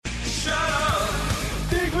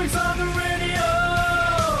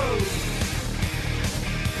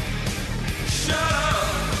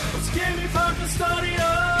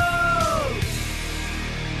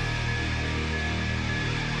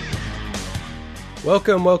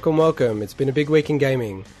Welcome, welcome, welcome. It's been a big week in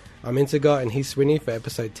gaming. I'm Intergot and he's Swinny for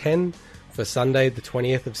episode 10 for Sunday, the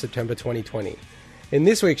 20th of September 2020. In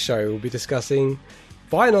this week's show, we'll be discussing,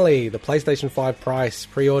 finally, the PlayStation 5 price,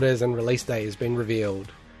 pre-orders and release date has been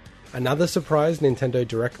revealed. Another surprise Nintendo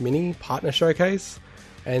Direct Mini partner showcase,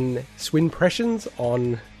 and Swinpressions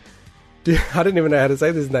on... I don't even know how to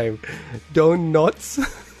say this name. Donuts?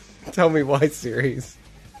 Tell me why series.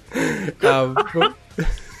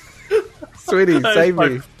 Sweetie, save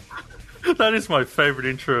me. That is my favourite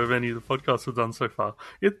intro of any of the podcasts we've done so far.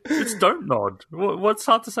 It's Don't Nod. What's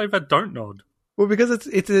hard to say about Don't Nod? Well, because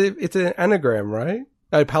it's an anagram, right?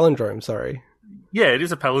 Oh, palindrome, sorry. Yeah, it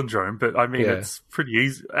is a palindrome, but I mean, It's pretty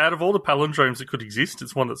easy. Out of all the palindromes that could exist,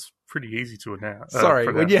 it's one that's pretty easy to announce.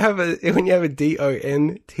 Sorry, when you have a DONTNOD,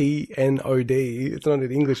 it's not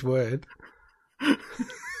an English word.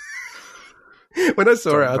 When I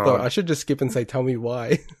saw it, I thought I should just skip and say, "Tell me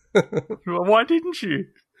why." Why didn't you?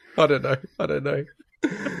 I don't know.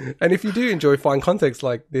 And if you do enjoy fine context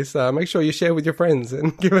like this, make sure you share with your friends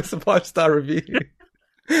and give us a 5-star review.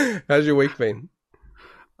 How's your week been?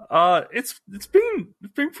 It's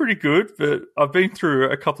been pretty good, but I've been through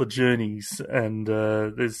a couple of journeys, and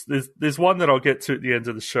there's one that I'll get to at the end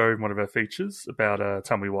of the show in one of our features about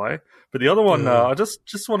Tell Me Why. But the other one, I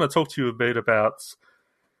just want to talk to you a bit about.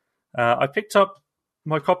 I picked up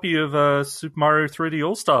my copy of Super Mario 3D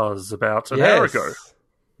All-Stars about an hour ago.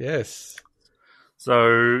 Yes.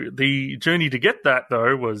 So the journey to get that,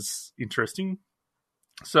 though, was interesting.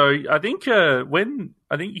 So I think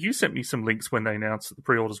you sent me some links when they announced that the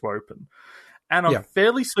pre-orders were open. And I'm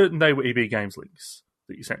fairly certain they were EB Games links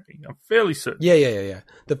that you sent me. I'm fairly certain. Yeah.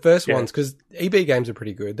 The first ones, because EB Games are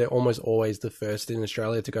pretty good. They're almost always the first in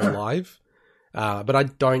Australia to go live. But I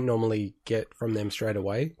don't normally get from them straight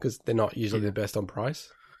away because they're not usually the best on price.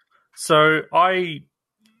 So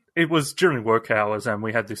it was during work hours and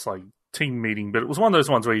we had this like team meeting, but it was one of those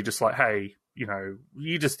ones where you're just like, hey, you know,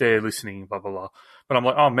 you're just there listening, blah, blah, blah. But I'm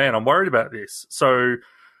like, oh man, I'm worried about this. So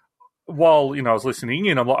while, I was listening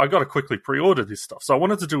in, I'm like, I got to quickly pre-order this stuff. So I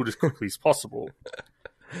wanted to do it as quickly as possible.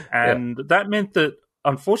 And that meant that,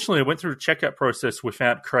 unfortunately, I went through a checkout process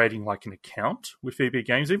without creating like an account with EB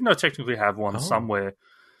Games, even though I technically have one somewhere,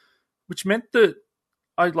 which meant that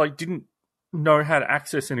I didn't know how to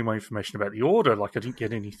access any more information about the order. Like I didn't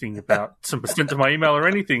get anything about some percent of my email or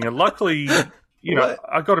anything. And luckily,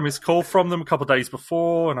 I got a missed call from them a couple of days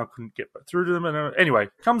before and I couldn't get back through to them. And anyway,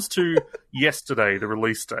 comes to yesterday, the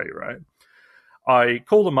release day, right? I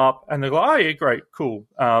called them up and they're like, oh yeah, great, cool.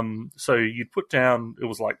 So you'd put down, it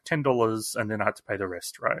was like $10 and then I had to pay the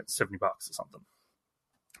rest, right? $70 or something.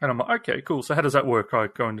 And I'm like, okay, cool. So how does that work? I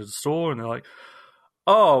go into the store and they're like,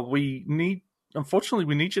 oh, unfortunately,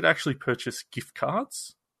 we need you to actually purchase gift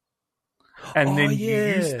cards. And then you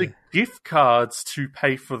use the gift cards to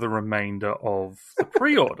pay for the remainder of the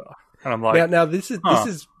pre-order. And I'm like... Now this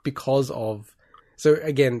is because of... So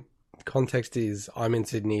again, context is I'm in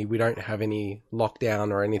Sydney. We don't have any lockdown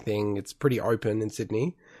or anything. It's pretty open in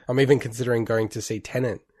Sydney. I'm even considering going to see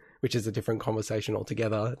Tenet, which is a different conversation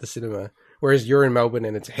altogether at the cinema. Whereas you're in Melbourne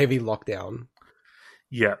and it's heavy lockdown.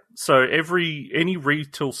 Yeah, so any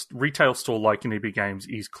retail store like in EB Games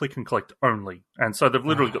is click and collect only, and so they've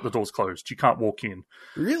literally got the doors closed. You can't walk in.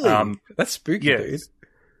 Really? That's spooky, dude.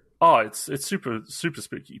 Oh, it's super super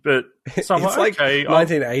spooky. But so it's like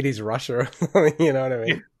 1980s Russia. You know what I mean?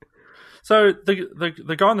 Yeah. So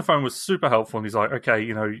the guy on the phone was super helpful, and he's like, okay,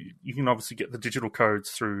 you can obviously get the digital codes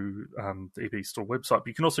through the EB Store website, but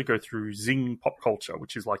you can also go through Zing Pop Culture,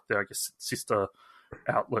 which is like their sister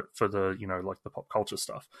outlet for the the pop culture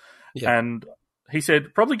stuff. And he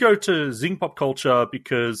said probably go to Zing Pop Culture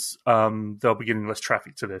because they'll be getting less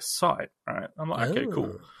traffic to their site, right? I'm like, okay,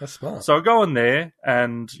 cool, that's smart. So I go in there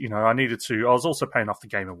and I was also paying off the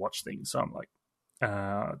Game and Watch thing, so I'm like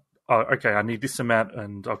okay, I need this amount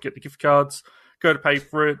and I'll get the gift cards, go to pay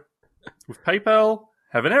for it with PayPal,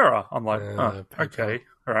 have an error. I'm like, okay,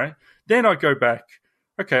 all right. Then I go back,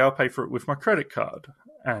 okay, I'll pay for it with my credit card,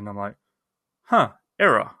 and I'm like,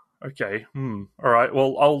 error. Okay. All right.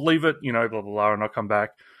 Well, I'll leave it, blah, blah, blah, and I'll come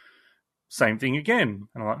back. Same thing again.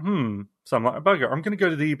 And I'm like, So I'm like, bugger, I'm going to go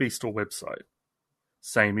to the EB Store website.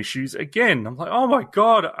 Same issues again. I'm like, oh my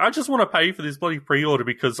God, I just want to pay for this bloody pre-order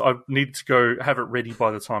because I need to go have it ready by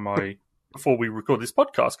the time before we record this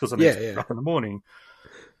podcast because I need to pick it up in the morning.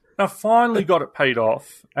 And I finally got it paid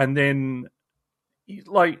off. And then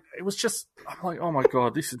it was just, I'm like, oh my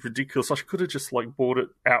God, this is ridiculous. I could have just bought it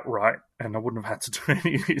outright and I wouldn't have had to do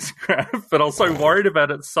any of this crap. But I was so worried about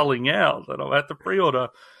it selling out that I had to pre-order.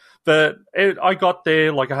 But I got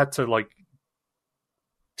there, I had to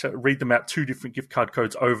to read them out 2 different gift card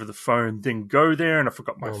codes over the phone, then go there, and I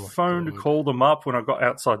forgot my phone to call them up when I got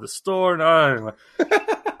outside the store. And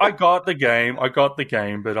I got the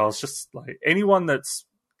game, but I was just like, anyone that's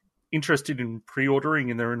interested in pre-ordering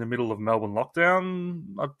and they're in the middle of Melbourne lockdown,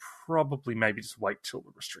 I'd probably maybe just wait till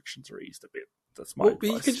the restrictions are eased a bit. That's my advice.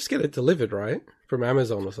 You could just get it delivered, right? From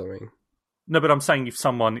Amazon or something. No, but I'm saying if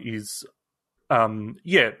someone is, I'm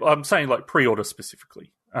saying like pre-order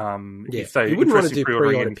specifically. If they you wouldn't want to do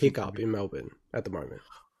pre-order pickup in Melbourne at the moment.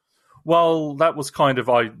 Well, that was kind of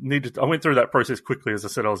I went through that process quickly. As I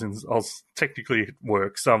said, I was technically at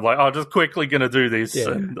work, so I'm like, I'm just quickly going to do this,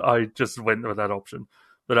 and I just went with that option.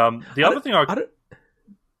 But the other thing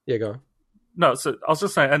yeah, go on. No, so I was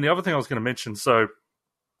just saying, and the other thing I was going to mention. So,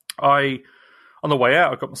 on the way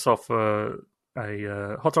out, I got myself a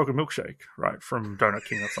hot dog and milkshake, right, from Donut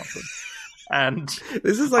King or something. And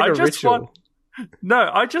this is like a ritual.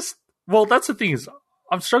 Well, that's the thing is,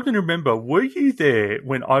 I'm struggling to remember, were you there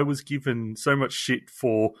when I was given so much shit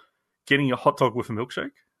for getting a hot dog with a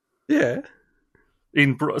milkshake? Yeah.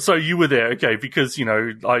 So you were there, okay, because,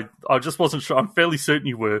 I just wasn't sure. I'm fairly certain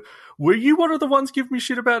you were. Were you one of the ones giving me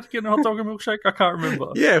shit about getting a hot dog and milkshake? I can't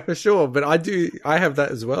remember. Yeah, for sure, but I have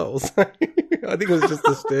that as well, so I think it was just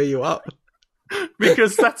to stir you up.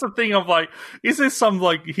 Because that's the thing of like, is there some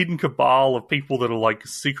like hidden cabal of people that are like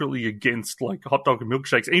secretly against like hot dog and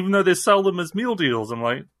milkshakes, even though they sell them as meal deals? I'm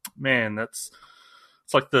like, man, it's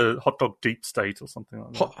like the hot dog deep state or something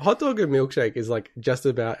like that. Hot dog and milkshake is like just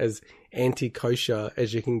about as anti-kosher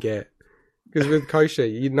as you can get. Because with kosher,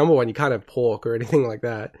 number one, you can't have pork or anything like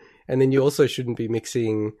that. And then you also shouldn't be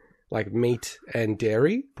mixing like meat and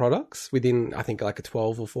dairy products within, I think, like a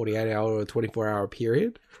 12 or 48 hour or 24-hour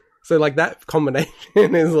period. So, like, that combination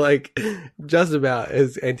is, like, just about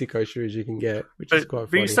as anti-kosher as you can get, which is quite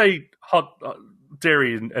funny. But you say hot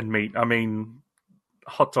dairy and meat. I mean,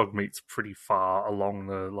 hot dog meat's pretty far along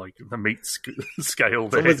the meat scale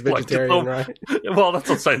there. It's almost vegetarian, right? Well, that's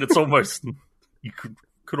what I'm saying. It's almost, you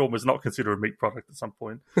could almost not consider a meat product at some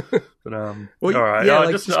point. But, all right. Yeah,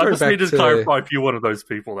 I just needed to clarify if you're one of those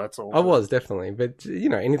people, that's all. I was, definitely. But,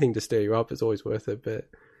 anything to stir you up is always worth it. But,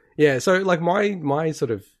 yeah, so, like, my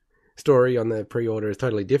sort of story on the pre-order is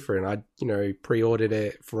totally different. I, pre-ordered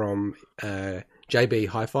it from JB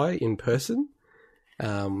Hi-Fi in person.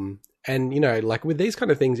 And, like with these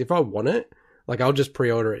kind of things, if I want it, like I'll just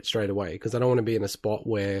pre-order it straight away because I don't want to be in a spot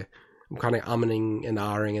where I'm kind of umming and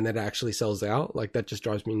ahhing and then it actually sells out. Like that just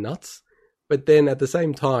drives me nuts. But then at the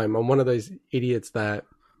same time, I'm one of those idiots that,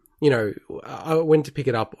 I went to pick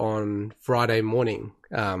it up on Friday morning,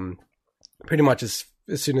 pretty much as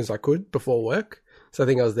soon as I could before work. So I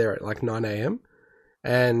think I was there at like 9 a.m.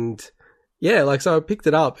 And yeah, like, so I picked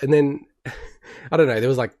it up and then, I don't know, there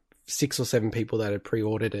was like 6 or 7 people that had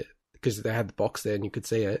pre-ordered it because they had the box there and you could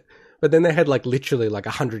see it. But then they had like literally like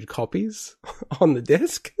 100 copies on the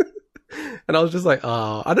desk. And I was just like,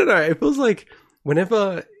 I don't know. It feels like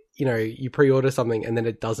whenever, you pre-order something and then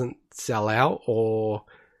it doesn't sell out or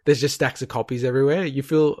there's just stacks of copies everywhere, you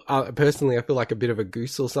feel, personally, I feel like a bit of a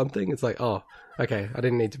goose or something. It's like, oh, okay, I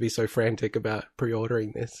didn't need to be so frantic about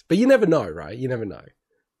pre-ordering this. But you never know, right? You never know.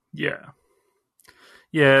 Yeah.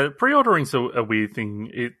 Yeah, pre-ordering's a weird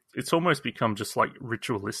thing. It's almost become just like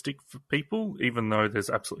ritualistic for people, even though there's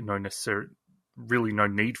absolutely really no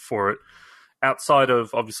need for it. Outside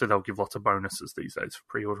of, obviously, they'll give lots of bonuses these days for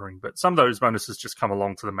pre-ordering, but some of those bonuses just come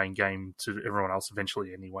along to the main game to everyone else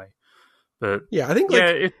eventually anyway. But yeah, I think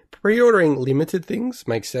pre-ordering limited things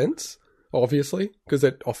makes sense, obviously, because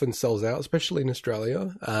it often sells out, especially in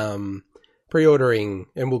Australia. Pre-ordering,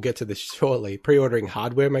 and we'll get to this shortly, pre-ordering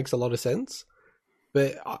hardware makes a lot of sense.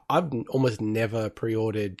 But I've almost never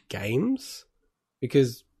pre-ordered games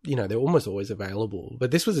because, they're almost always available. But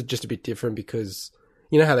this was just a bit different because,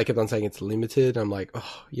 how they kept on saying it's limited? I'm like,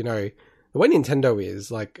 the way Nintendo is,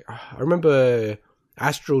 like, I remember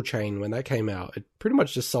Astral Chain, when that came out, it pretty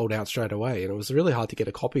much just sold out straight away and it was really hard to get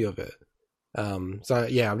a copy of it. So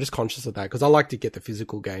yeah, I'm just conscious of that because I like to get the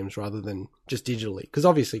physical games rather than just digitally, because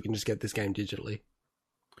obviously you can just get this game digitally.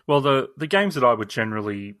 Well, the games that I would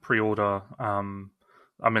generally pre-order,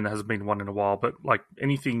 there hasn't been one in a while, but like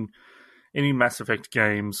any Mass Effect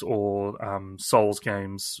games or Souls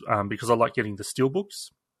games, because I like getting the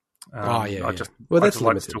steelbooks. That's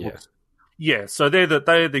limited, yeah. Yeah, so they're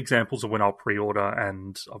the examples of when I'll pre-order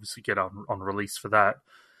and obviously get on release for that.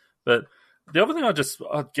 But the other thing I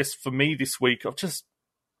guess for me this week, I've just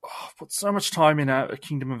put so much time in a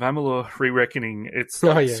Kingdom of Amalur Re-Reckoning. It's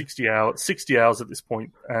 60 hours at this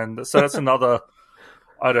point. And so that's another,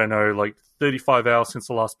 I don't know, like 35 hours since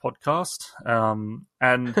the last podcast.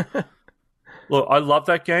 And Look, I love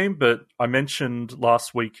that game, but I mentioned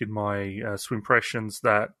last week in my Swimpressions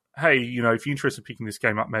that, hey, you know, if you're interested in picking this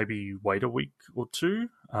game up, maybe wait a week or two.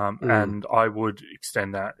 And I would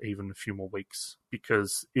extend that even a few more weeks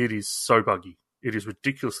because it is so buggy. It is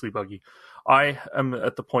ridiculously buggy. I am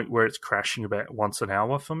at the point where it's crashing about once an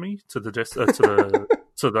hour for me to the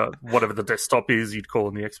to the whatever the desktop is you'd call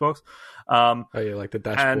in the Xbox. Oh yeah, like the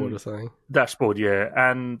dashboard or something. Dashboard, yeah,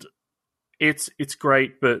 and it's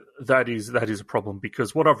great, but that is a problem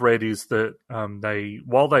because what I've read is that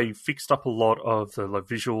while they fixed up a lot of the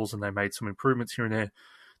visuals and they made some improvements here and there,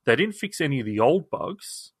 they didn't fix any of the old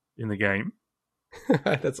bugs in the game.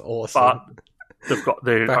 That's awesome. But they've got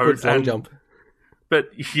their backwards long jump. But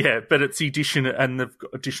it's the addition, and they've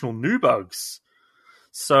got additional new bugs.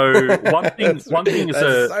 So one thing is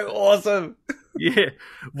so awesome. Yeah,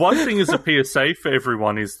 one thing is a PSA for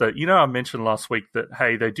everyone is that, you know, I mentioned last week that,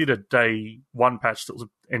 hey, they did a day 1 patch that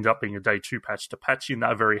ended up being a day 2 patch to patch in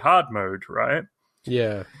that very hard mode, right?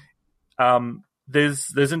 Yeah.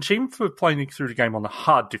 There's an achievement for playing through the game on the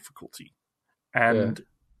hard difficulty, and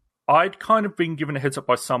I'd kind of been given a heads up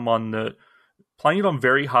by someone that playing it on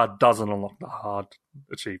very hard doesn't unlock the hard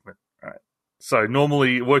achievement, right? So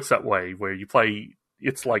normally it works that way, where you play,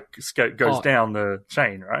 it's like goes down the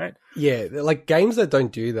chain, right? Yeah, like games that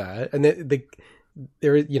don't do that, and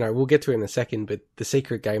there is, you know, we'll get to it in a second, but the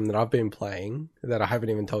secret game that I've been playing that I haven't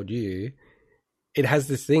even told you, it has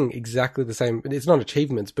this thing exactly the same. It's not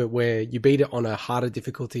achievements, but where you beat it on a harder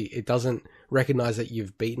difficulty, it doesn't recognize that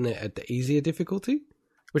you've beaten it at the easier difficulty,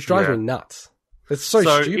 which drives me nuts. It's so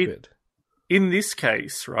stupid. In this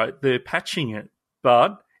case, right, they're patching it,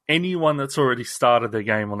 but anyone that's already started their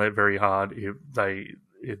game on that very hard, they're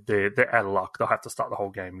out of luck. They'll have to start the whole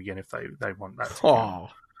game again if they want that.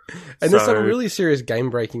 And there's some really serious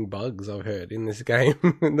game-breaking bugs I've heard in this game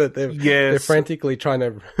that they're frantically trying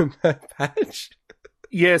to patch.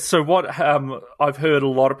 Yeah, so what I've heard a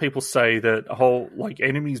lot of people say that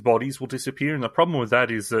enemies' bodies will disappear, and the problem with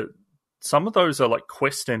that is that some of those are like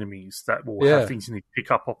quest enemies that will have things you need to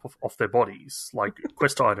pick up off their bodies, like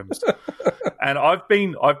quest items. And I've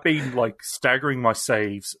been like staggering my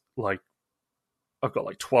saves. Like I've got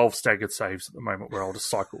like 12 staggered saves at the moment where I'll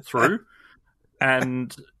just cycle through.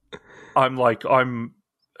 And I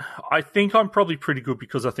think I'm probably pretty good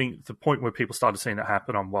because I think the point where people started seeing it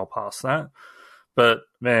happen, I'm well past that. But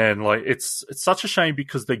man, like it's such a shame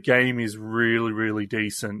because the game is really, really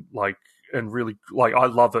decent. And really, like, I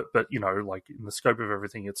love it, but, you know, like, in the scope of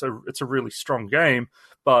everything, it's a really strong game,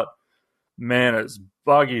 but, man, it's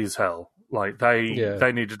buggy as hell. Like, they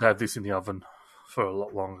needed to have this in the oven for a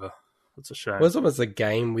lot longer. It's a shame. Well, it's almost a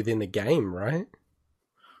game within a game, right?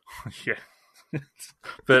 Yeah.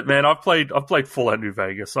 But, man, I've played Fallout New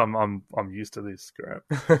Vegas. I'm used to this crap.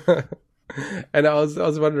 And I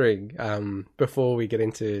was wondering, before we get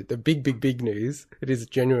into the big news, it is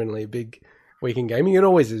genuinely big week in gaming. It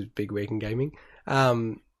always is big week in gaming.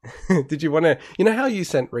 Did you want to, you know how you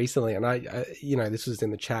sent recently, and I you know, this was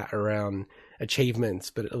in the chat around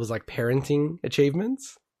achievements, but it was like parenting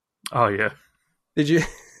achievements. Oh yeah. Did you?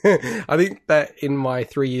 I think that in my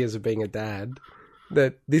 3 years of being a dad,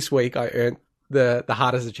 that this week I earned the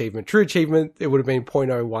hardest achievement. True achievement, it would have been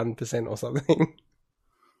 0.01% or something.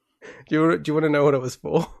 Do you want to know what it was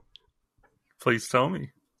for? Please tell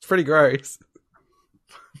me. It's pretty gross.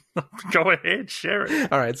 Go ahead, share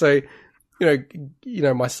it. All right, so you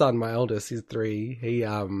know, my son, my eldest, he's 3. He you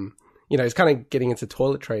know, he's kind of getting into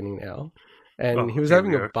toilet training now, and he was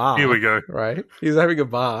having a bath. Here we go. Right, he was having a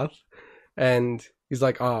bath, and he's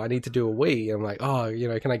like, "Oh, I need to do a wee." I'm like, "Oh, you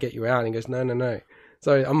know, can I get you out?" And he goes, "No."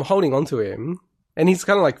 So I'm holding onto him, and he's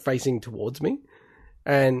kind of like facing towards me,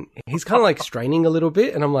 and he's kind of like straining a little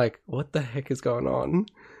bit, and I'm like, "What the heck is going on?"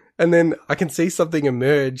 And then I can see something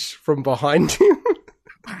emerge from behind him.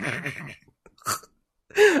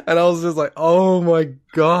 And I was just like, oh my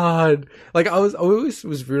god. Like I always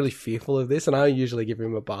was really fearful of this, and I usually give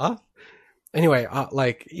him a bath. Anyway,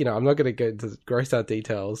 like, you know, I'm not going to go into gross out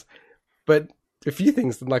details, but a few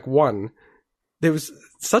things. Like, one, there was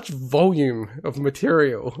such volume of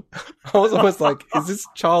material. I was almost like, is this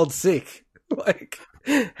child sick? Like,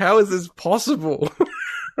 how is this possible?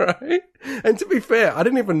 Right? And to be fair, I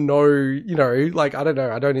didn't even know, you know, like, I don't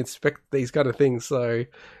know, I don't inspect these kind of things, so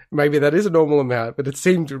maybe that is a normal amount, but it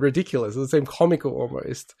seemed ridiculous. It seemed comical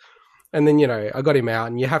almost. And then, you know, I got him out,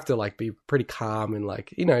 and you have to, like, be pretty calm and,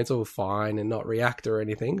 like, you know, it's all fine and not react or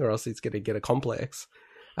anything, or else he's going to get a complex.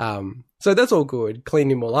 So that's all good,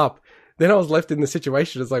 cleaned him all up. Then I was left in the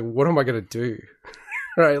situation, it's like, what am I going to do?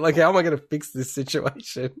 Right? Like, how am I going to fix this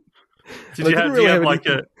situation? Do you have like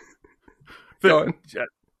a... But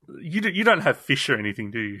you don't have fish or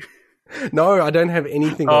anything, do you? No, I don't have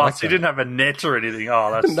anything Oh, like so that. you didn't have a net or anything.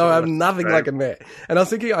 Oh, that's No, I have that's nothing great. like a net. And I was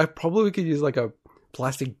thinking I probably could use like a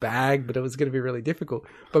plastic bag, but it was going to be really difficult.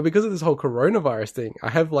 But because of this whole coronavirus thing, I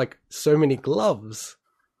have like so many gloves.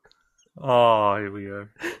 Oh, here we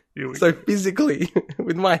go. So physically,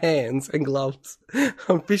 with my hands and gloves,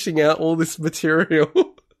 I'm fishing out all this material.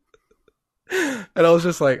 And I was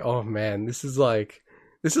just like, oh man, this is like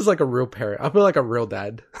a real parent. I feel like a real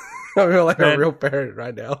dad. I feel like a real parent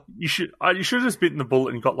right now. You should have just bitten the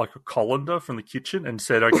bullet and got like a colander from the kitchen and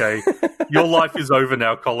said, "Okay, your life is over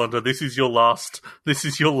now, colander. This is your last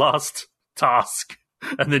task."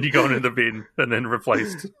 And then you go in the bin and then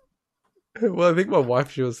replaced. Well, I think my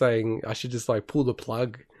wife, she was saying I should just like pull the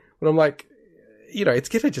plug, but I'm like, it's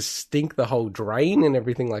gonna just stink the whole drain and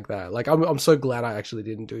everything like that. Like, I'm so glad I actually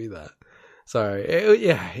didn't do that. So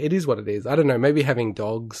it is what it is. I don't know. Maybe having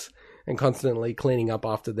dogs and constantly cleaning up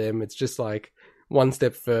after them, it's just like one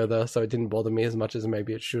step further. So it didn't bother me as much as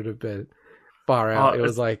maybe it should have been. Far out. It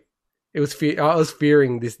was like I was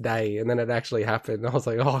fearing this day, and then it actually happened. I was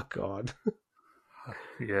like, oh god.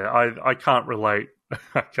 Yeah, I can't relate.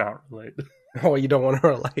 I can't relate. Oh, you don't want to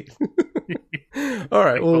relate. All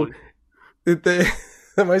right. Well, the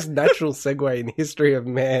most natural segue in the history of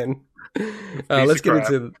man. Let's get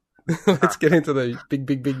into the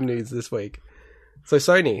big news this week. So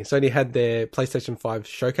Sony had their PlayStation 5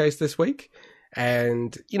 showcase this week,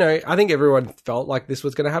 and I think everyone felt like this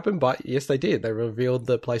was going to happen, but yes, they did. They revealed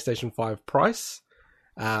the PlayStation 5 price,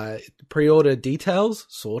 pre-order details,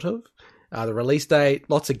 sort of, the release date,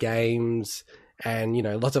 lots of games, and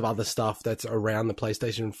lots of other stuff that's around the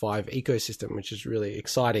PlayStation 5 ecosystem, which is really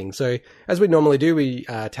exciting. So as we normally do, we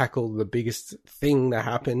tackle the biggest thing that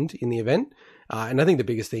happened in the event. And I think the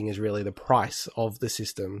biggest thing is really the price of the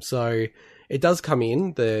system. So it does come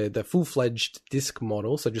in, the full-fledged disc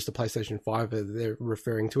model, so just the PlayStation 5, they're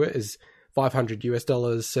referring to it, is $500 US,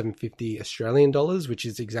 $750 Australian dollars, which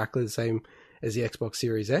is exactly the same as the Xbox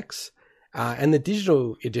Series X. And the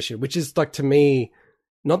digital edition, which is like, to me,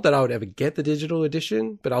 not that I would ever get the digital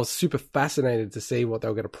edition, but I was super fascinated to see what they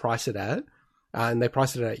were going to price it at. And they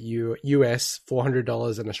priced it at US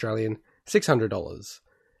 $400 and Australian $600.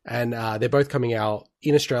 And they're both coming out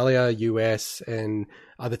in Australia, US, and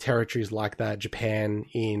other territories like that, Japan,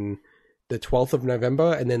 in the 12th of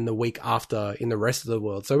November, and then the week after in the rest of the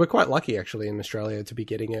world. So we're quite lucky, actually, in Australia to be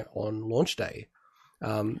getting it on launch day.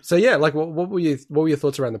 So yeah, like what were your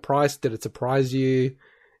thoughts around the price? Did it surprise you?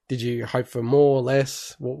 Did you hope for more,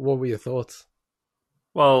 less? What were your thoughts?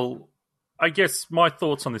 Well, I guess my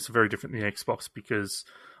thoughts on this are very different than the Xbox, because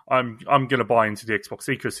I'm going to buy into the Xbox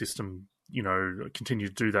ecosystem. Continue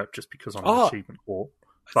to do that just because I'm an achievement whore.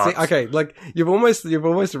 But see, okay, like you've almost,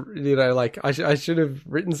 like I should have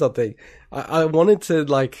written something. I wanted to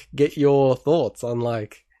like get your thoughts on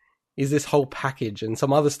like, is this whole package and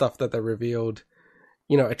some other stuff that they revealed,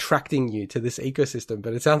 attracting you to this ecosystem?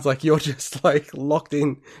 But it sounds like you're just like locked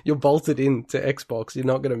in, you're bolted into Xbox. You're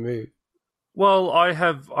not going to move. Well, I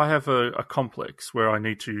have a complex where I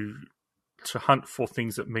need to hunt for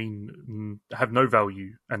things that have no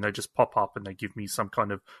value, and they just pop up and they give me some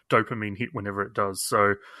kind of dopamine hit whenever it does.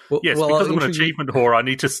 So because I'm an achievement whore, I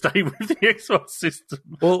need to stay with the Xbox system.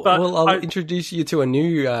 I'll introduce you to a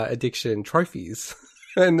new addiction, trophies.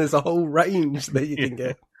 And there's a whole range that you can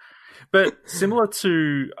get. But similar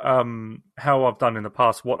to how I've done in the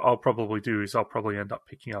past, what I'll probably do is I'll probably end up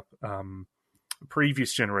picking up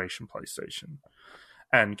previous generation PlayStation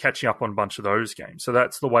and catching up on a bunch of those games. So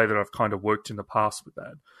that's the way that I've kind of worked in the past with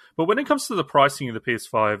that. But when it comes to the pricing of the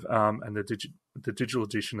PS5 and the digital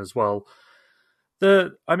edition as well, I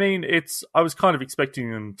was kind of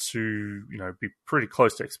expecting them to, be pretty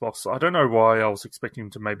close to Xbox. I don't know why I was expecting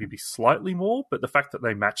them to maybe be slightly more, but the fact that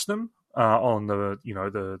they match them on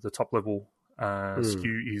the top level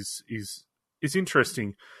SKU is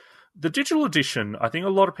interesting. The digital edition, I think a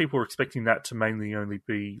lot of people were expecting that to mainly only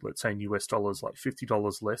be, let's say in US dollars, like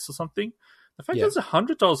 $50 less or something. The fact that it's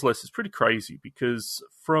 $100 less is pretty crazy, because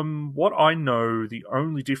from what I know, the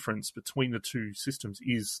only difference between the two systems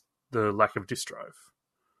is the lack of disk drive.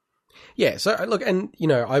 Yeah, so look, and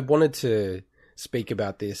I wanted to speak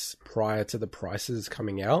about this prior to the prices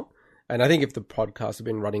coming out, and I think if the podcast had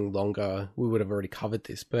been running longer, we would have already covered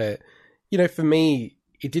this. But for me,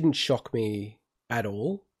 it didn't shock me at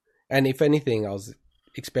all, and if anything, I was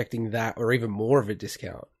expecting that or even more of a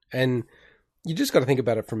discount. And you just got to think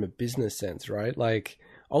about it from a business sense, right? Like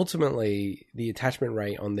ultimately, the attachment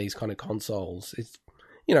rate on these kind of consoles is,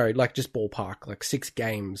 like just ballpark, like 6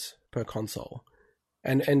 games per console.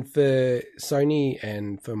 And for Sony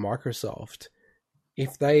and for Microsoft,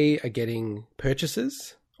 if they are getting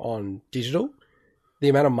purchases on digital, the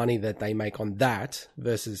amount of money that they make on that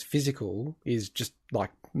versus physical is just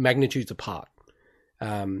like magnitudes apart.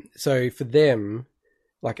 So for them,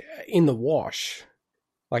 like in the wash,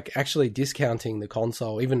 like actually discounting the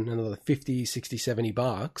console even another 50, 60, 70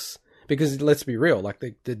 bucks, because let's be real, like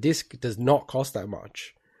the disc does not cost that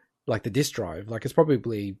much. Like the disc drive, like it's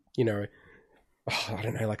probably, you know, I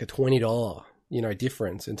don't know, like a $20, you know,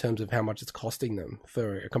 difference in terms of how much it's costing them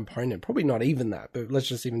for a component. Probably not even that, but let's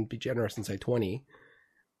just even be generous and say 20.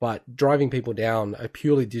 But driving people down a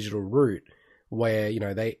purely digital route where, you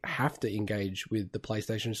know, they have to engage with the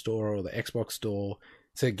PlayStation Store or the Xbox Store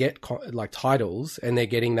to get like titles, and they're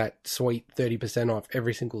getting that sweet 30% off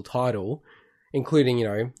every single title, including, you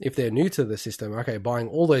know, if they're new to the system, okay, buying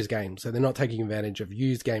all those games. So they're not taking advantage of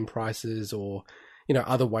used game prices or, you know,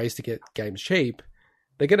 other ways to get games cheap.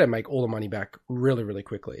 They're going to make all the money back really, really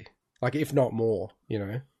quickly. Like, if not more, you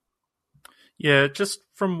know? Yeah, just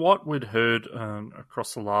from what we'd heard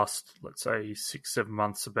across the last, let's say, 6-7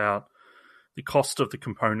 months about the cost of the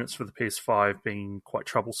components for the PS5 being quite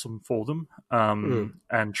troublesome for them,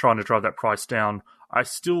 and trying to drive that price down, I'm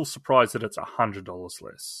still surprised that it's $100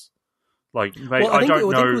 less. Like, well, I think it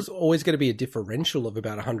was always going to be a differential of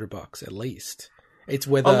about $100 at least. It's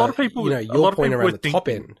whether a lot of people, you know, your point around the top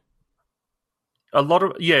end. A lot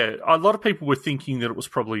of people were thinking that it was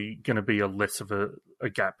probably going to be a less of a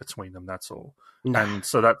gap between them. That's all, and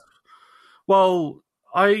so that. Well,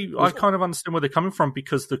 I kind of understand where they're coming from,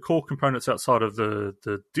 because the core components outside of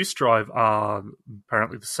the disk drive are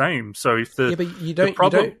apparently the same. So if but you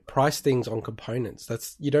don't price things on components.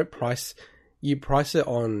 You price it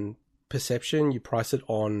on perception. You price it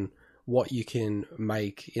on what you can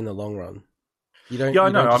make in the long run. You don't. Yeah, I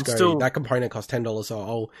know. That component costs $10, so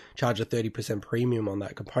I'll charge a 30% premium on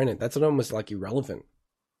that component. That's almost like irrelevant.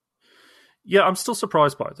 Yeah, I'm still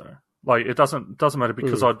surprised by it, though. Like, it doesn't matter,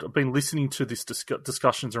 because I've been listening to this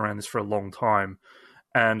discussions around this for a long time,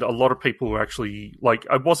 and a lot of people were actually like,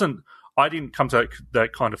 I didn't come to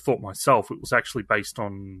that kind of thought myself. It was actually based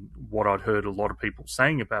on what I'd heard a lot of people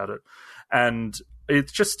saying about it, and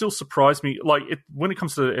it just still surprised me. Like, when it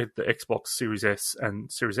comes to the Xbox Series S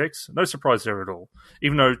and Series X, no surprise there at all.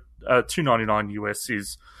 Even though $299 US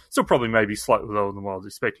is still probably maybe slightly lower than what I was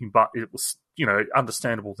expecting, but it was, you know,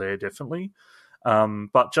 understandable there, definitely.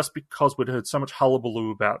 But just because we'd heard so much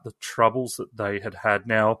hullabaloo about the troubles that they had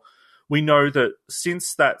now, we know that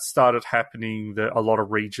since that started happening, that a lot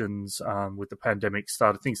of regions with the pandemic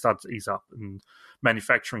things started to ease up, and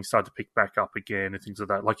manufacturing started to pick back up again and things like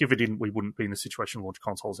that. Like, if it didn't, we wouldn't be in the situation to launch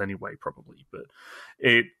consoles anyway, probably. But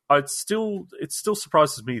it still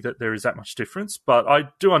surprises me that there is that much difference. But I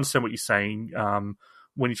do understand what you're saying.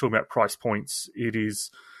 When you're talking about price points,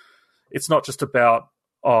 it's not just about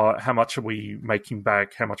how much are we making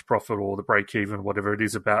back, how much profit, or the break even, whatever it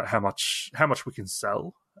is, about how much we can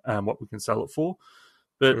sell and what we can sell it for.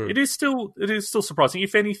 But it is still surprising.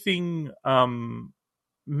 If anything,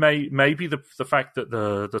 maybe the fact that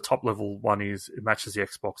the top level one it matches the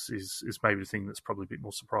Xbox is maybe the thing that's probably a bit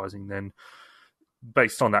more surprising than,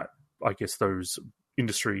 based on that, I guess, those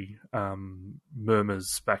industry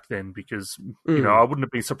murmurs back then, because you know, I wouldn't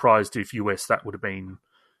have been surprised if US that would have been,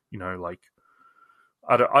 you know, like,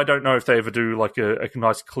 I don't know if they ever do like a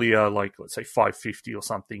nice clear, like, let's say $550 or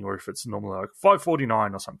something, or if it's normally like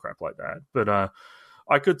 $549 or some crap like that. But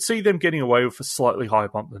I could see them getting away with a slightly higher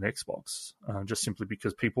bump than Xbox, just simply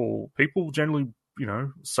because people generally, you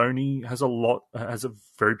know, Sony has a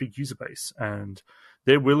very big user base, and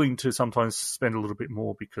they're willing to sometimes spend a little bit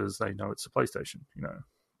more because they know it's a PlayStation, you know.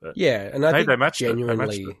 But yeah, and I think they matched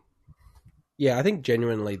genuinely, it. Yeah, I think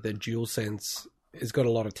genuinely the DualSense has got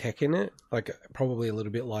a lot of tech in it, like probably a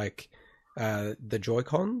little bit like the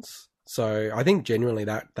Joy-Cons. So I think genuinely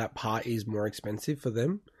that part is more expensive for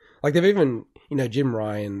them. Like, they've even, you know, Jim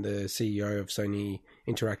Ryan, the CEO of Sony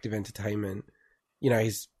Interactive Entertainment, you know,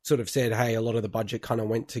 he's sort of said, hey, a lot of the budget kind of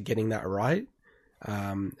went to getting that right,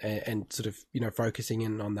 and sort of, you know, focusing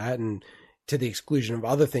in on that, and to the exclusion of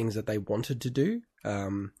other things that they wanted to do.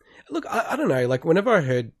 Look, I don't know, like, whenever I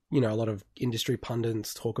heard, you know, a lot of industry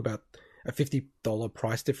pundits talk about a $50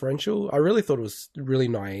 price differential, I really thought it was really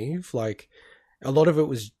naive. Like, a lot of it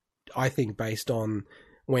was, I think, based on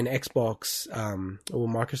when Xbox or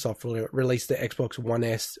Microsoft released the Xbox One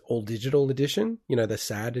S All Digital Edition, you know, the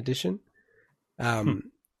SAD edition.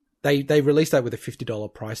 They released that with a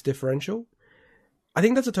 $50 price differential. I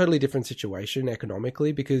think that's a totally different situation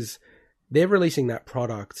economically, because they're releasing that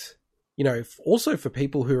product, you know, also for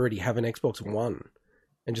people who already have an Xbox One,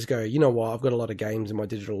 and just go, you know what, I've got a lot of games in my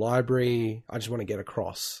digital library, I just want to get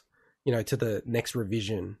across, you know, to the next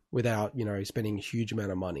revision without, you know, spending a huge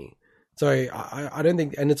amount of money. So I don't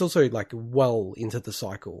think, and it's also like well into the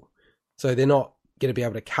cycle. So they're not going to be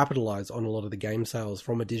able to capitalize on a lot of the game sales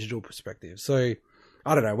from a digital perspective. So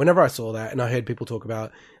I don't know. Whenever I saw that and I heard people talk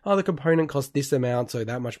about, oh, the component costs this amount, so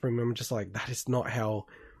that much premium, I'm just like, that is not how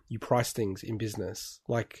you price things in business.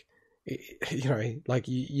 Like, you know, like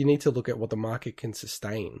you need to look at what the market can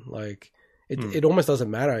sustain. Like it almost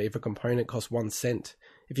doesn't matter if a component costs 1 cent.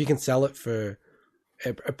 If you can sell it for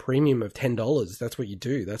a premium of $10, that's what you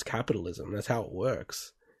do. That's capitalism. That's how it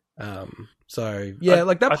works. So yeah,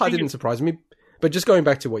 like that part didn't surprise me. But just going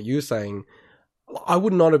back to what you were saying, I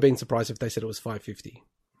would not have been surprised if they said it was $550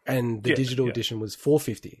 and the digital edition was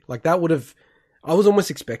 $450. Like that would have, I was almost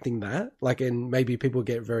expecting that. Like, and maybe people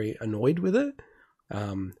get very annoyed with it.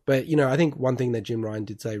 But you know, I think one thing that Jim Ryan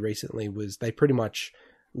did say recently was they pretty much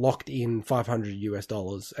locked in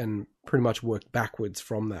 $500 and pretty much worked backwards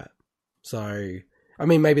from that. So, I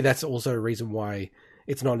mean, maybe that's also a reason why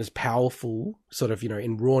it's not as powerful, sort of, you know,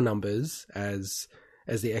 in raw numbers as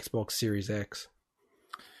the Xbox Series X.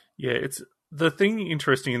 Yeah, it's the thing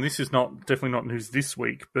interesting, and this is definitely not news this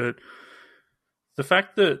week, but the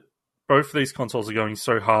fact that both of these consoles are going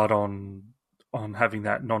so hard on having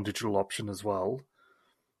that non-digital option as well.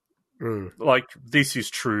 Like, this is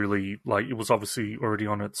truly, like, it was obviously already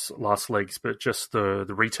on its last legs, but just the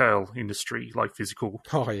retail industry, like physical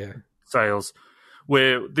sales,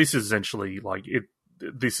 where this is essentially, like,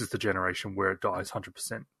 this is the generation where it dies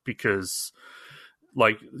 100%, because...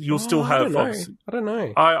 like, you'll still have... I don't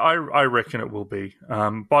know. I reckon it will be.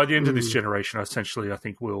 By the end of this generation, essentially, I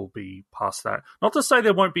think we'll be past that. Not to say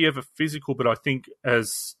there won't be ever physical, but I think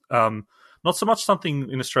as... not so much something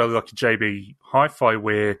in Australia like a JB Hi-Fi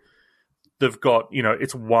where they've got, you know,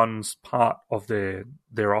 it's one part of their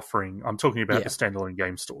offering. I'm talking about the standalone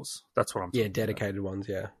game stores. That's what I'm talking about. Yeah, dedicated ones,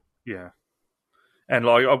 yeah. Yeah. And,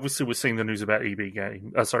 like, obviously we're seeing the news about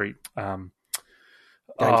GameStop.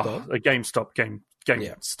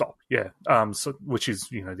 GameStop, so, which is,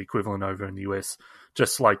 you know, the equivalent over in the US,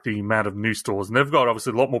 just like the amount of new stores. And they've got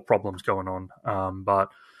obviously a lot more problems going on, but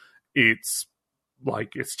it's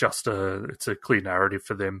like it's a clear narrative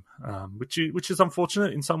for them, which is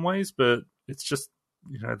unfortunate in some ways, but it's just,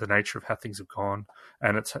 you know, the nature of how things have gone.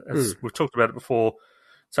 And it's as we've talked about it before,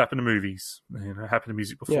 it's happened to movies, you know, happened to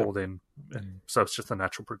music before then, and so it's just a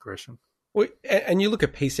natural progression. Well, and you look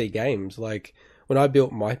at PC games, like when I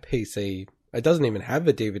built my PC, it doesn't even have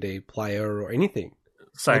a DVD player or anything.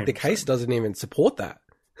 Like the case doesn't even support that.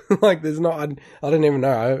 Like there's not, I don't even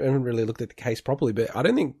know. I haven't really looked at the case properly, but I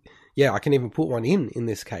don't think, I can even put one in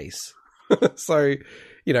this case. So,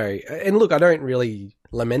 you know, and look, I don't really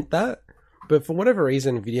lament that, but for whatever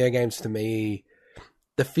reason, video games to me,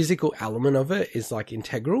 the physical element of it is like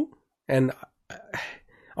integral. And I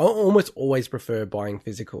almost always prefer buying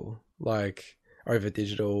physical, like over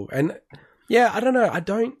digital. And I don't know. I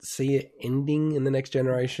don't see it ending in the next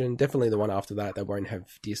generation. Definitely the one after that won't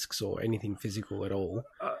have discs or anything physical at all.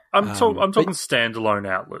 I'm talking standalone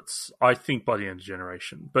outlets. I think by the end of the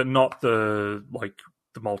generation, but not the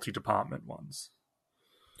multi-department ones.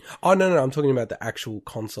 Oh no, I'm talking about the actual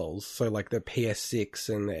consoles. So like the PS6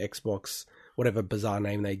 and the Xbox, whatever bizarre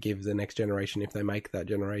name they give the next generation if they make that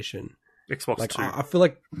generation. Xbox 2.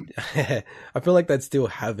 I feel like they'd still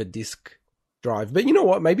have a disc drive, but you know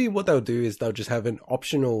what? Maybe what they'll do is they'll just have an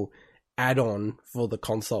optional add-on for the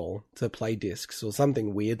console to play discs or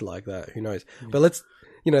something weird like that. Who knows? Yeah. But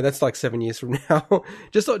that's like 7 years from now.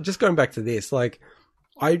 just going back to this, like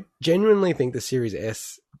I genuinely think the Series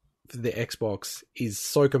S for the Xbox is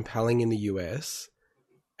so compelling in the US,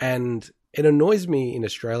 and it annoys me in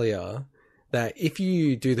Australia that if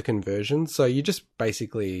you do the conversion, so you just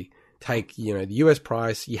basically take, you know, the US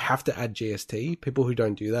price, you have to add GST. People who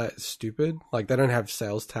don't do that is stupid. Like they don't have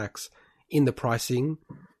sales tax in the pricing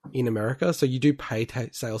in America. So you do pay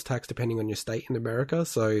sales tax depending on your state in America.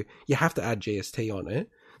 So you have to add GST on it.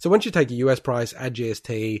 So once you take a US price, add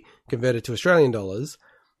GST, convert it to Australian dollars,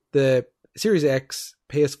 the Series X,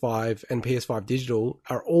 PS5 and PS5 digital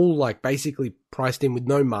are all like basically priced in with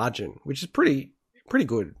no margin, which is pretty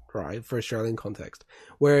good, right? For Australian context.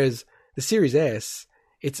 Whereas the Series S,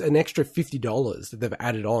 it's an extra $50 that they've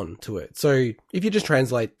added on to it. So if you just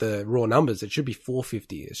translate the raw numbers, it should be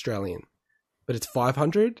 $450 Australian, but it's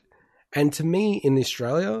 $500. And to me in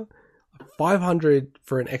Australia, $500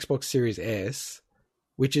 for an Xbox Series S,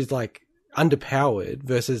 which is like underpowered,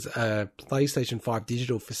 versus a PlayStation 5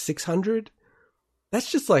 digital for $600,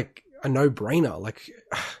 that's just like a no-brainer. Like,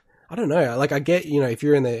 I don't know. Like I get, you know, if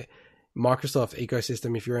you're in the Microsoft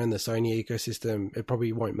ecosystem, if you're in the Sony ecosystem, it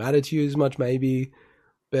probably won't matter to you as much maybe.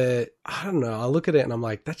 But I don't know. I look at it and I'm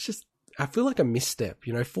like, that's just I feel like a misstep.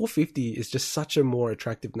 450 is just such a more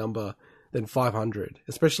attractive number than 500,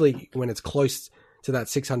 especially when it's close to that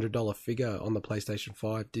 $600 figure on the PlayStation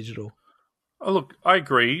 5 digital. Oh, look, I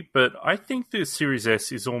agree, but I think the Series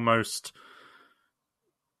S is almost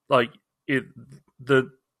like the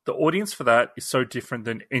audience for that is so different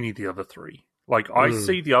than any of the other three. Like, I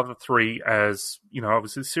see the other three as,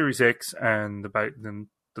 obviously the Series X and then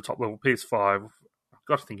the top level PS5. I've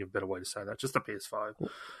got to think of a better way to say that. Just the PS5.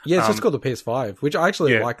 Yeah, it's just called the PS5, which I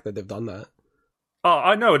actually like that they've done that. Oh,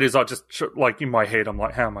 I know it is. I just, like, in my head, I'm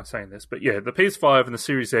like, how am I saying this? But yeah, the PS5 and the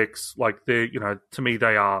Series X, like, they're, to me,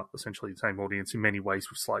 they are essentially the same audience in many ways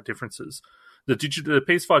with slight differences. The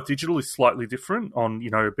PS5 digital is slightly different on,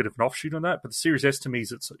 a bit of an offshoot on that, but the Series S to me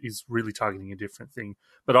is really targeting a different thing.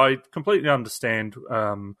 But I completely understand,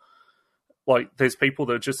 like, there's people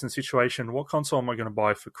that are just in a situation, what console am I going to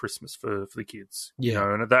buy for Christmas for the kids?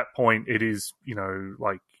 Yeah. And at that point, it is,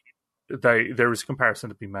 like, there is a comparison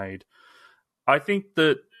to be made. I think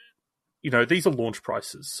that, these are launch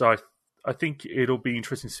prices, so I think it'll be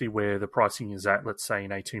interesting to see where the pricing is at, let's say,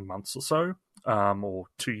 in 18 months or so, or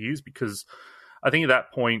 2 years, because I think at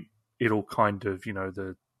that point, it'll kind of,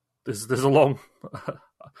 there's a long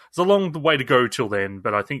there's a long way to go till then,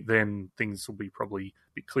 but I think then things will be probably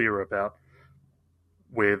a bit clearer about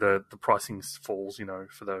where the pricing falls,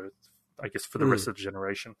 for the rest of the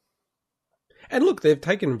generation. And look, they've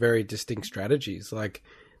taken very distinct strategies, like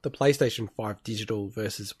the PlayStation 5 digital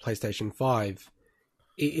versus PlayStation 5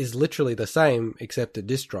 is literally the same except a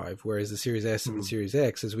disk drive, whereas the Series S and Series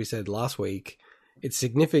X, as we said last week, it's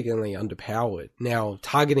significantly underpowered. Now,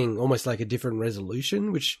 targeting almost like a different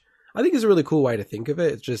resolution, which I think is a really cool way to think of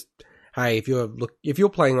it. It's just, hey, if you're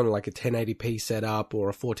playing on like a 1080p setup or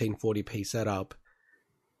a 1440p setup,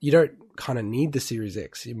 you don't kind of need the Series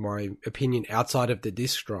X, in my opinion, outside of the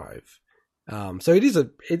disk drive. So it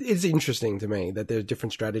is interesting to me that there are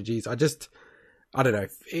different strategies. I don't know.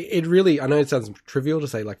 It really, I know it sounds trivial to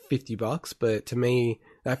say like $50, but to me,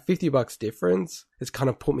 that $50 difference has kind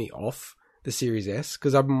of put me off the Series S,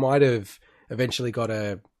 because I might have eventually got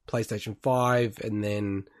a PlayStation 5 and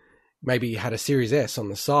then maybe had a Series S on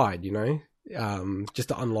the side, just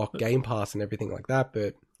to unlock Game Pass and everything like that.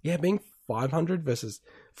 But yeah, being 500 versus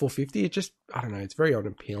 450, it just, I don't know, it's very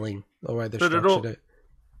unappealing the way they've structured it.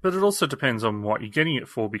 But it also depends on what you're getting it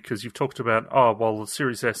for, because you've talked about, the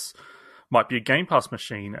Series S might be a Game Pass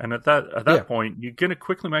machine, and at that point, you're going to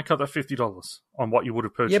quickly make up that $50 on what you would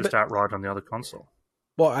have purchased outright on the other console.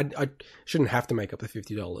 Well, I shouldn't have to make up the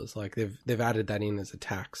 $50. Like they've added that in as a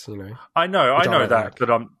tax, I know that, but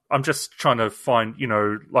I'm just trying to find,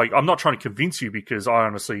 like, I'm not trying to convince you, because I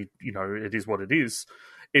honestly, it is what it is.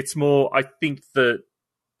 It's more, I think that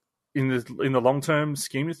in the long term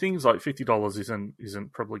scheme of things, like $50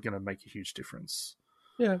 isn't probably going to make a huge difference.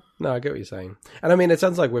 Yeah, no, I get what you're saying, and I mean, it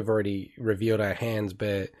sounds like we've already revealed our hands,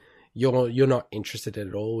 but you're not interested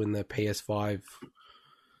at all in the PS5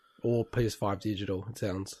 or PS5 digital. It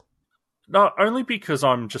sounds. No, only because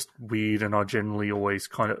I'm just weird, and I generally always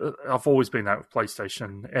I've always been that with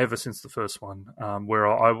PlayStation ever since the first one, where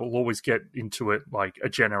I will always get into it like a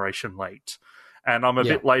generation late, and I'm a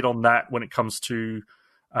bit late on that when it comes to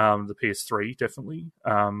the PS3, definitely.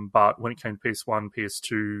 But when it came to PS1,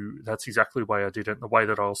 PS2, that's exactly the way I did it. And the way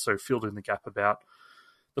that I also filled in the gap about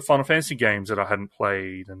the Final Fantasy games that I hadn't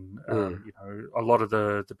played, and a lot of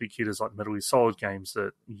the big hitters like Metal Gear Solid games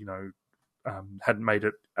that hadn't made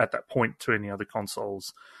it at that point to any other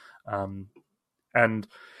consoles. And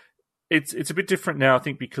it's a bit different now, I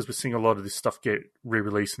think, because we're seeing a lot of this stuff get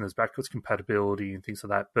re-released and there's backwards compatibility and things like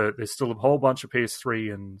that. But there's still a whole bunch of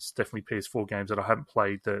PS3 and definitely PS4 games that I haven't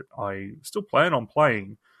played that I still plan on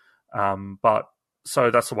playing. But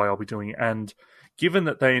so that's the way I'll be doing it. And given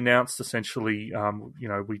that they announced essentially,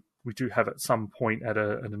 we do have at some point at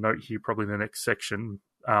a note here, probably in the next section,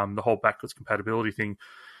 the whole backwards compatibility thing.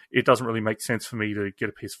 It doesn't really make sense for me to get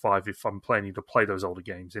a PS5 if I'm planning to play those older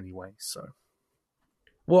games anyway. So.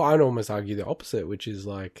 Well, I'd almost argue the opposite, which is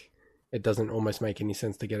like it doesn't almost make any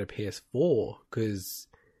sense to get a PS4, because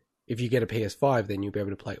if you get a PS5, then you'll be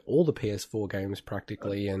able to play all the PS4 games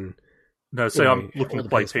practically. And no, so I'm looking to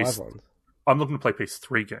play I'm looking to play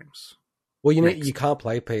PS3 games. Well, you can't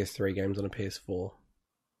play PS3 games on a PS4.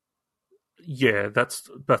 Yeah, that's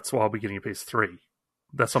why I'll be getting a PS3.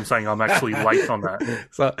 That's what I'm saying. I'm actually late on that.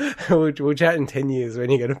 So we'll chat in 10 years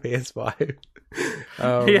when you get a PS5.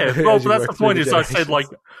 Yeah, well, that's the point. Is I said, like,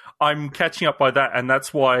 I'm catching up by that, and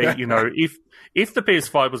that's why, if the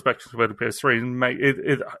PS5 was back to the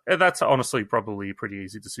PS3, that's honestly probably a pretty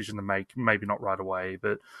easy decision to make. Maybe not right away,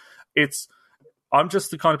 but it's I'm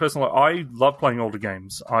just the kind of person like I love playing older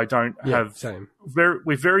games. I don't have same.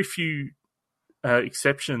 with very few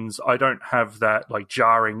exceptions. I don't have that like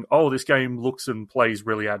jarring. Oh, this game looks and plays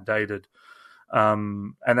really outdated,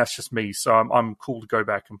 and that's just me. So I'm cool to go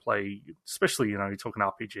back and play. Especially you're talking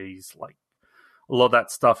RPGs. Like a lot of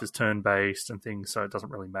that stuff is turn based and things, so it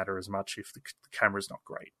doesn't really matter as much if the camera's not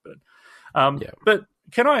great. But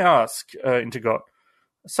can I ask, Intergot?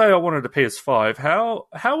 Say I wanted a PS5, how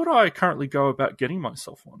would I currently go about getting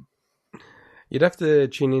myself one? You'd have to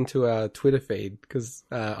tune into our Twitter feed because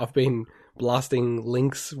I've been blasting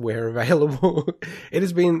links where available. It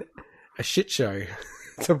has been a shit show,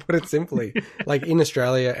 to put it simply. Like in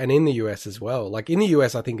Australia and in the US as well. Like in the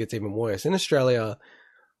US, I think it's even worse. In Australia,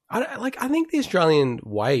 I think the Australian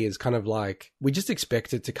way is kind of like we just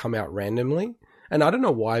expect it to come out randomly, and I don't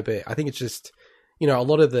know why, but I think it's just. A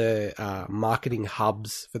lot of the marketing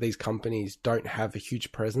hubs for these companies don't have a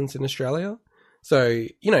huge presence in Australia. So,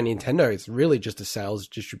 Nintendo is really just a sales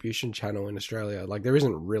distribution channel in Australia. Like, there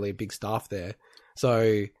isn't really a big staff there.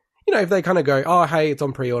 So, if they kind of go, oh, hey, it's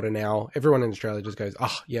on pre-order now, everyone in Australia just goes,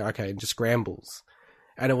 oh, yeah, okay, and just scrambles.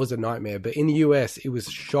 And it was a nightmare. But in the US, it was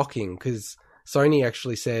shocking because Sony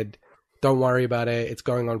actually said, don't worry about it, it's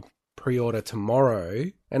going on pre-order tomorrow.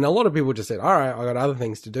 And a lot of people just said, all right, I got other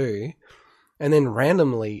things to do. And then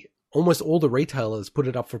randomly, almost all the retailers put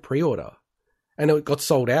it up for pre-order. And it got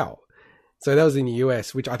sold out. So that was in the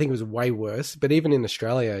US, which I think was way worse. But even in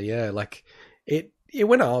Australia, yeah, like it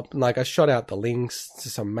went up. Like I shot out the links to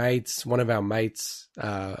some mates. One of our mates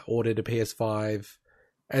ordered a PS5.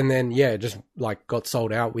 And then, yeah, just like got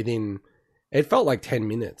sold out within, it felt like 10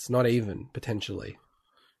 minutes, not even, potentially.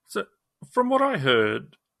 So from what I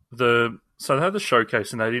heard, So they had the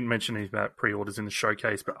showcase, and they didn't mention anything about pre-orders in the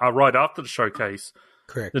showcase. But right after the showcase,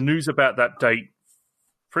 correct, the news about that date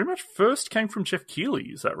pretty much first came from Jeff Keighley.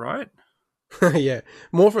 Is that right? Yeah,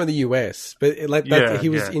 more from the US. But he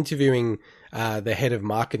was interviewing the head of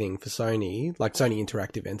marketing for Sony, like Sony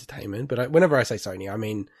Interactive Entertainment. But whenever I say Sony, I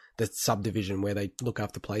mean the subdivision where they look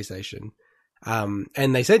after PlayStation.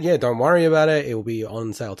 And they said, yeah, don't worry about it. It will be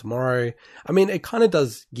on sale tomorrow. I mean, it kind of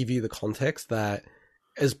does give you the context that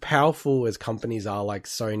as powerful as companies are like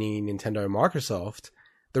Sony, Nintendo, Microsoft,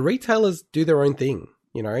 the retailers do their own thing,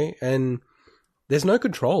 and there's no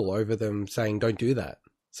control over them saying don't do that.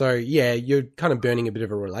 So yeah, you're kind of burning a bit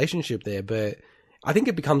of a relationship there, but I think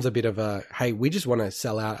it becomes a bit of a, hey, we just want to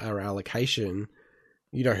sell out our allocation.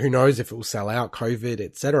 Who knows if it will sell out, COVID,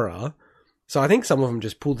 etc. So I think some of them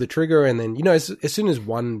just pulled the trigger and then, as soon as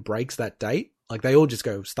one breaks that date, like they all just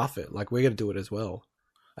go stuff it. Like we're going to do it as well.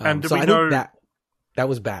 And so I think that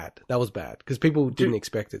was bad. That was bad because people didn't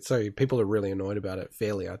expect it. So people are really annoyed about it,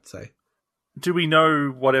 fairly, I'd say. Do we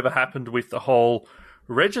know whatever happened with the whole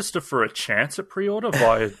register for a chance at pre-order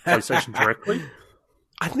via PlayStation directly?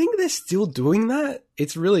 I think they're still doing that.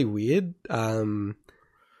 It's really weird. You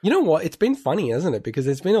know what? It's been funny, hasn't it? Because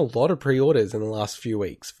there's been a lot of pre-orders in the last few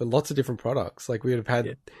weeks for lots of different products. Like we would have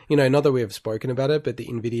had, not that we have spoken about it, but the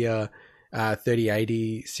NVIDIA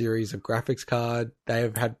 3080 series of graphics card, they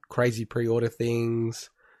have had crazy pre-order things.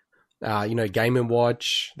 Game &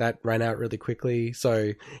 Watch, that ran out really quickly.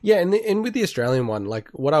 So yeah, and with the Australian one, like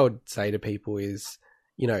what I would say to people is,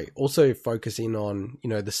 also focus in on,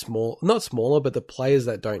 the not smaller, but the players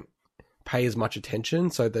that don't pay as much attention.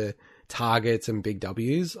 So the Targets and Big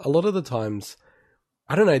W's, a lot of the times,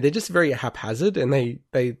 I don't know, they're just very haphazard and they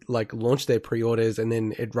like launch their pre-orders and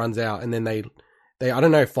then it runs out and then they I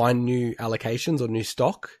don't know, find new allocations or new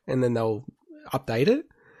stock and then they'll update it.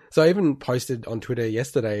 So I even posted on Twitter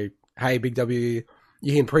yesterday, hey, Big W,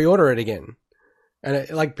 you can pre-order it again.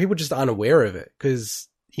 And people just aren't aware of it because,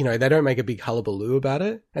 they don't make a big hullabaloo about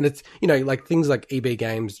it. And it's, like things like EB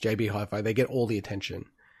Games, JB Hi-Fi, they get all the attention.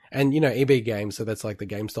 And, EB Games, so that's like the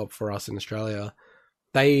GameStop for us in Australia,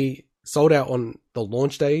 they sold out on the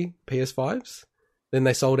launch day PS5s. Then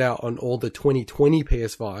they sold out on all the 2020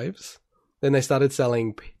 PS5s. Then they started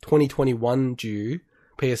selling 2021 due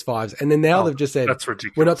PS5s. And then now they've just said, that's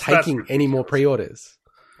ridiculous. We're not taking any more pre-orders.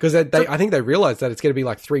 Because I think they realized that it's going to be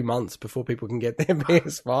like 3 months before people can get their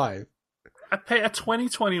PS5. A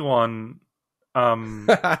 2021...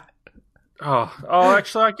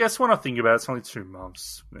 actually, I guess when I think about it, it's only 2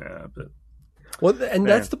 months. Yeah, but... Well, and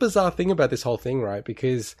that's the bizarre thing about this whole thing, right?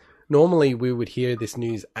 Because normally we would hear this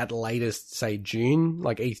news at latest, say, June,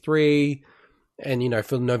 like E3... And,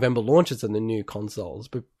 for November launches and the new consoles.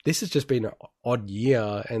 But this has just been an odd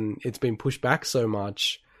year and it's been pushed back so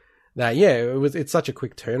much that, it's such a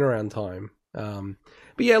quick turnaround time.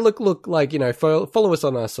 But yeah, look, follow us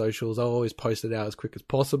on our socials. I'll always post it out as quick as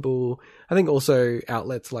possible. I think also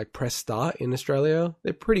outlets like Press Start in Australia,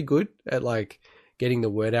 they're pretty good at getting the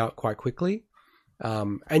word out quite quickly.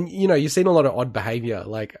 And, you know, you've seen a lot of odd behavior.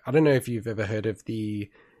 Like, I don't know if you've ever heard of the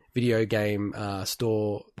video game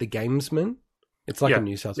store, The Gamesman. It's like a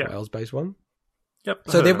New South Wales based one. Yep.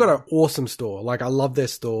 So they've got an awesome store. Like, I love their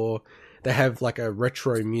store. They have like a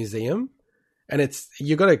retro museum. And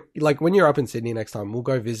you got to, like, when you're up in Sydney next time, we'll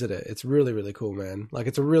go visit it. It's really, really cool, man. Like,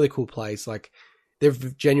 it's a really cool place. Like, they're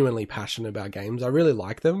genuinely passionate about games. I really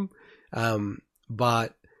like them.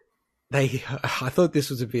 But I thought this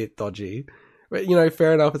was a bit dodgy. But, you know,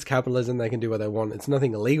 fair enough, it's capitalism. They can do what they want. It's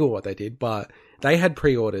nothing illegal what they did. But they had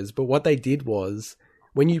pre-orders. But what they did was,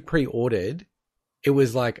 when you pre-ordered, it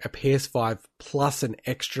was like a PS5 plus an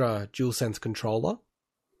extra DualSense controller.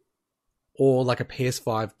 Or like a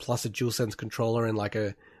PS5 plus a DualSense controller and like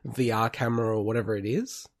a VR camera or whatever it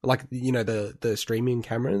is. Like, you know, the streaming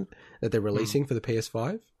camera that they're releasing for the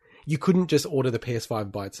PS5. You couldn't just order the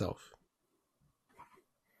PS5 by itself.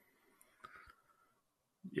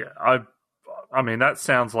 Yeah, I mean, that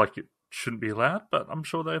sounds like it shouldn't be allowed, but I'm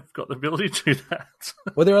sure they've got the ability to do that.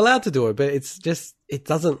 Well, they're allowed to do it, but it's just, it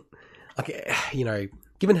doesn't, like, you know,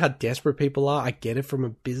 given how desperate people are, I get it from a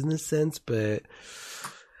business sense, but,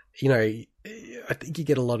 you know, I think you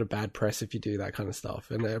get a lot of bad press if you do that kind of stuff.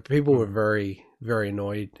 And people were very, very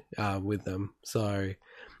annoyed with them. So,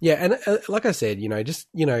 yeah, and like I said, you know, just,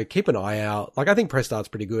 you know, keep an eye out. Like, I think Press Start's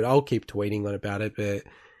pretty good. I'll keep tweeting on about it, but,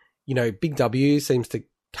 you know, Big W seems to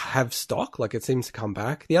have stock. Like, it seems to come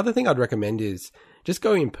back. The other thing I'd recommend is just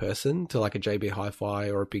go in person to like a JB Hi-Fi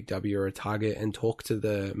or a Big W or a Target and talk to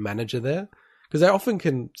the manager there. Because they often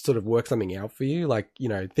can sort of work something out for you. Like, you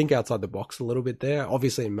know, think outside the box a little bit there.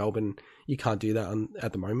 Obviously in Melbourne, you can't do that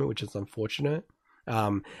at the moment, which is unfortunate.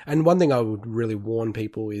 And one thing I would really warn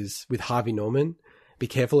people is with Harvey Norman, be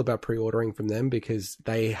careful about pre-ordering from them because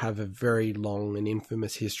they have a very long and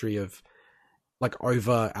infamous history of like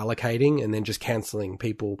over allocating and then just cancelling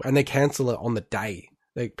people. And they cancel it on the day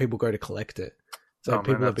people go to collect it. So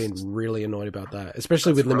people have been really annoyed about that,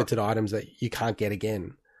 especially with limited items that you can't get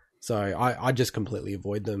again. So I just completely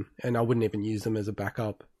avoid them, and I wouldn't even use them as a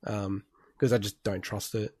backup because I just don't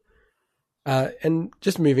trust it. And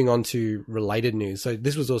just moving on to related news. So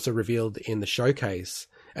this was also revealed in the showcase,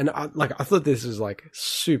 and I thought this was like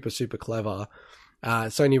super, super clever.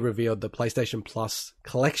 Sony revealed the PlayStation Plus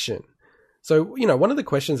collection. So, you know, one of the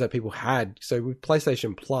questions that people had, so with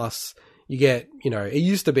PlayStation Plus, you get, you know, it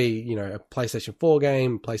used to be, you know, a PlayStation 4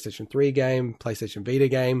 game, PlayStation 3 game, PlayStation Vita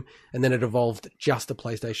game, and then it evolved just a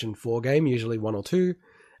PlayStation 4 game, usually one or two.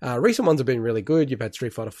 Recent ones have been really good. You've had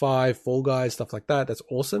Street Fighter 5, Fall Guys, stuff like that. That's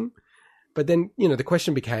awesome. But then, you know, the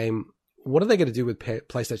question became, what are they going to do with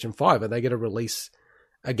PlayStation 5? Are they going to release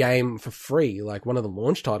a game for free? Like one of the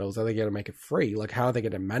launch titles, are they going to make it free? Like, how are they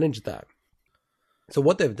going to manage that? So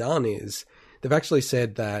what they've done is they've actually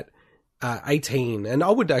said that 18, and I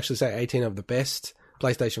would actually say 18 of the best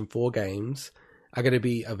PlayStation 4 games are going to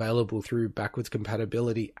be available through backwards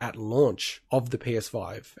compatibility at launch of the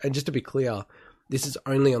PS5. And just to be clear, this is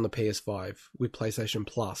only on the PS5 with PlayStation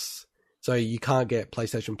Plus. So you can't get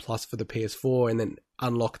PlayStation Plus for the PS4 and then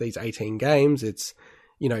unlock these 18 games. It's,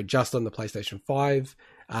 you know, just on the PlayStation 5.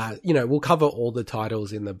 You know, we'll cover all the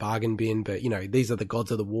titles in the bargain bin, but, you know, these are the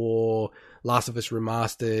Gods of the War, Last of Us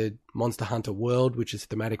Remastered, Monster Hunter World, which is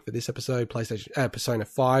thematic for this episode, Persona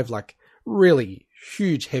 5, like really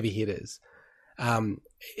huge heavy hitters.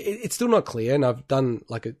 It's still not clear, and I've done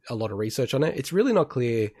like a lot of research on it. It's really not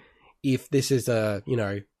clear if this is you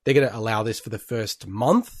know, they're going to allow this for the first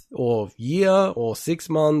month or year or 6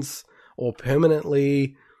 months or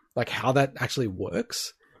permanently, like how that actually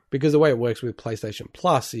works. Because the way it works with PlayStation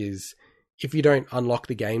Plus is if you don't unlock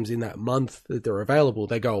the games in that month that they're available,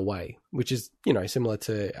 they go away, which is, you know, similar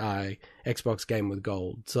to Xbox Game with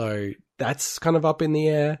Gold. So that's kind of up in the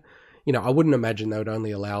air. You know, I wouldn't imagine they would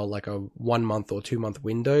only allow like a 1 month or 2 month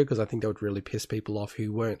window because I think that would really piss people off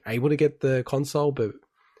who weren't able to get the console. But,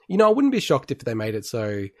 you know, I wouldn't be shocked if they made it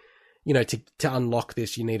so, you know, to unlock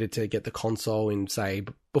this, you needed to get the console in, say,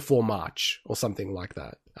 before March or something like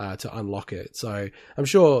that to unlock it. So I'm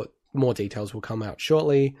sure more details will come out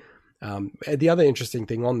shortly. The other interesting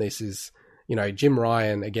thing on this is, you know, Jim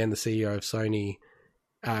Ryan, again, the CEO of Sony,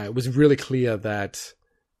 was really clear that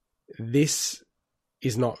this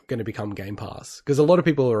is not going to become Game Pass. Because a lot of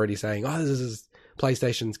people are already saying, oh, this is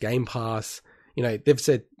PlayStation's Game Pass. You know, they've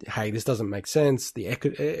said, hey, this doesn't make sense.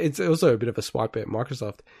 It's also a bit of a swipe at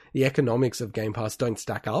Microsoft. The economics of Game Pass don't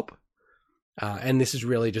stack up. And this is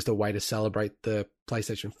really just a way to celebrate the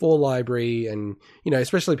PlayStation 4 library. And, you know,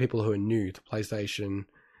 especially people who are new to PlayStation,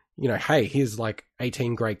 you know, hey, here's like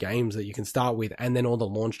 18 great games that you can start with and then all the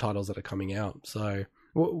launch titles that are coming out. So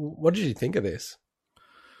what did you think of this?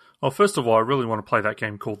 Well, first of all, I really want to play that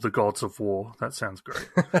game called The Gods of War. That sounds great.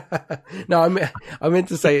 No, I meant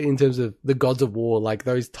to say in terms of the Gods of War, like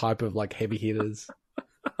those type of like heavy hitters.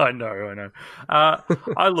 I know.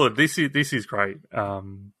 This is great,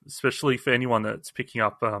 especially for anyone that's picking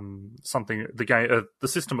up something the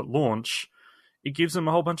system at launch. It gives them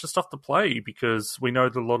a whole bunch of stuff to play because we know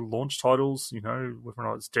that a lot of launch titles, whether or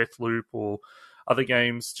not it's Deathloop or other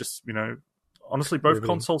games, just honestly, both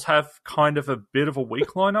consoles have kind of a bit of a weak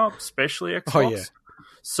lineup, especially Xbox. Oh, yeah.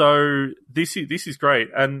 So this is great,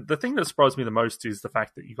 and the thing that surprised me the most is the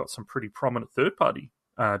fact that you got some pretty prominent third party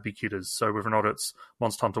big hitters. So whether or not it's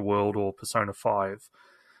Monster Hunter World or Persona 5.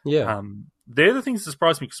 Yeah. They're the things that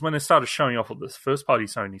surprised me because when they started showing off all this first party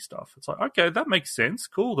Sony stuff, it's like, okay, that makes sense.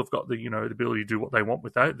 Cool. They've got the, the ability to do what they want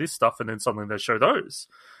with this stuff. And then suddenly they show those.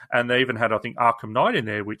 And they even had, I think, Arkham Knight in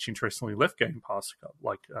there, which interestingly left Game Pass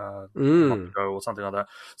like a month ago or something like that.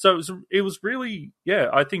 So it was really,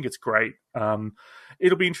 I think it's great.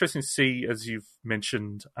 It'll be interesting to see, as you've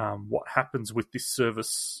mentioned, what happens with this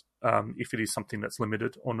service, if it is something that's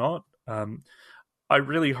limited or not. I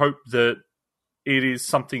really hope that it is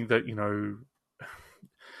something that,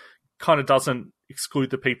 kind of doesn't exclude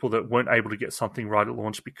the people that weren't able to get something right at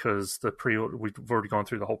launch because the pre-order, we've already gone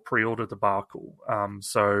through the whole pre-order debacle.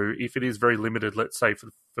 So if it is very limited, let's say for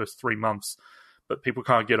the first 3 months, but people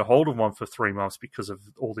can't get a hold of one for 3 months because of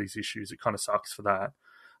all these issues, it kind of sucks for that.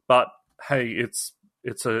 But hey, it's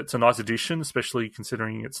a nice addition, especially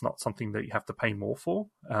considering it's not something that you have to pay more for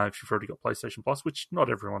if you've already got PlayStation Plus, which not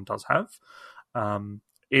everyone does have.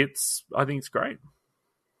 I think it's great.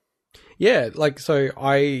 Yeah,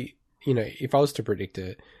 if I was to predict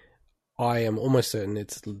it, I am almost certain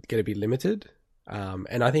it's going to be limited.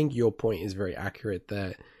 And I think your point is very accurate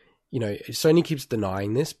that, Sony keeps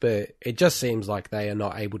denying this, but it just seems like they are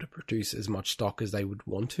not able to produce as much stock as they would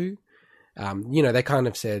want to. They kind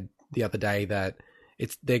of said the other day that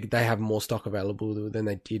they have more stock available than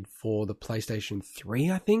they did for the PlayStation 3,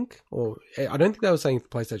 I think. Or I don't think they were saying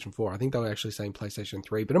PlayStation 4. I think they were actually saying PlayStation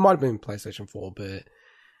 3, but it might have been PlayStation 4. But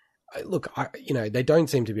look, they don't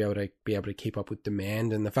seem to be able to keep up with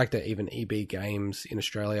demand, and the fact that even EB Games in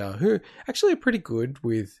Australia, who actually are pretty good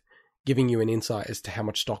with giving you an insight as to how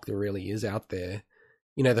much stock there really is out there,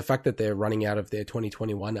 the fact that they're running out of their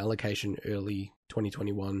 2021 allocation early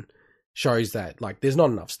 2021 shows that like there's not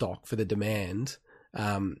enough stock for the demand.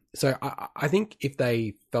 So I think if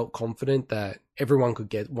they felt confident that everyone could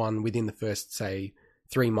get one within the first, say,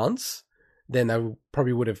 3 months, then they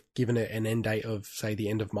probably would have given it an end date of, say, the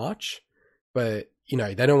end of March. But,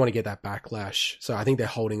 they don't want to get that backlash. So I think they're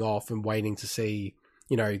holding off and waiting to see,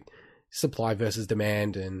 supply versus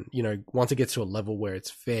demand. And, once it gets to a level where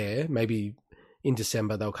it's fair, maybe in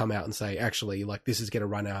December they'll come out and say, actually, like this is going to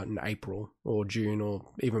run out in April or June or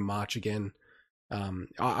even March again.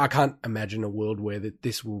 I can't imagine a world where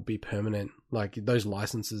this will be permanent. Like those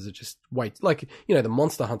licenses are just like the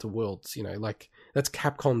Monster Hunter Worlds. Like that's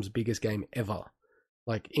Capcom's biggest game ever.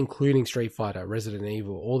 Like including Street Fighter, Resident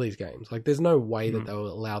Evil, all these games. Like there's no way that they'll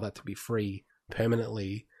allow that to be free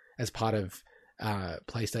permanently as part of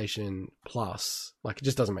PlayStation Plus. Like it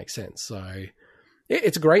just doesn't make sense. So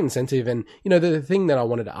it's a great incentive. And the thing that I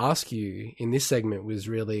wanted to ask you in this segment was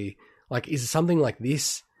really like, is something like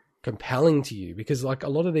this compelling to you? Because like a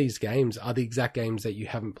lot of these games are the exact games that you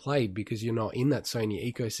haven't played because you're not in that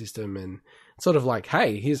Sony ecosystem, and it's sort of like,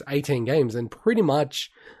 hey, here's 18 games, and pretty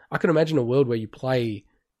much I can imagine a world where you play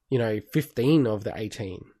 15 of the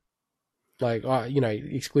 18, like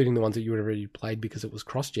excluding the ones that you would have already played because it was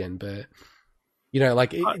cross-gen. But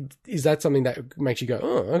is that something that makes you go,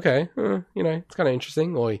 oh, okay, it's kind of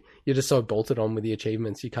interesting, or you're just so bolted on with the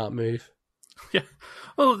achievements you can't move? Yeah,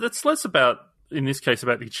 well, that's less about, in this case,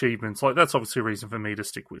 about the achievements. Like that's obviously a reason for me to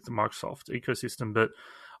stick with the Microsoft ecosystem. But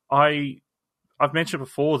I've mentioned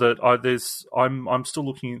before that I'm still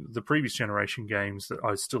looking at the previous generation games that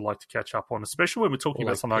I still like to catch up on, especially when we're talking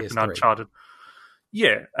about something like an Uncharted.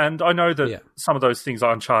 Yeah, and I know that some of those things,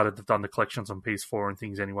 Uncharted, have done the collections on PS4 and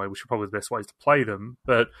things anyway, which are probably the best ways to play them.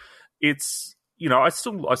 But it's I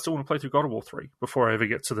still want to play through God of War 3 before I ever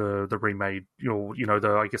get to the remade, the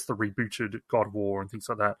rebooted God of War and things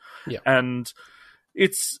like that. Yeah. And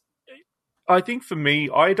I think for me,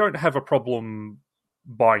 I don't have a problem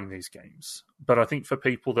buying these games, but I think for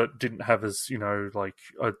people that didn't have as,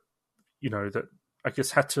 that I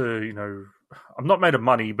guess had to, I'm not made of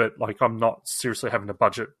money, but like I'm not seriously having to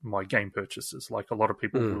budget my game purchases like a lot of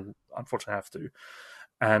people will unfortunately have to.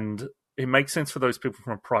 And it makes sense for those people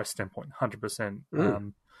from a price standpoint,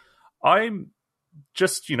 100%. I'm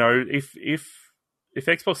just, if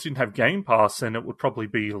Xbox didn't have Game Pass, then it would probably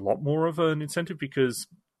be a lot more of an incentive because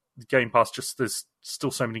Game Pass, just there's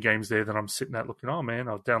still so many games there that I'm sitting at looking, oh man,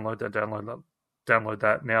 I'll download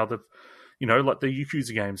that. Now that, like the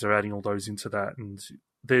Yakuza games are adding all those into that, and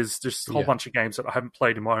there's just a whole bunch of games that I haven't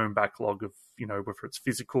played in my own backlog of, whether it's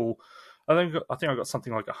physical. I think I got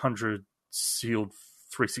something like 100 sealed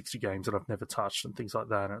 360 games that I've never touched and things like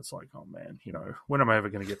that. And it's like, oh man, when am I ever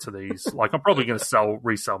going to get to these? Like, I'm probably going to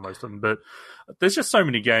resell most of them, but there's just so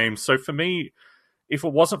many games. So for me, if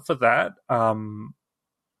it wasn't for that,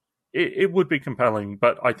 it would be compelling.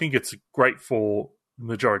 But I think it's great for the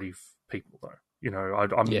majority of people, though.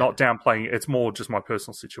 I'm not downplaying it. It's more just my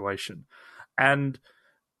personal situation. And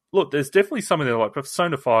look, there's definitely some in there, like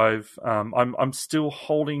Persona 5. I'm still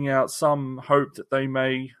holding out some hope that they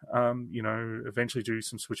may, eventually do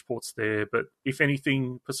some Switch ports there. But if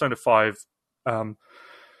anything, Persona 5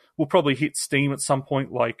 will probably hit Steam at some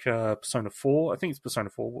point, like Persona 4. I think it's Persona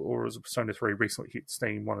 4, or is it Persona 3 recently hit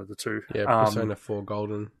Steam, one of the two. Yeah, Persona 4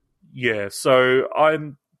 Golden. Yeah, so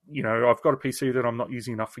I've got a PC that I'm not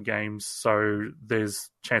using enough for games, so there's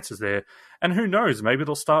chances there. And who knows, maybe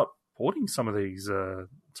they'll start porting some of these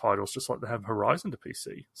titles, just like they have Horizon to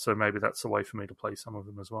PC. So maybe that's a way for me to play some of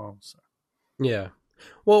them as well. So. Yeah.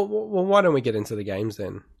 Well, why don't we get into the games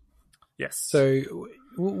then? Yes. So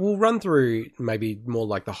we'll run through maybe more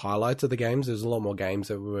like the highlights of the games. There's a lot more games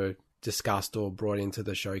that were discussed or brought into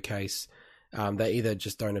the showcase that either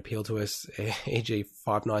just don't appeal to us, e.g.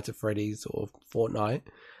 Five Nights at Freddy's or Fortnite,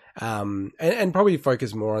 and probably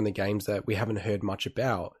focus more on the games that we haven't heard much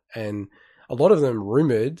about. And a lot of them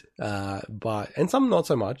rumored, and some not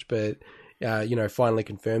so much, but, finally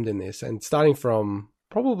confirmed in this. And starting from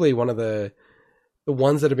probably one of the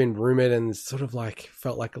ones that have been rumored and sort of like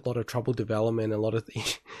felt like a lot of troubled development, a lot of,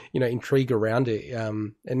 intrigue around it.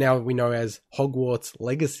 And now we know as Hogwarts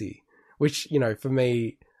Legacy, which, for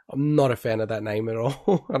me, I'm not a fan of that name at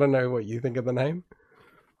all. I don't know what you think of the name.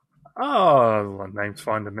 Oh, well, name's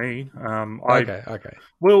fine to me. Okay.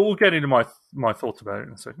 We'll get into my thoughts about it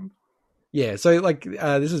in a second. Yeah, so like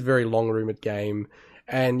this is a very long rumored game,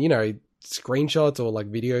 and screenshots or like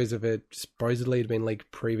videos of it supposedly had been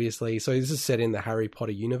leaked previously. So this is set in the Harry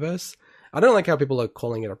Potter universe. I don't like how people are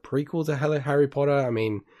calling it a prequel to Harry Potter. I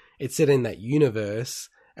mean, it's set in that universe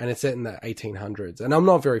and it's set in the 1800s. And I'm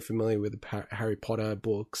not very familiar with the Harry Potter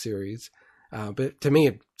book series, but to me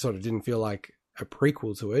it sort of didn't feel like a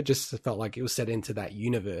prequel to it. Just felt like it was set into that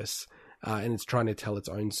universe, and it's trying to tell its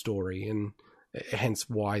own story, and hence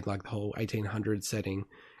why like the whole 1800s setting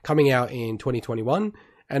coming out in 2021.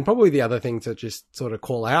 And probably the other thing to just sort of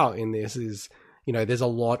call out in this is, there's a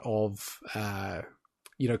lot of,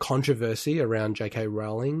 controversy around J.K.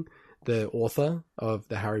 Rowling, the author of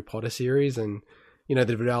the Harry Potter series. And, the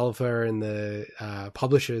developer and the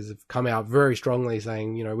publishers have come out very strongly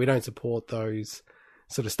saying, we don't support those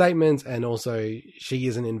sort of statements. And also she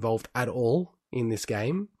isn't involved at all in this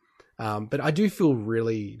game. But I do feel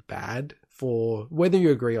really bad for whether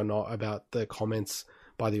you agree or not about the comments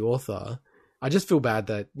by the author. I just feel bad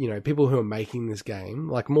that, people who are making this game,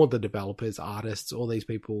 like more the developers, artists, all these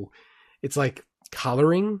people, it's like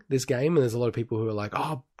coloring this game. And there's a lot of people who are like,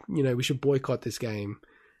 oh, we should boycott this game.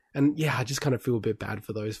 And yeah, I just kind of feel a bit bad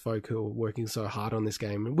for those folk who are working so hard on this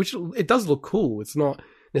game, which it does look cool. It's not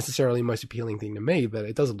necessarily the most appealing thing to me, but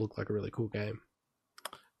it does look like a really cool game.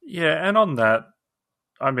 Yeah. And on that,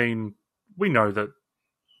 I mean, we know that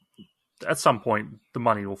at some point the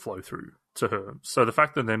money will flow through to her. So the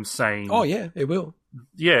fact that them saying, oh yeah, it will.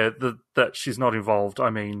 Yeah, that she's not involved. I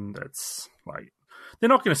mean, that's like, they're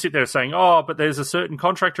not going to sit there saying, oh, but there's a certain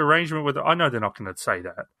contract arrangement with her. I know they're not going to say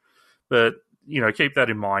that, but keep that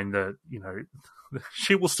in mind that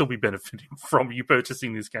she will still be benefiting from you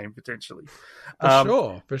purchasing this game potentially.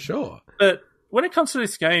 For sure. But when it comes to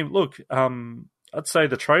this game, look, I'd say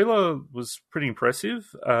the trailer was pretty impressive.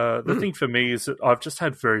 The thing for me is that I've just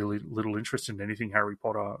had very little interest in anything Harry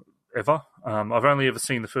Potter ever. I've only ever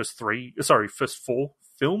seen the first four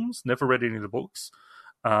films, never read any of the books.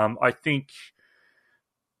 I think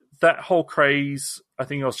that whole craze, I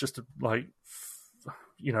think I was just like,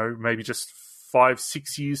 maybe just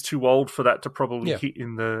 5-6 years too old for that to probably hit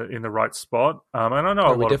in the right spot. And I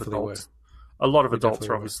know a lot of adults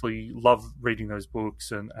are obviously love reading those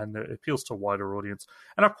books and it appeals to a wider audience.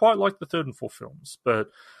 And I quite like the third and fourth films, but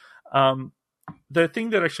the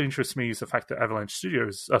thing that actually interests me is the fact that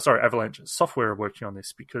Avalanche Software are working on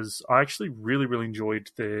this, because I actually really, really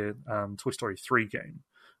enjoyed their Toy Story 3 game,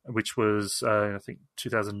 which was, I think,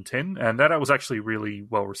 2010. And that was actually a really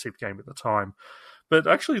well-received game at the time. But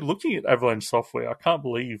actually looking at Avalanche Software, I can't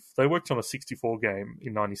believe they worked on a 64 game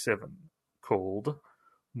in 97 called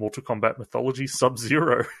Mortal Kombat Mythology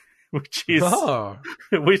Sub-Zero, which is Oh,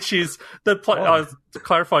 which is the oh. to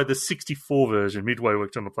clarify, the 64 version. Midway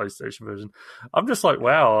worked on the PlayStation version. I'm just like,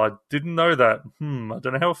 wow, I didn't know that. I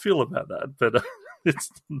don't know how I feel about that, but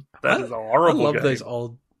that is a I horrible love game. those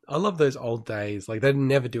old. I love those old days. Like they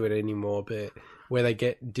never do it anymore, but where they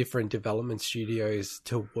get different development studios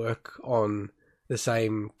to work on the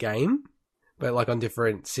same game, but like on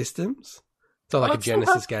different systems. So like a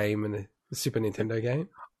Genesis game and a Super Nintendo game.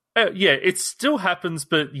 Yeah, it still happens,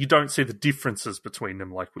 but you don't see the differences between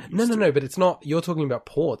them like we used to. No. But it's not. You're talking about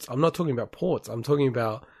ports. I'm not talking about ports. I'm talking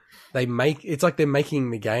about it's like they're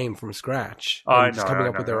making the game from scratch and just coming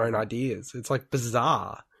up with their own ideas. It's like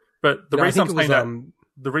bizarre. But the reason I'm saying that.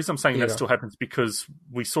 The reason I'm saying Yeah. that still happens because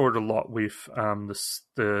we saw it a lot with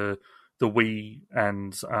the Wii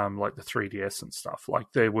and like the 3DS and stuff. Like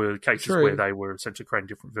there were cases where they were essentially creating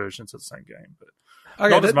different versions of the same game, but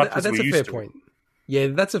not as much as we used to. That's a fair point. Yeah,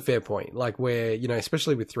 that's a fair point. Like where,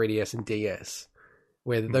 especially with 3DS and DS,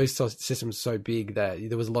 where those systems are so big that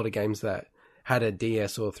there was a lot of games that had a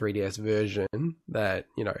DS or 3DS version that,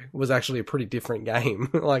 was actually a pretty different game.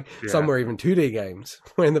 Like some were even 2D games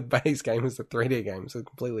when the base game was the 3D game. So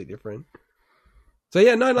completely different. So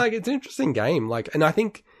yeah, no, like it's an interesting game. Like, and I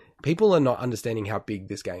think people are not understanding how big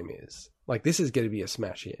this game is. Like this is going to be a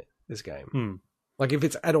smash hit, this game. Like if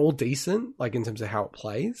it's at all decent, like in terms of how it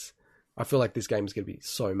plays, I feel like this game is going to be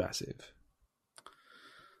so massive.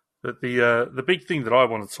 But the big thing that I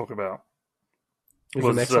wanted to talk about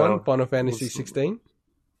was the next one, Final Fantasy 16.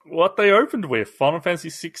 What they opened with, Final Fantasy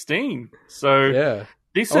 16. So yeah,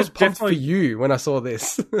 this I was is pumped definitely for you when I saw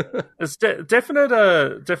this. It's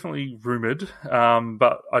definitely rumored,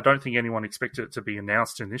 but I don't think anyone expected it to be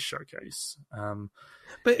announced in this showcase.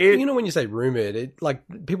 But when you say rumored, it like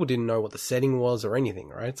people didn't know what the setting was or anything,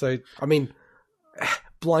 right? So I mean,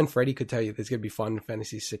 Blind Freddy could tell you there's going to be Final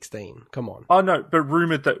Fantasy 16. Come on. Oh no, but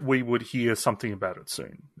rumored that we would hear something about it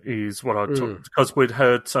soon is what I took, because we'd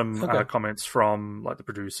heard some comments from like the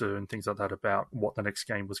producer and things like that about what the next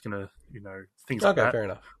game was going to, things like that. Okay, fair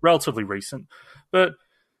enough. Relatively recent, but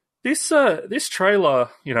this trailer,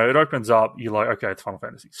 it opens up. You're like, okay, it's Final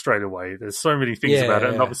Fantasy straight away. There's so many things about it,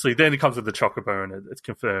 and obviously then it comes with the chocobo and it's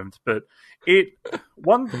confirmed. But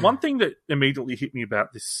one thing that immediately hit me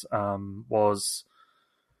about this was.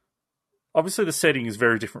 Obviously, the setting is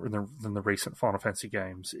very different than the recent Final Fantasy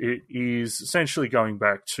games. It is essentially going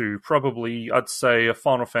back to probably, I'd say, a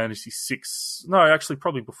Final Fantasy 6... No, actually,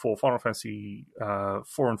 probably before Final Fantasy 4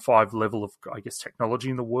 and 5 level of, I guess, technology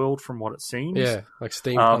in the world, from what it seems. Yeah, like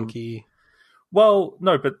steampunky. Well,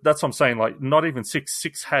 no, but that's what I'm saying. Like, not even 6.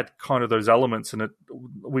 6 had kind of those elements, and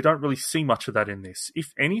we don't really see much of that in this.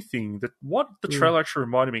 If anything, what the trailer actually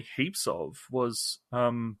reminded me heaps of was...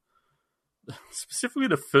 specifically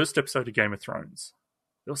the first episode of Game of Thrones.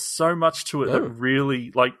 There was so much to it that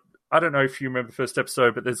really, like, I don't know if you remember the first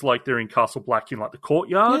episode, but they're in Castle Black in like the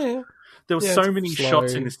courtyard. Yeah. There were so many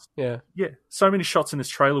shots in this. Yeah, so many shots in this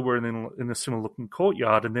trailer were in a similar looking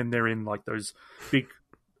courtyard, and then they're in like those big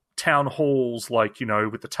town halls, like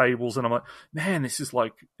with the tables, and I'm like, man, this is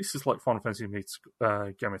like Final Fantasy meets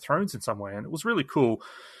Game of Thrones in some way, and it was really cool.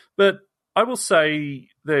 But I will say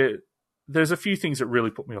there's a few things that really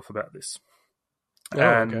put me off about this.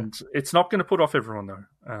 It's not going to put off everyone, though.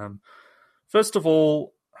 First of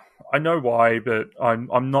all, I know why, but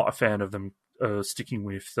I'm not a fan of them sticking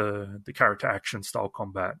with the character action style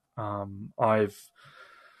combat. Final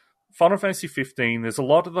Fantasy 15, there's a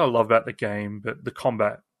lot that I love about the game, but the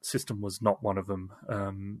combat system was not one of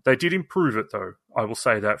them. They did improve it, though. I will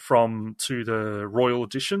say that to the Royal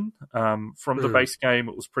Edition. From the base game,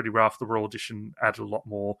 it was pretty rough. The Royal Edition added a lot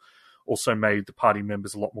more. Also made the party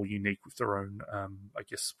members a lot more unique with their own, I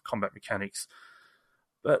guess, combat mechanics.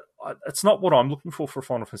 But it's not what I'm looking for a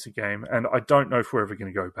Final Fantasy game, and I don't know if we're ever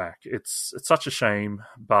going to go back. It's such a shame,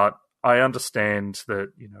 but I understand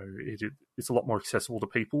that it's a lot more accessible to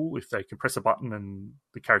people if they can press a button and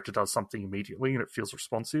the character does something immediately and it feels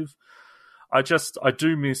responsive. I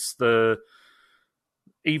do miss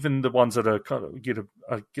even the ones that are kind of get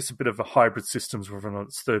a bit of a hybrid systems, whether or not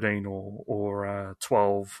it's 13 or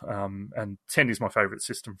 12, and 10 is my favorite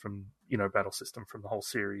system from battle system from the whole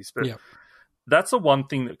series. But that's the one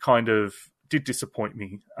thing that kind of did disappoint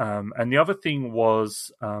me. And the other thing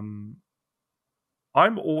was, I'm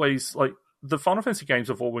always like the Final Fantasy games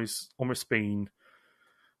have always almost been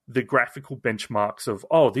the graphical benchmarks of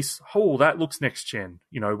that looks next gen.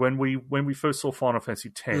 When we first saw Final Fantasy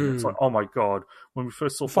X, it's like, oh my god. When we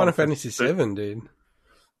first saw Final Fantasy 7, dude.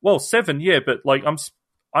 Well, 7, yeah, but like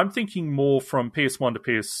I'm thinking more from PS1 to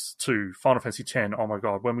PS2. Final Fantasy X, oh my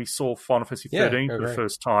god. When we saw Final Fantasy 13 for the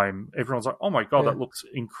first time, everyone's like, oh my god, that looks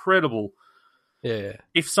incredible. Yeah.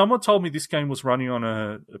 If someone told me this game was running on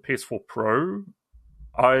a PS4 Pro,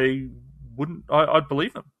 I wouldn't. I'd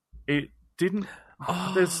believe them. It didn't.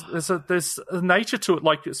 There's a nature to it,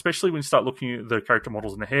 like especially when you start looking at the character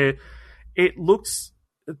models and the hair. It looks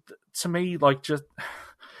to me like just.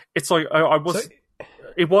 It's like I was.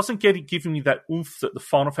 It wasn't giving me that oomph that the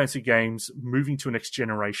Final Fantasy games moving to a next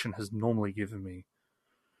generation has normally given me.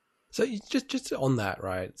 So just on that,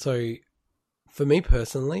 right? So for me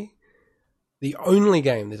personally, there's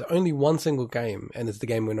only one single game, and it's the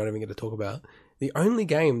game we're not even going to talk about. The only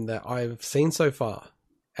game that I've seen so far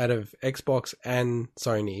out of Xbox and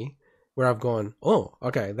Sony where I've gone, oh,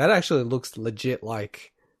 okay, that actually looks legit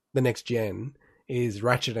like the next gen is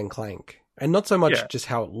Ratchet and Clank. And not so much just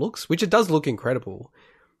how it looks, which it does look incredible.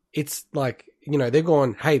 It's like, they're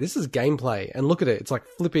going, hey, this is gameplay. And look at it. It's like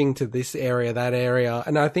flipping to this area, that area.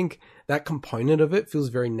 And I think that component of it feels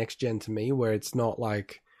very next gen to me, where it's not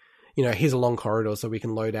like, here's a long corridor so we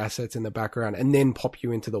can load assets in the background and then pop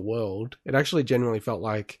you into the world. It actually genuinely felt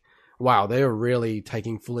like, wow, they are really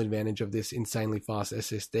taking full advantage of this insanely fast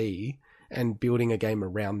SSD and building a game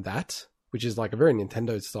around that, which is like a very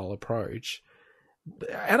Nintendo style approach.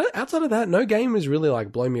 Outside of that, no game has really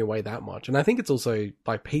like blown me away that much. And I think it's also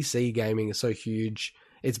like PC gaming is so huge,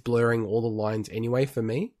 it's blurring all the lines anyway for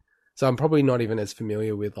me. So I'm probably not even as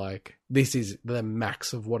familiar with like, this is the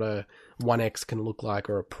max of what a One X can look like,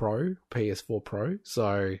 or a PS4 Pro.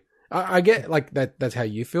 So I get like that's how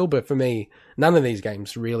you feel, but for me, none of these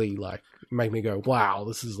games really like make me go, wow,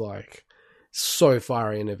 this is like so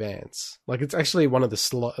far in advance. Like it's actually one of the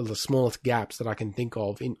smallest gaps that I can think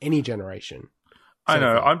of in any generation. I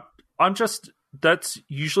know. I'm just. That's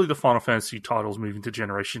usually the Final Fantasy titles moving to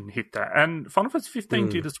generation hit that, and Final Fantasy 15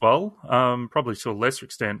 did as well. Probably to a lesser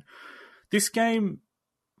extent. This game,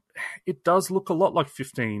 it does look a lot like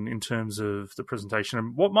 15 in terms of the presentation.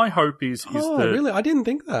 And what my hope is that really, I didn't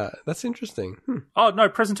think that. That's interesting. Oh no,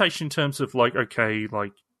 presentation in terms of like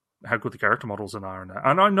how good the character models are and that.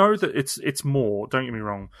 And I know that it's more. Don't get me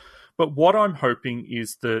wrong, but what I'm hoping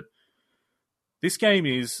is that this game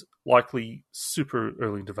is likely super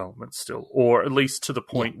early in development still, or at least to the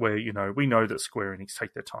point where, we know that Square Enix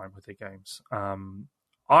take their time with their games.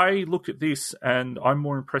 I look at this and I'm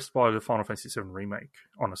more impressed by the Final Fantasy VII Remake,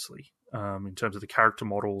 honestly, in terms of the character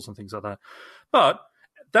models and things like that. But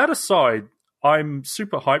that aside, I'm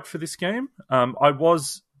super hyped for this game. I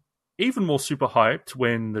was even more super hyped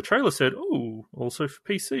when the trailer said, oh, also for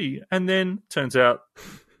PC. And then turns out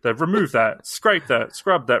they've removed that, scraped that,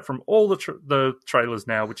 scrubbed that from all the trailers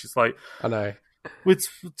now, which is like... I know. Let's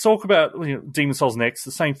talk about Demon's Souls next,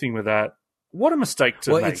 the same thing with that. What a mistake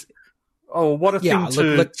to make. Oh, what a thing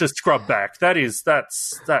to scrub back. That's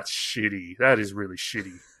shitty. That is really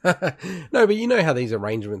shitty. No, but you know how these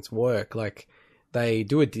arrangements work. Like, they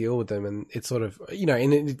do a deal with them, and it's sort of,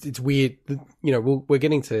 and it's weird. We're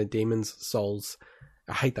getting to Demon's Souls.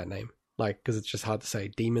 I hate that name. Like, because it's just hard to say,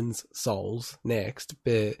 Demon's Souls next.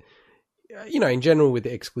 But, in general with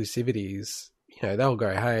the exclusivities, they'll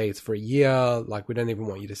go, hey, it's for a year. Like, we don't even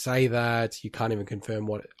want you to say that. You can't even confirm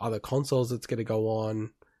what other consoles it's going to go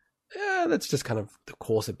on. Yeah, that's just kind of the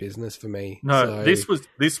course of business for me. No, this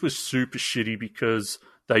was super shitty because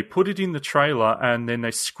they put it in the trailer and then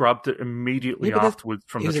they scrubbed it immediately afterwards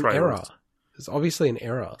from the trailer. Error. It's obviously an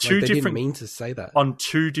error. They didn't mean to say that. On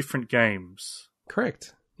two different games.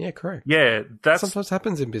 Correct. Yeah, correct. Yeah, that sometimes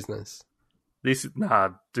happens in business. This is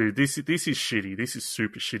shitty. This is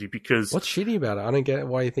super shitty because... What's shitty about it? I don't get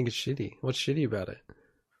why you think it's shitty. What's shitty about it?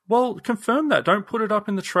 Well, confirm that. Don't put it up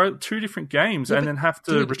in the two different games and then have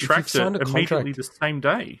to retract it immediately the same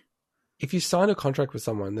day. If you sign a contract with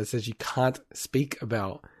someone that says you can't speak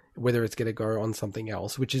about whether it's going to go on something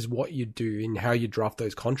else, which is what you do and how you draft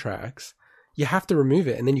those contracts, you have to remove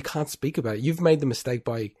it and then you can't speak about it. You've made the mistake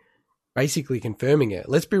by basically confirming it.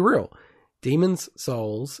 Let's be real. Demon's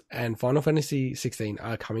Souls and Final Fantasy 16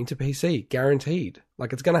 are coming to PC, guaranteed.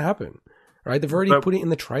 Like, it's going to happen, right? They've already put it in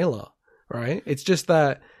the trailer, right? It's just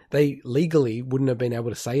that they legally wouldn't have been able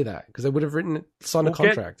to say that because they would have signed a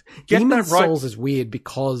contract. Demon's Souls is weird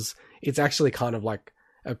because it's actually kind of like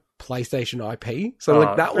a PlayStation IP. So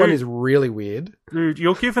that one is really weird. Dude,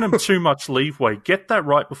 you're giving them too much leeway. Get that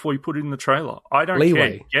right before you put it in the trailer. I don't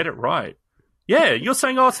care. Get it right. Yeah, you're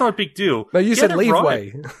saying, it's not a big deal. No, you said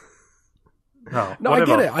leeway. Right. No,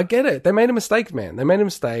 I get it. They made a mistake, man. They made a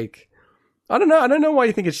mistake. I don't know why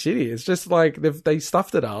you think it's shitty. It's just like they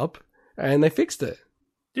stuffed it up and they fixed it.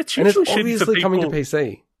 It's usually and it's obviously coming to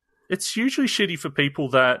PC. It's usually shitty for people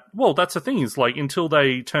that, well, that's the thing is like until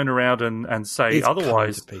they turn around and say it's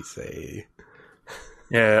otherwise. Coming to PC.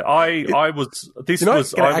 Yeah, I was. This You're not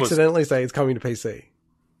was. going to accidentally say it's coming to PC.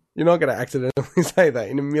 You're not going to accidentally say that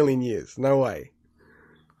in a million years. No way.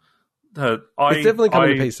 It's definitely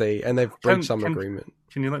coming to PC, and they've reached some agreement.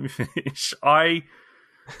 Can you let me finish? I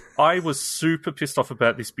was super pissed off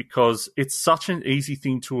about this because it's such an easy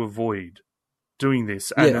thing to avoid doing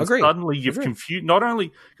this. And then suddenly you've confused, not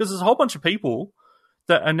only because there's a whole bunch of people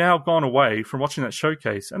that are now gone away from watching that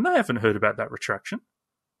showcase and they haven't heard about that retraction.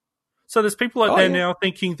 So there's people out there now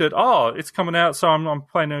thinking that, it's coming out, so I'm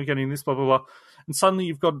planning on getting this, blah, blah, blah. And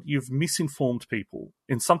suddenly you've misinformed people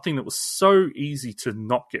in something that was so easy to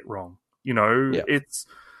not get wrong. You know,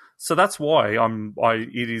 so that's why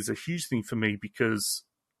it is a huge thing for me, because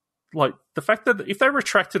like the fact that if they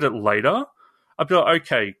retracted it later, I'd be like,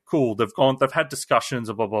 okay, cool. They've had discussions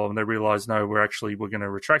of blah, blah, and they realize, no, we're going to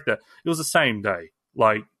retract that. It was the same day.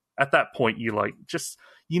 Like at that point, you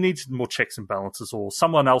needed more checks and balances, or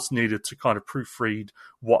someone else needed to kind of proofread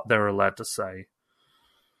what they're allowed to say.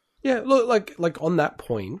 Yeah, look, like on that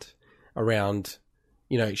point around,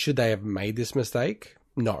 you know, should they have made this mistake?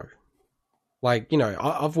 No. Like, you know,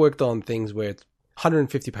 I've worked on things where it's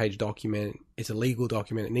 150-page document, it's a legal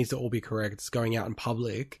document, it needs to all be correct, it's going out in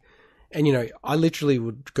public. And, you know, I literally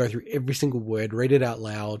would go through every single word, read it out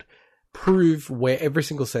loud, prove where every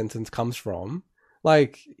single sentence comes from.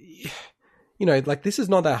 Like, you know, like this is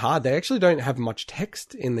not that hard. They actually don't have much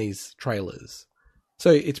text in these trailers.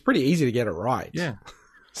 So it's pretty easy to get it right. Yeah.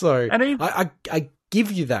 So I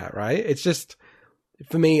give you that, right? It's just,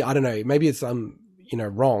 for me, I don't know, maybe it's, you know,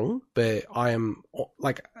 wrong, but I am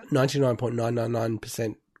like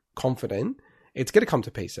 99.999% confident it's going to come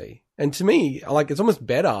to PC. And to me, like, it's almost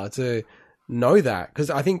better to know that, because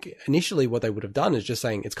I think initially what they would have done is just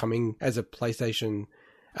saying it's coming as a PlayStation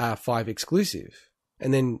 5 exclusive.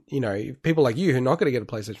 And then, you know, people like you who are not going to get a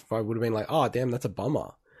PlayStation 5 would have been like, oh, damn, that's a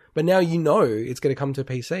bummer. But now you know it's going to come to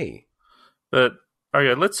PC. But,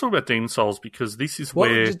 okay, let's talk about Demon's Souls, because this is where...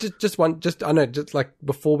 I know, just like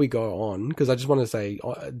before we go on, because I just want to say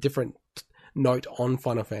a different note on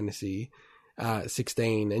Final Fantasy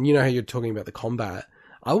 16, and you know how you're talking about the combat.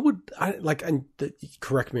 And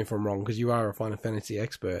correct me if I'm wrong, because you are a Final Fantasy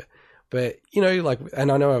expert, but you know, like,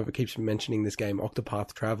 and I know I keep mentioning this game,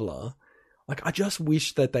 Octopath Traveler. Like, I just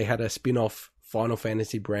wish that they had a spin-off Final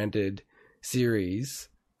Fantasy branded series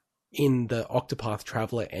in the Octopath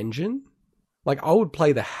Traveler engine. Like, I would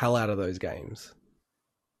play the hell out of those games.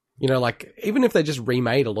 You know, like, even if they just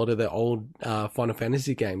remade a lot of the old Final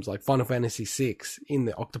Fantasy games, like Final Fantasy VI in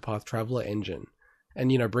the Octopath Traveler engine,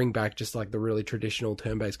 and, you know, bring back just like the really traditional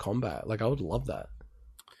turn-based combat. Like, I would love that.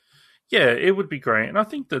 Yeah, it would be great. And I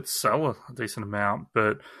think that'd sell a decent amount,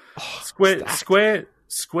 but Square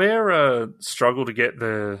struggle to get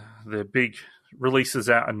the big releases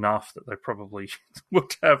out enough that they probably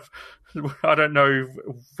would have. I don't know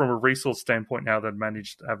from a resource standpoint how they'd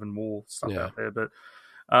managed having more stuff out there, but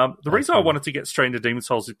the reason I wanted to get straight into Demon's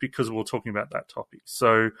Souls is because we were talking about that topic.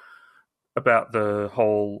 So about the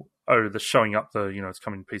whole, the showing up, it's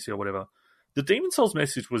coming to PC or whatever. The Demon's Souls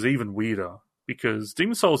message was even weirder because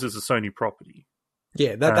Demon's Souls is a Sony property.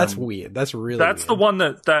 Yeah, that's weird. That's really That's weird. The one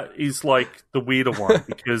that is like the weirder one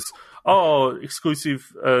because,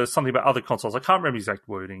 exclusive, something about other consoles. I can't remember the exact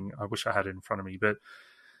wording. I wish I had it in front of me. But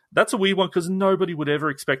that's a weird one because nobody would ever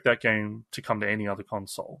expect that game to come to any other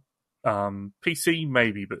console. PC,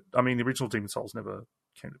 maybe, but I mean, the original Demon's Souls never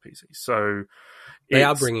came to PC. So they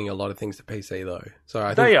are bringing a lot of things to PC, though. So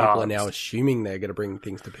I think people are now assuming they're going to bring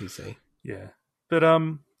things to PC. Yeah. But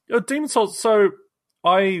Demon's Souls, so...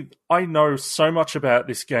 I know so much about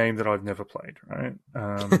this game that I've never played, right?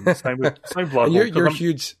 Same Bloodborne. You're a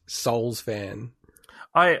huge Souls fan.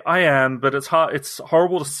 I am, but it's hard. It's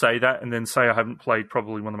horrible to say that and then say I haven't played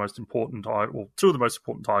probably one of the most important two of the most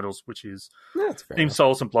important titles, which is Demon's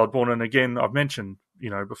Souls and Bloodborne. And again, I've mentioned,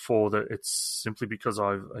 before that it's simply because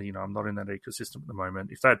I'm not in that ecosystem at the moment.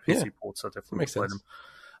 If they had PC ports, I definitely would have played them.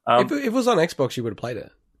 If it was on Xbox, you would have played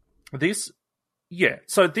it.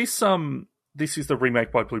 So this is the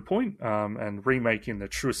remake by Bluepoint, and remake in the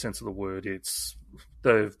truest sense of the word.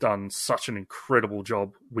 They've done such an incredible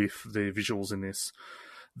job with the visuals in this.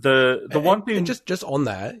 The one thing, and just on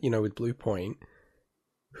that, with Bluepoint,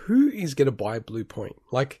 who is going to buy Bluepoint?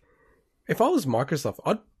 Like, if I was Microsoft,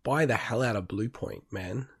 I'd buy the hell out of Bluepoint,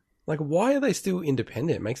 man. Like, why are they still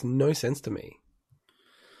independent? It makes no sense to me.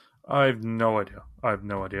 I have no idea.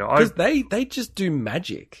 Because they just do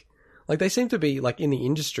magic. Like, they seem to be, like, in the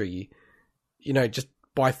industry, just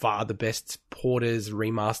by far the best porters,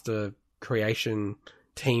 remaster creation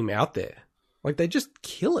team out there. Like, they just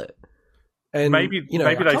kill it. And maybe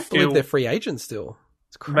I can't believe they're free agents still.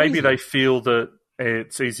 It's crazy. Maybe they feel that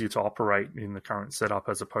it's easier to operate in the current setup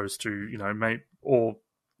as opposed to,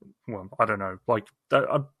 well, I don't know. Like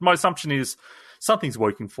my assumption is something's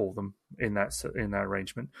working for them in that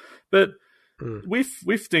arrangement. But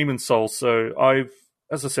with Demon's Souls, so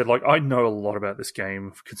as I said, like I know a lot about this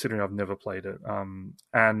game considering I've never played it.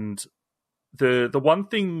 And the one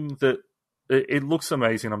thing that it looks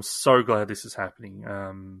amazing. I'm so glad this is happening.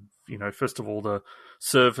 First of all, the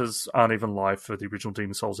servers aren't even live for the original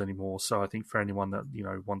Demon's Souls anymore. So I think for anyone that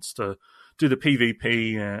wants to do the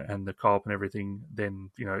PvP and the co-op and everything, then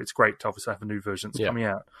it's great to obviously have a new version that's coming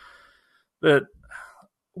out. But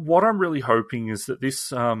what I'm really hoping is that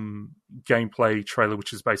this gameplay trailer,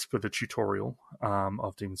 which is basically the tutorial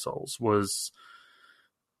of Demon's Souls,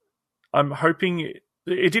 I'm hoping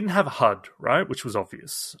it didn't have a HUD, right, which was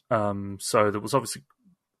obvious. So there was obviously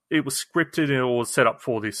it was scripted or set up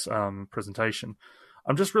for this presentation.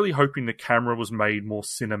 I'm just really hoping the camera was made more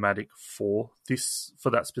cinematic for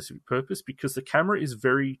that specific purpose, because the camera is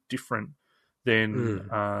very different than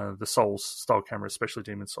the Souls style camera, especially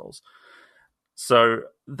Demon's Souls. So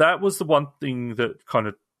that was the one thing that kind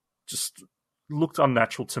of just looked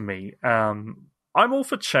unnatural to me. I'm all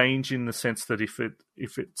for change in the sense that if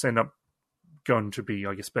it's end up going to be,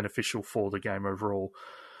 I guess, beneficial for the game overall,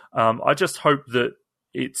 I just hope that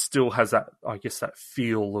it still has that, I guess, that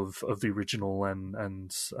feel of the original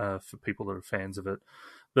and for people that are fans of it.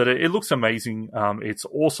 But it looks amazing. It's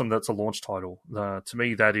awesome that's a launch title. To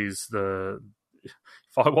me, that is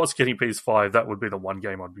if I was getting PS5, that would be the one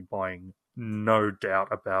game I'd be buying, no doubt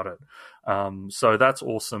about it. So that's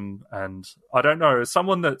awesome. And I don't know, as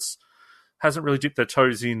someone that's hasn't really dipped their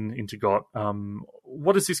toes into GOT,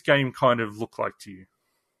 what does this game kind of look like to you?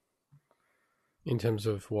 In terms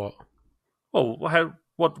of what? Well,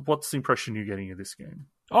 what's the impression you're getting of this game?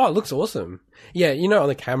 Oh, it looks awesome. Yeah, on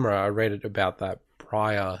the camera, I read it about that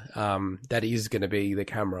prior. That is going to be the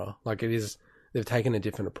camera. Like, it is. They've taken a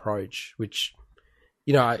different approach, which,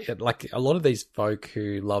 like a lot of these folk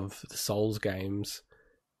who love the Souls games,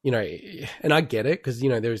 and I get it, because,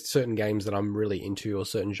 there's certain games that I'm really into, or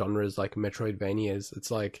certain genres like Metroidvanias.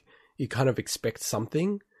 It's like you kind of expect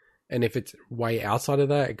something, and if it's way outside of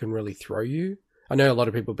that, it can really throw you. I know a lot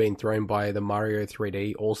of people have been thrown by the Mario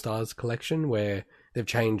 3D All-Stars collection, where they've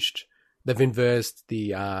inversed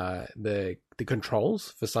the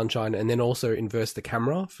controls for Sunshine, and then also inversed the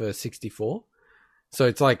camera for 64. So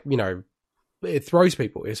it's like, it throws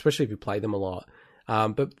people, especially if you play them a lot.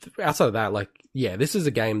 But outside of that, like, yeah, this is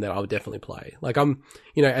a game that I would definitely play. Like, I'm,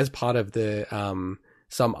 as part of the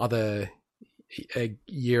some other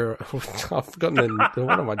year, I've forgotten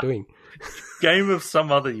what am I doing? Game of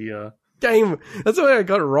some other year. Game. That's why I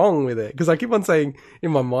got it wrong with it, because I keep on saying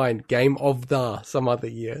in my mind game of the some other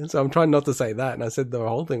year. So I'm trying not to say that, and I said the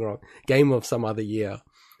whole thing wrong. Game of some other year.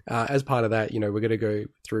 As part of that, we're going to go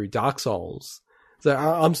through Dark Souls. So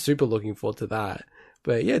I'm super looking forward to that.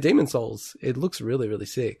 But yeah, Demon's Souls, it looks really, really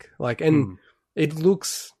sick. Like, and it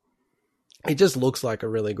just looks like a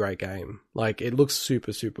really great game. Like, it looks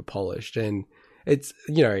super, super polished, and it's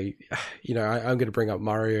I'm going to bring up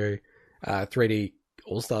Mario 3D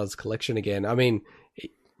All-Stars collection again. I mean,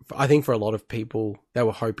 I think for a lot of people, they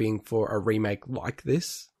were hoping for a remake like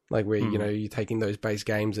this, like where, you're taking those base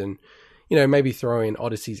games and, maybe throw in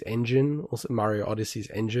Odyssey's engine, also Mario Odyssey's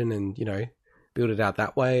engine, and, build it out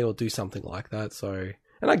that way, or do something like that. So,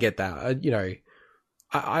 and I get that,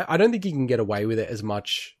 I don't think you can get away with it as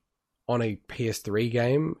much on a PS3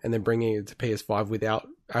 game and then bringing it to PS5 without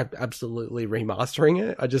absolutely remastering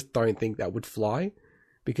it. I just don't think that would fly,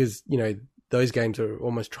 because, those games are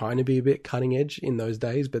almost trying to be a bit cutting edge in those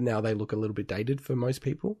days, but now they look a little bit dated for most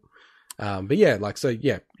people. But yeah, like, so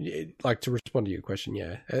yeah, like, to respond to your question,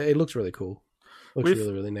 yeah, it looks really cool. It looks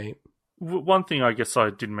really, really neat. One thing I guess I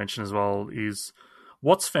didn't mention as well is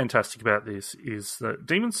what's fantastic about this is that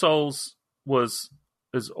Demon's Souls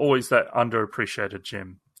is always that underappreciated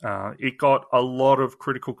gem. It got a lot of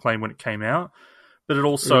critical acclaim when it came out, but it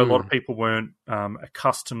also, a lot of people weren't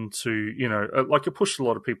accustomed to, like, it pushed a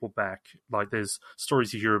lot of people back. Like, there's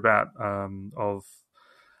stories you hear about of,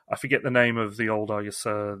 I forget the name of the old, I guess,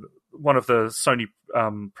 one of the Sony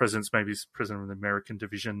presidents, maybe he's president of the American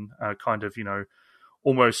division, kind of,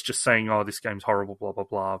 almost just saying, oh, this game's horrible, blah, blah,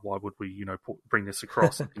 blah. Why would we, bring this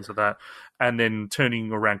across and things like that? And then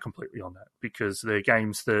turning around completely on that, because they're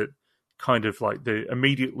games that kind of like they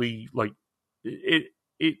immediately, like, it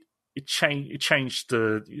changed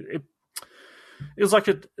it was like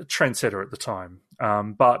a trendsetter at the time.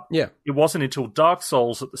 But yeah, it wasn't until Dark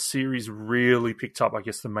Souls that the series really picked up, I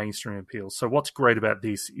guess, the mainstream appeal. So what's great about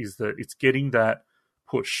this is that it's getting that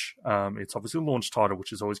push. It's obviously a launch title,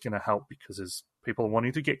 which is always going to help, because as people are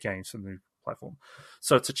wanting to get games from the platform.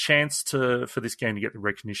 So it's a chance for this game to get the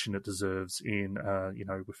recognition it deserves in,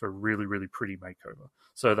 with a really, really pretty makeover.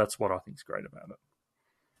 So that's what I think is great about it.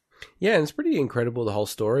 Yeah, and it's pretty incredible, the whole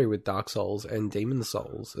story with Dark Souls and Demon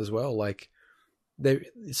Souls as well. Like,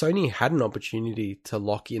 Sony had an opportunity to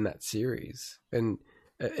lock in that series and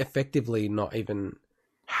effectively not even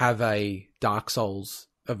have a Dark Souls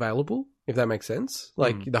available, if that makes sense.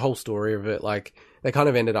 Like, the whole story of it, like, they kind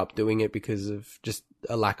of ended up doing it because of just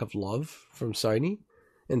a lack of love from Sony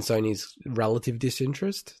and Sony's relative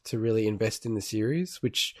disinterest to really invest in the series,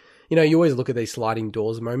 which, you always look at these sliding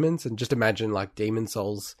doors moments and just imagine, like, Demon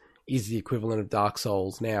Souls is the equivalent of Dark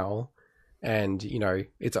Souls now, and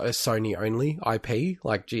it's a Sony only IP.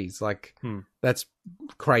 Like, geez, like that's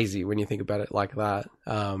crazy when you think about it like that.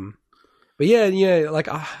 But yeah, like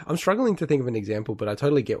I'm struggling to think of an example, but I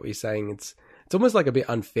totally get what you're saying. It's almost like a bit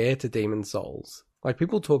unfair to Demon Souls. Like,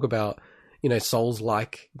 people talk about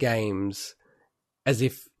Souls-like games as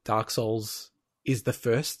if Dark Souls is the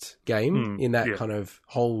first game in that kind of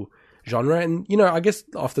whole genre, and I guess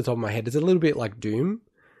off the top of my head, it's a little bit like Doom,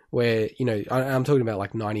 where, I'm talking about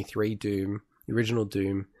like 93 Doom, the original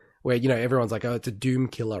Doom, where, everyone's like, oh, it's a Doom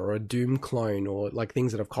killer or a Doom clone or like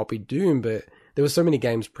things that have copied Doom. But there were so many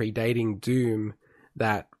games predating Doom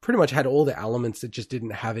that pretty much had all the elements that just didn't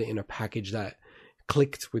have it in a package that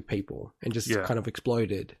clicked with people and just kind of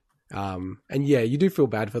exploded. And yeah, you do feel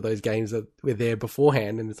bad for those games that were there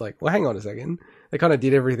beforehand. And it's like, well, hang on a second. They kind of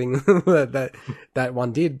did everything that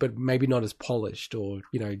one did, but maybe not as polished, or,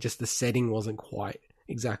 just the setting wasn't quite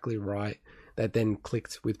exactly right, that then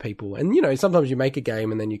clicked with people. And sometimes you make a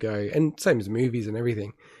game and then you go, and same as movies and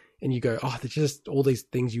everything, and you go, oh, there's just all these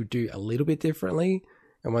things you do a little bit differently,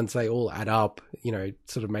 and once they all add up, it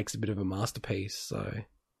sort of makes a bit of a masterpiece. So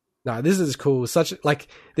no, this is cool.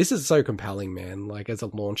 This is so compelling, man, like as a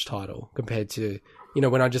launch title, compared to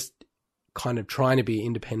when I just kind of trying to be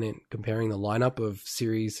independent, comparing the lineup of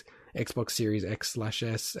Xbox Series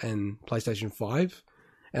X/S and PlayStation 5.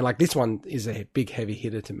 And like, this one is a big heavy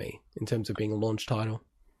hitter to me in terms of being a launch title.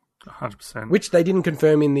 100%. Which they didn't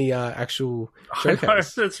confirm in the actual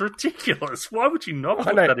showcase. I know, it's ridiculous. Why would you not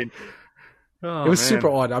put that in? Oh, it was super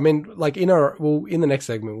odd. I mean, like, in the next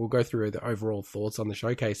segment, we'll go through the overall thoughts on the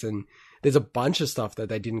showcase, and there's a bunch of stuff that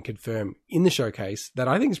they didn't confirm in the showcase that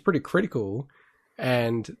I think is pretty critical,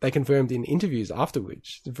 and they confirmed in interviews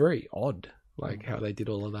afterwards. It's very odd, like, how they did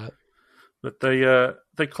all of that. But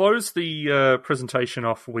they closed the presentation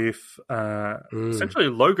off with essentially a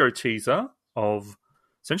logo teaser of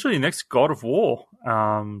essentially the next God of War.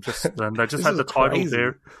 And they just had the title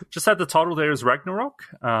there. Just had the title there as Ragnarok.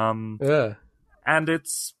 Yeah, and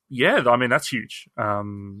I mean, that's huge.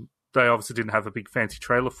 They obviously didn't have a big fancy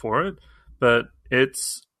trailer for it, but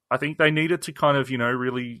I think they needed to kind of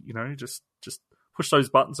really just push those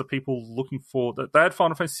buttons of people looking for that. They had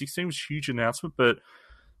Final Fantasy 16, was a huge announcement, but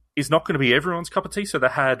is not going to be everyone's cup of tea. So they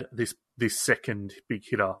had this second big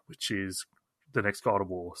hitter, which is the next God of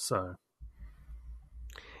War. So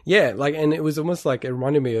yeah, like, and it was almost like, it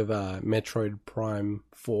reminded me of Metroid Prime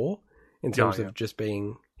 4 in terms of just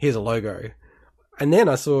being, here's a logo. And then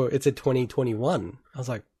I saw it said 2021. I was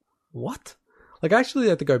like, what? Like, I actually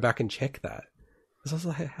had to go back and check that. So I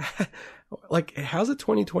was like, how's it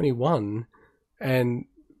 2021 and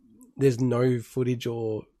there's no footage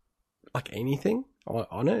or like anything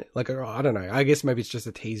on it? Like, I don't know. I guess maybe it's just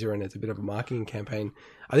a teaser and it's a bit of a marketing campaign.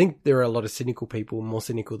 I think there are a lot of cynical people, more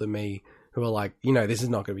cynical than me, who are like, this is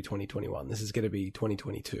not going to be 2021. This is going to be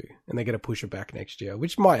 2022, and they're going to push it back next year,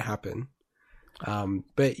 which might happen.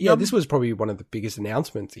 But yeah, this was probably one of the biggest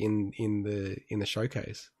announcements in the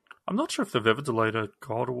showcase. I'm not sure if they've ever delayed a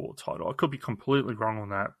God of War title. I could be completely wrong on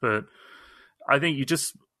that, but I think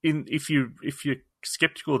if you're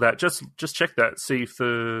skeptical of that, just check that, see if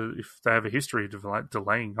they have a history of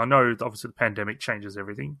delaying. I know obviously the pandemic changes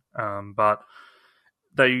everything, but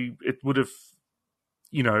it would have,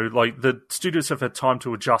 the studios have had time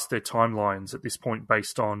to adjust their timelines at this point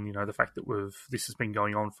based on the fact that this has been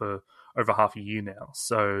going on for over half a year now.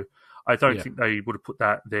 So I don't think they would have put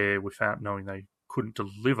that there without knowing they couldn't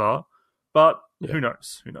deliver. But who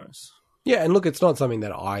knows? Who knows? Yeah, and look, it's not something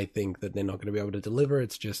that I think that they're not going to be able to deliver.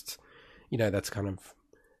 It's just, that's kind of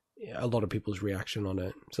a lot of people's reaction on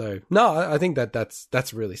it. So no, I think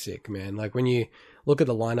that's really sick, man. Like, when you look at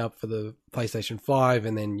the lineup for the PlayStation 5,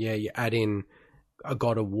 and then you add in a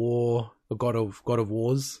God of War, a God of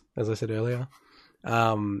Wars, as I said earlier,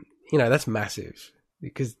 that's massive,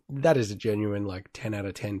 because that is a genuine 10 out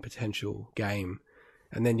of 10 potential game.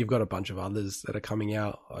 And then you've got a bunch of others that are coming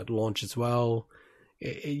out at launch as well.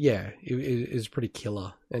 it is pretty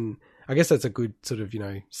killer. And I guess that's a good sort of,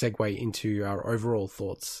 segue into our overall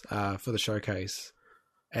thoughts for the showcase.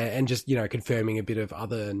 And just, confirming a bit of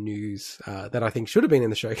other news that I think should have been in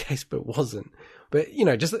the showcase but wasn't. But,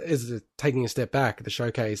 just as taking a step back, the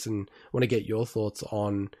showcase, and want to get your thoughts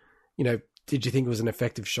on, did you think it was an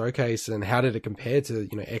effective showcase, and how did it compare to,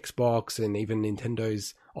 Xbox and even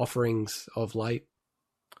Nintendo's offerings of late?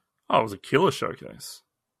 Oh, it was a killer showcase.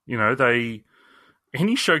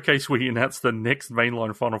 Any showcase where you announce the next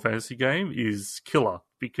mainline Final Fantasy game is killer,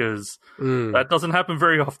 because that doesn't happen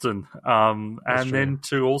very often. And true. Then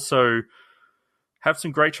to also have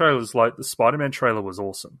some great trailers, like the Spider-Man trailer was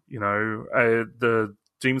awesome. The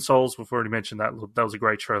Demon Souls, we've already mentioned that was a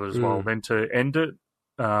great trailer as well. Then to end it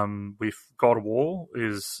with God of War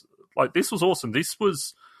is like, this was awesome.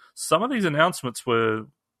 Some of these announcements were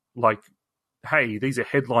like, hey, these are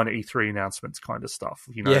headline E3 announcements kind of stuff,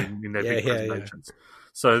 in their big presentations. Yeah.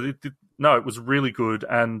 So, it was really good.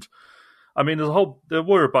 And, I mean, there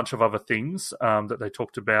were a bunch of other things that they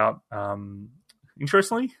talked about,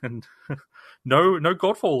 interestingly, and no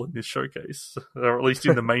Godfall in this showcase, or at least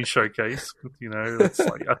in the main showcase. It's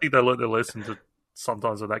like, I think they learned their lesson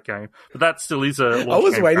sometimes with that game, but that still is a. I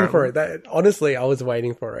was waiting for it. Honestly, I was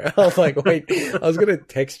waiting for it. I was like, wait, I was going to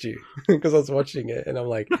text you because I was watching it, and I'm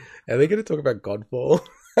like, are they going to talk about Godfall?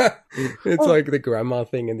 It's like the grandma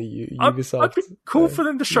thing in the Ubisoft. It'd be cool for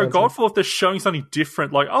them to show Godfall if they're showing something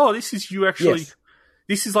different, like, oh, this is you actually. Yes.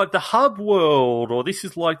 This is like the hub world, or this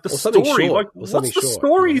is like the story. Like, what's the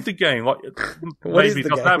story of the game? Like, maybe it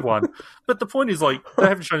doesn't have one. But the point is, like, they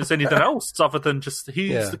haven't shown us anything else other than just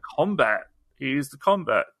here's the combat. Here's the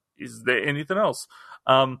combat. Is there anything else?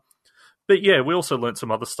 But yeah, we also learned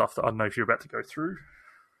some other stuff that I don't know if you're about to go through.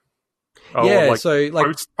 So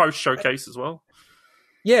post showcase as well.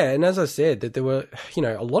 Yeah, and as I said, that there were,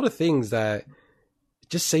 a lot of things that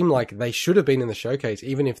just seemed like they should have been in the showcase,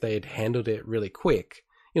 even if they had handled it really quick.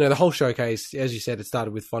 The whole showcase, as you said, it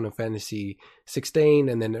started with Final Fantasy 16,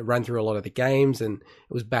 and then it ran through a lot of the games, and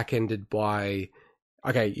it was back-ended by,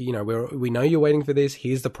 okay, we know you're waiting for this.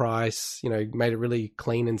 Here's the price. Made it really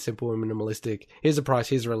clean and simple and minimalistic. Here's the price.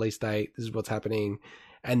 Here's the release date. This is what's happening.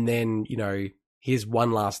 And then, here's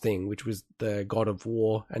one last thing, which was the God of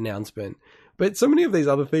War announcement. But so many of these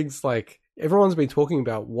other things, like, everyone's been talking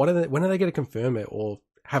about, when are they going to confirm it or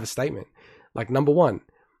have a statement? Like, number one,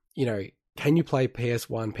 can you play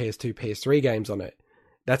PS1, PS2, PS3 games on it?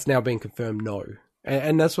 That's now been confirmed, no.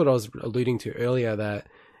 And that's what I was alluding to earlier, that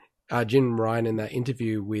Jim Ryan in that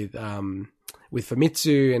interview with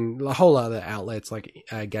Famitsu and a whole other outlets like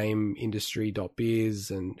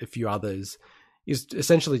GameIndustry.biz and a few others, is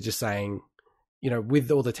essentially just saying, with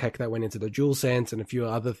all the tech that went into the DualSense and a few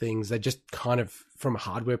other things, they just kind of, from a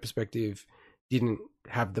hardware perspective, didn't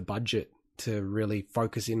have the budget to really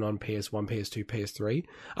focus in on PS1, PS2, PS3.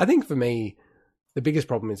 I think for me, the biggest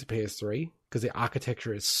problem is the PS3, because the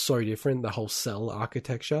architecture is so different, the whole cell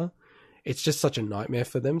architecture. It's just such a nightmare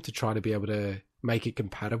for them to try to be able to make it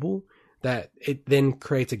compatible, that it then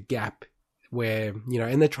creates a gap where,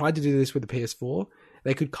 and they tried to do this with the PS4.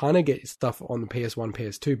 They could kind of get stuff on the PS1,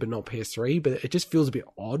 PS2, but not PS3, but it just feels a bit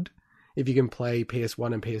odd if you can play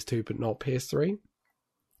PS1 and PS2, but not PS3.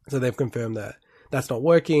 So they've confirmed that that's not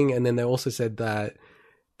working. And then they also said that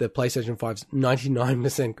the PlayStation 5's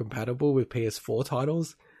 99% compatible with PS4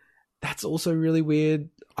 titles. That's also really weird.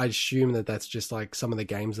 I assume that that's just like some of the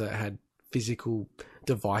games that had physical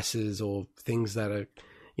devices or things that are,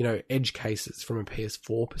 edge cases from a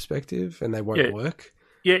PS4 perspective, and they won't work.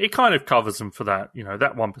 Yeah, it kind of covers them for that.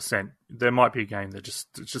 That 1%. There might be a game that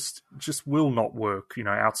just will not work.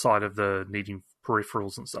 Outside of the needing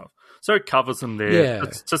peripherals and stuff. So it covers them there. Yeah.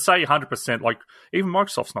 To say 100%, like even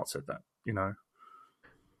Microsoft's not said that.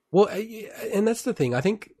 Well, and that's the thing. I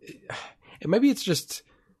think maybe it's just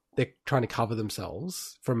they're trying to cover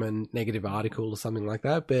themselves from a negative article or something like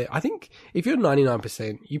that. But I think if you're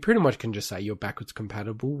 99%, you pretty much can just say you're backwards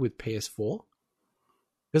compatible with PS4.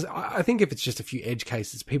 Because I think if it's just a few edge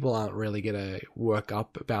cases, people aren't really going to work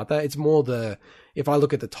up about that. It's more if I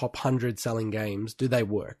look at the top 100 selling games, do they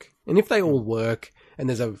work? And if they all work and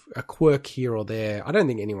there's a quirk here or there, I don't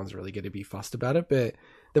think anyone's really going to be fussed about it. But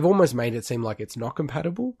they've almost made it seem like it's not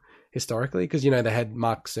compatible historically. Because, they had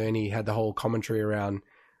Mark Cerny had the whole commentary around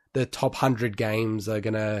the top 100 games are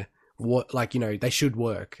going to, they should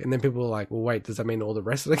work. And then people were like, well, wait, does that mean all the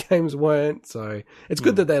rest of the games weren't? So it's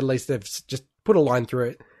good that at least they've just put a line through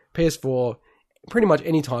it. PS4, pretty much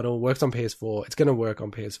any title works on PS4. It's going to work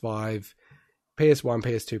on PS5, PS1,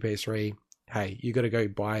 PS2, PS3. Hey, you got to go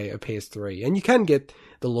buy a PS3. And you can get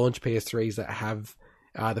the launch PS3s that have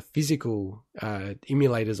the physical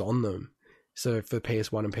emulators on them. So for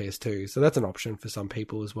PS1 and PS2. So that's an option for some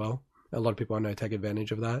people as well. A lot of people I know take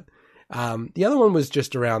advantage of that. The other one was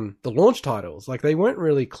just around the launch titles. Like, they weren't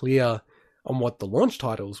really clear on what the launch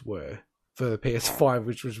titles were for the PS5,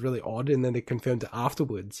 which was really odd. And then they confirmed it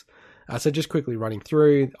afterwards. So just quickly running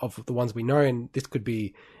through of the ones we know, and this could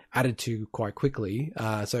be added to quite quickly.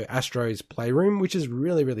 So Astro's Playroom, which is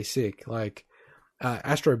really, really sick. Like,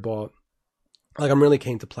 Astrobot, like, I'm really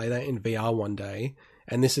keen to play that in VR one day.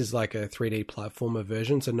 And this is like a 3D platformer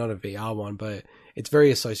version, so not a VR one, but it's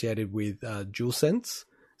very associated with DualSense.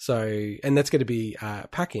 So, and that's going to be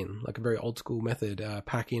pack-in, like a very old-school method,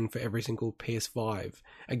 pack-in for every single PS5.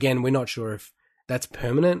 Again, we're not sure if that's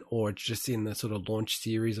permanent or it's just in the sort of launch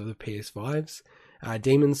series of the PS5s.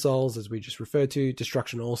 Demon's Souls, as we just referred to,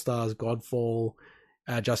 Destruction All-Stars, Godfall,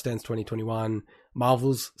 Just Dance 2021,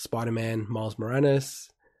 Marvel's Spider-Man, Miles Morales,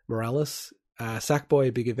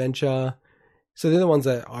 Sackboy, Big Adventure. So they're the ones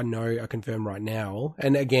that I know are confirmed right now.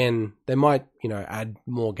 And again, they might, add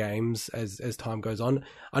more games as time goes on.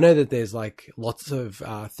 I know that there's like lots of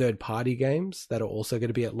third-party games that are also going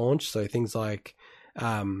to be at launch. So things like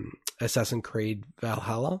Assassin's Creed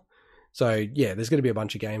Valhalla. So yeah, there's going to be a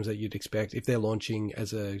bunch of games that you'd expect if they're launching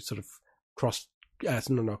as a sort of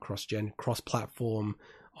cross-platform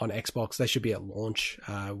on Xbox. They should be at launch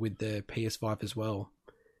with the PS5 as well.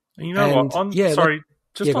 And what? On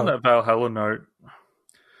that Valhalla note,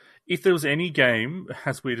 if there was any game,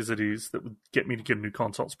 as weird as it is, that would get me to get a new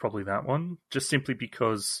console, it's probably that one. Just simply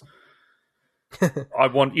because I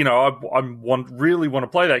really want to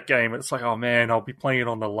play that game. It's like, oh man, I'll be playing it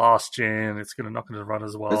on the last gen. It's not going to run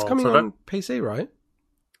as well. It's coming on PC, right?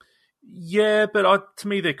 Yeah, but to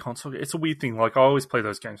me, their console. It's a weird thing. Like, I always play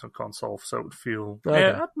those games on console, so it would feel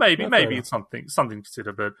maybe it's something to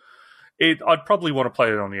consider, but. I'd probably want to play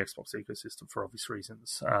it on the Xbox ecosystem for obvious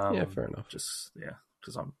reasons. Yeah, fair enough.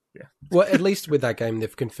 Well, at least with that game,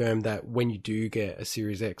 they've confirmed that when you do get a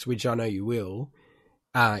Series X, which I know you will,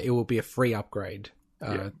 it will be a free upgrade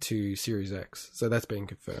to Series X. So that's been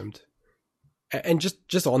confirmed. And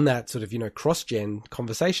just on that sort of, cross-gen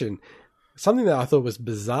conversation, something that I thought was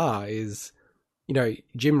bizarre is,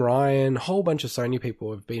 Jim Ryan, a whole bunch of Sony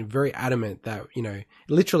people have been very adamant that,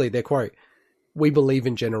 literally their quote, "We believe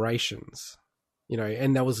in generations,"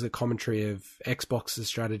 and that was the commentary of Xbox's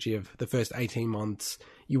strategy of the first 18 months.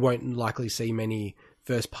 You won't likely see many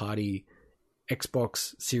first-party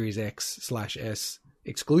Xbox Series X/S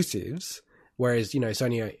exclusives, whereas,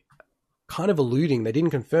 Sony are kind of alluding, they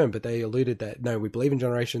didn't confirm, but they alluded that, no, we believe in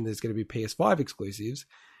generation, there's going to be PS5 exclusives.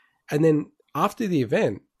 And then after the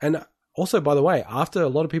event, and also, by the way, after a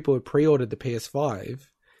lot of people had pre-ordered the PS5,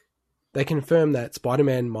 they confirmed that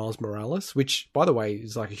Spider-Man Miles Morales, which, by the way,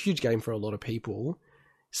 is like a huge game for a lot of people,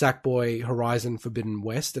 Sackboy, Horizon Forbidden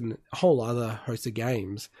West, and a whole other host of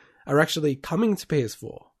games, are actually coming to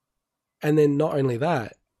PS4. And then not only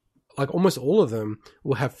that, like almost all of them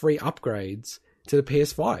will have free upgrades to the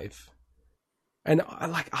PS5. And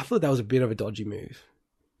I thought that was a bit of a dodgy move.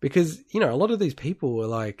 Because, a lot of these people were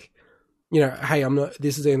like, hey,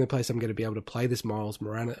 this is the only place I'm going to be able to play this Miles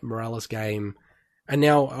Morales game. And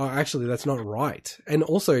now, actually, that's not right. And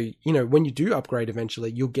also, when you do upgrade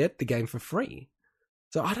eventually, you'll get the game for free.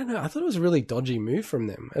 So, I don't know. I thought it was a really dodgy move from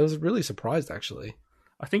them. I was really surprised, actually.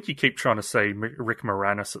 I think you keep trying to say Rick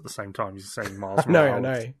Moranis at the same time you're saying Miles Morales. I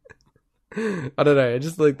know. I don't know. I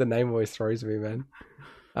just the name always throws me, man.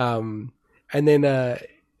 And then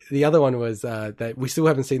the other one was that we still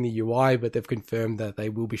haven't seen the UI, but they've confirmed that they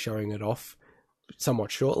will be showing it off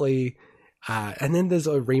somewhat shortly. And then there's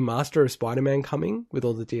a remaster of Spider-Man coming with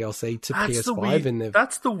all the DLC to PS5.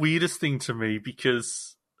 That's the weirdest thing to me,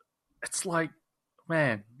 because it's like,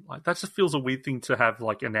 man, that just feels a weird thing to have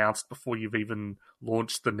announced before you've even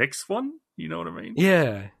launched the next one. You know what I mean?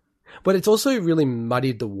 Yeah. But it's also really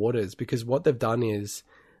muddied the waters, because what they've done is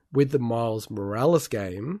with the Miles Morales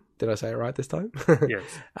game, did I say it right this time? Yes.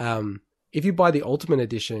 If you buy the Ultimate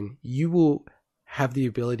Edition, you will have the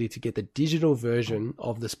ability to get the digital version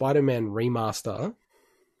of the Spider-Man remaster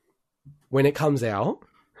when it comes out.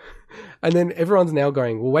 And then everyone's now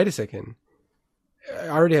going, well, wait a second. I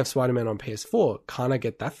already have Spider-Man on PS4. Can't I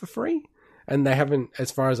get that for free? And they haven't,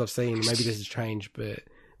 as far as I've seen, maybe this has changed, but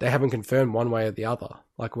they haven't confirmed one way or the other,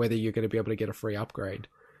 whether you're going to be able to get a free upgrade.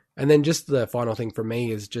 And then just the final thing for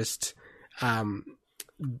me is just,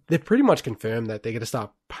 they've pretty much confirmed that they're going to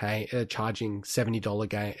start charging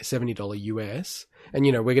 $70 US. And,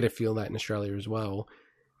 we're going to feel that in Australia as well,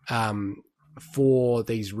 for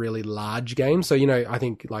these really large games. So, I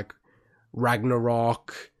think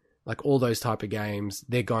Ragnarok, all those type of games,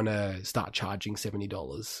 they're going to start charging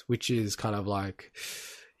 $70, which is kind of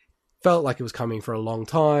felt like it was coming for a long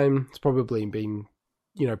time. It's probably been,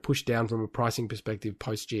 pushed down from a pricing perspective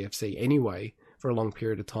post GFC anyway for a long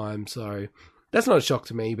period of time. So that's not a shock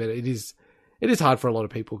to me, but it is hard for a lot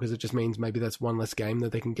of people because it just means maybe that's one less game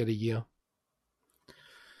that they can get a year.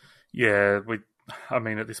 Yeah,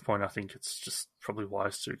 at this point, I think it's just probably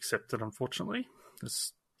wise to accept it, unfortunately.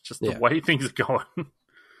 It's just the way things are going.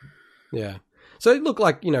 Yeah. So it looked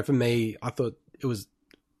like, for me, I thought it was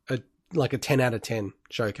a 10 out of 10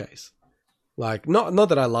 showcase. Like, not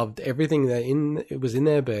that I loved everything it was in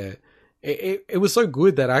there, but it was so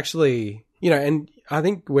good that actually, and I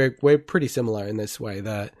think we're pretty similar in this way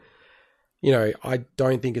that, I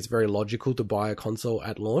don't think it's very logical to buy a console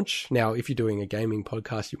at launch. Now, if you're doing a gaming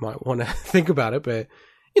podcast, you might want to think about it, but,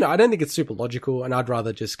 I don't think it's super logical, and I'd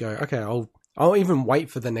rather just go, okay, I'll even wait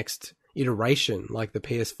for the next iteration, like the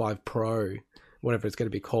PS5 Pro, whatever it's going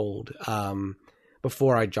to be called,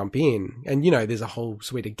 before I jump in. And, there's a whole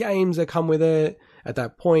suite of games that come with it at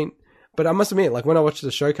that point. But I must admit, like, when I watched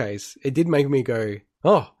the showcase, it did make me go,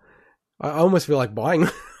 oh, I almost feel like buying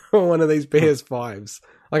one of these PS5s.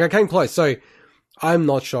 Like, I came close. So I'm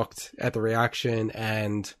not shocked at the reaction.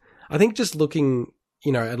 And I think just looking,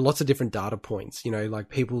 at lots of different data points, like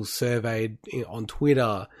people surveyed on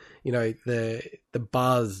Twitter, the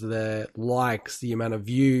buzz, the likes, the amount of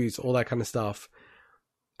views, all that kind of stuff.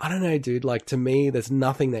 I don't know, dude. Like, to me, there's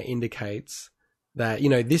nothing that indicates that,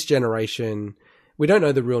 this generation, we don't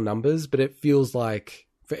know the real numbers, but it feels like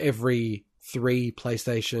for every 3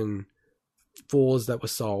 PlayStation 4s that were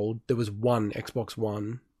sold, there was 1 Xbox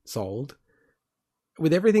One sold.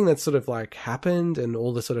 With everything that's sort of like happened and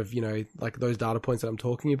all the sort of, like those data points that I'm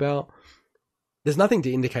talking about, there's nothing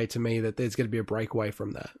to indicate to me that there's going to be a breakaway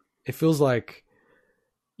from that. It feels like,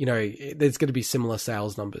 there's going to be similar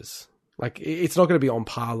sales numbers. Like, it's not going to be on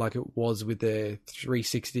par like it was with the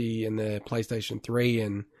 360 and the PlayStation 3.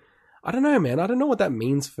 And I don't know, man. I don't know what that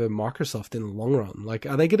means for Microsoft in the long run. Like,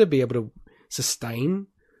 are they going to be able to sustain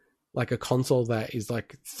like a console that is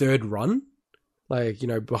like third run? Like,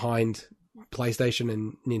 behind PlayStation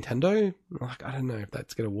and Nintendo? Like, I don't know if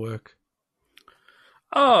that's going to work.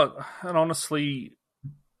 Oh, and honestly,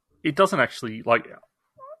 it doesn't actually, like,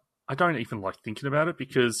 I don't even like thinking about it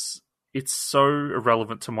because it's so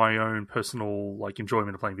irrelevant to my own personal, like,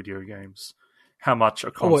 enjoyment of playing video games. How much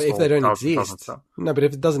a console if they don't does, exist. No, but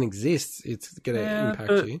if it doesn't exist, it's going to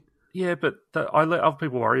impact you. Yeah, but I let other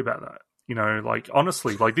people worry about that. Like,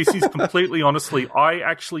 honestly, like, this is completely honestly, I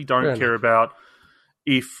actually don't care about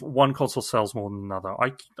if one console sells more than another.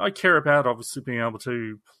 I care about obviously being able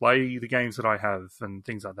to play the games that I have and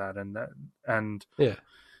things like that. And yeah,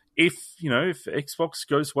 if Xbox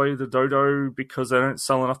goes away with the dodo because they don't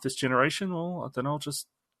sell enough this generation, well, then I'll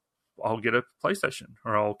get a PlayStation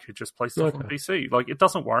or I'll just play stuff on PC. Like, it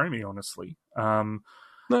doesn't worry me, honestly.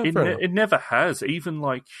 It never has. Even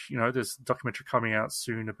like, there's a documentary coming out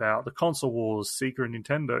soon about the console wars, Sega and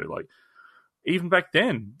Nintendo. Like, even back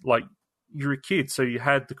then, like, you're a kid, so you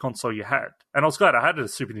had the console you had. And I was glad I had a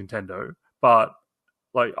Super Nintendo, but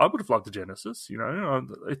like, I would have loved the Genesis,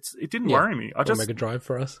 it didn't worry me. I just Mega Drive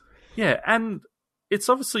for us. Yeah, and it's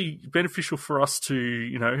obviously beneficial for us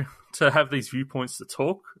to, to have these viewpoints to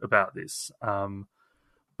talk about this.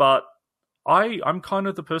 But I'm kind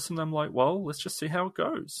of the person I'm like, well, let's just see how it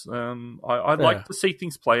goes. I'd like to see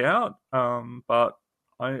things play out, but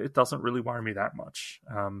it doesn't really worry me that much.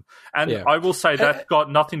 I will say that's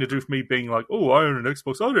got nothing to do with me being like, oh, I own an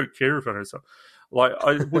Xbox. I don't care if I own stuff. Like,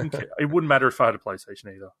 I wouldn't care. It wouldn't matter if I had a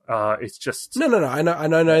PlayStation either. It's just... No. I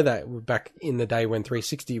know that back in the day when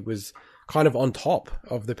 360 was kind of on top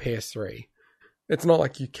of the PS3. It's not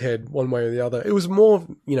like you cared one way or the other. It was more,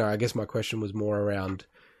 I guess my question was more around,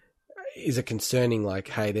 is it concerning, like,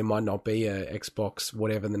 hey, there might not be a Xbox,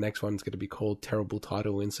 whatever the next one's going to be called, terrible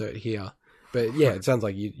title, insert here. But yeah, it sounds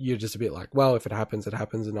like you're just a bit like, well, if it happens,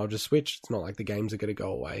 and I'll just switch. It's not like the games are going to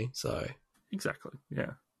go away. So exactly,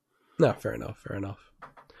 yeah. No, fair enough.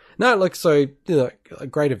 No, like, so, a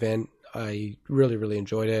great event. I really, really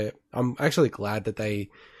enjoyed it. I'm actually glad that they,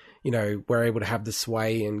 were able to have the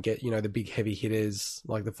sway and get, the big heavy hitters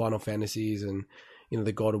like the Final Fantasies and,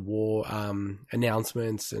 the God of War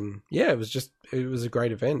announcements. And yeah, it was a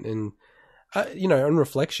great event. And, on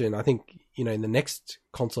reflection, I think, in the next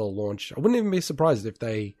console launch, I wouldn't even be surprised if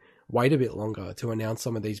they wait a bit longer to announce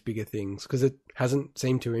some of these bigger things, because it hasn't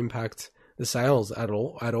seemed to impact the sales at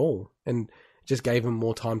all, and just gave them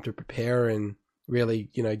more time to prepare and really,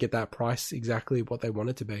 get that price exactly what they want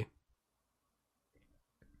it to be.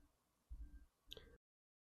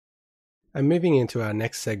 And moving into our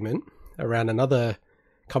next segment around another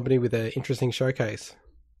company with an interesting showcase,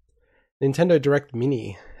 Nintendo Direct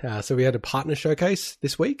Mini. So we had a partner showcase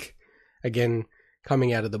this week. again,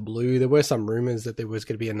 coming out of the blue. There were some rumors that there was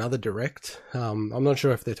going to be another direct. I'm not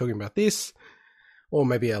sure if they're talking about this or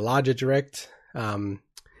maybe a larger direct.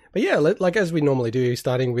 But yeah, like as we normally do,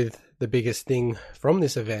 starting with the biggest thing from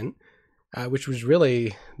this event, which was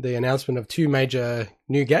really the announcement of 2 major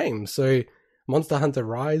new games. So Monster Hunter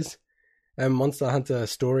Rise and Monster Hunter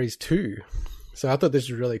Stories 2. So I thought this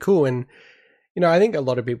was really cool. And, I think a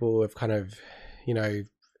lot of people have kind of,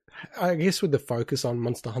 I guess with the focus on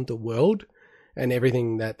Monster Hunter World and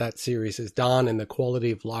everything that series has done and the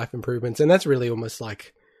quality of life improvements. And that's really almost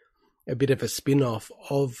like a bit of a spin-off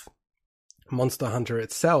of Monster Hunter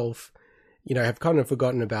itself, have kind of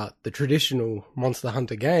forgotten about the traditional Monster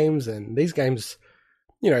Hunter games. And these games,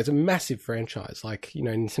 it's a massive franchise. Like,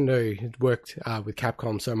 Nintendo had worked with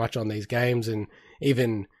Capcom so much on these games, and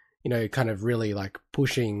even, kind of really like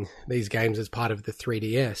pushing these games as part of the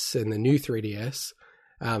 3DS and the new 3DS.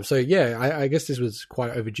 So yeah, I guess this was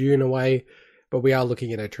quite overdue in a way, but we are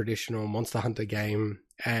looking at a traditional Monster Hunter game,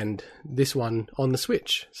 and this one on the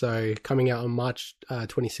Switch. So coming out on March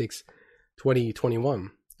 26,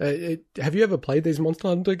 2021. Have you ever played these Monster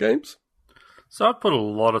Hunter games? So I've put a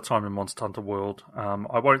lot of time in Monster Hunter World.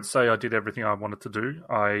 I won't say I did everything I wanted to do.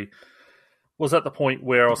 I was at the point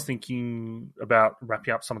where I was thinking about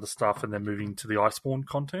wrapping up some of the stuff and then moving to the Iceborne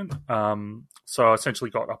content. So I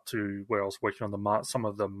essentially got up to where I was working on some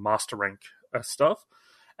of the Master Rank stuff.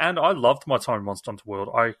 And I loved my time in Monster Hunter World.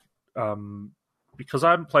 Because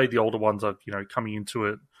I haven't played the older ones, I've coming into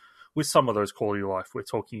it with some of those quality of life we're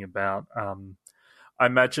talking about. I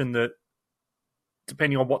imagine that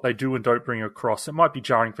depending on what they do and don't bring across, it might be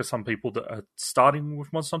jarring for some people that are starting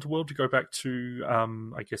with Monster Hunter World to go back to,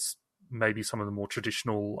 I guess, maybe some of the more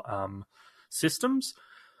traditional systems.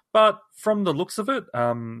 But from the looks of it,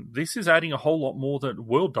 this is adding a whole lot more that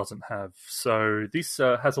World doesn't have. So this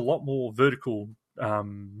has a lot more vertical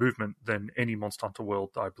movement than any Monster Hunter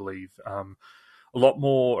World, I believe. A lot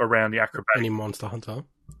more around the acrobatic. Any Monster Hunter?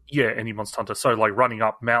 Yeah, any Monster Hunter. So like running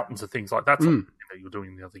up mountains and things like that. That's something that you're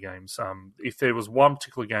doing in the other games. If there was one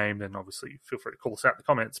particular game, then obviously feel free to call us out in the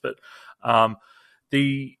comments. But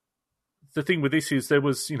the thing with this is there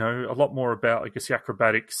was, a lot more about, I guess, the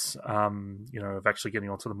acrobatics, of actually getting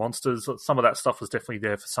onto the monsters. Some of that stuff was definitely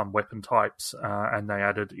there for some weapon types, and they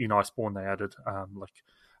added, in Iceborne, they added, like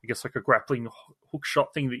a grappling hook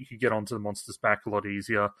shot thing that you could get onto the monster's back a lot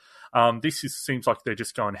easier. Seems like they're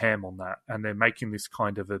just going ham on that, and they're making this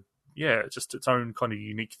kind of just its own kind of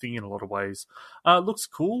unique thing in a lot of ways. Looks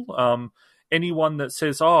cool. Anyone that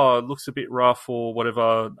says, it looks a bit rough or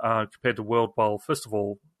whatever compared to World, well, first of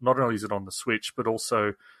all, not only is it on the Switch, but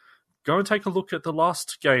also go and take a look at the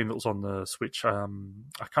last game that was on the Switch. I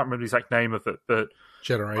can't remember the exact name of it, but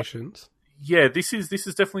Generations. Yeah, this is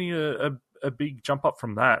definitely a big jump up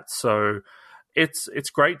from that. So it's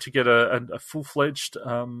great to get a full-fledged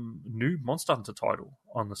new Monster Hunter title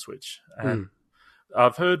on the Switch. And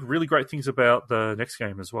I've heard really great things about the next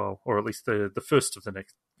game as well, or at least the first of the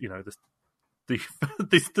next,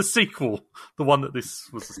 the sequel, the one that this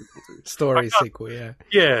was the sequel to. Story sequel, yeah.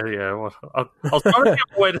 Yeah. Well, I was trying to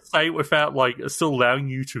get a way to say it without still allowing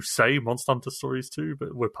you to say Monster Hunter Stories 2,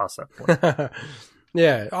 but we're past that point.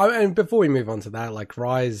 Yeah, and before we move on to that,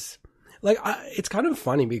 Rise, it's kind of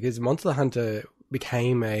funny because Monster Hunter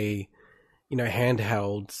became a,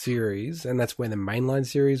 handheld series, and that's where the mainline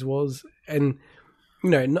series was. And,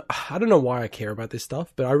 I don't know why I care about this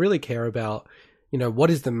stuff, but I really care about, what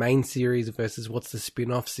is the main series versus what's the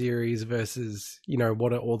spin-off series versus,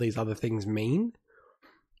 what do all these other things mean?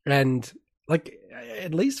 And,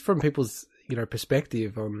 at least from people's,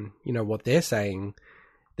 perspective on, what they're saying,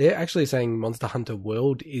 they're actually saying Monster Hunter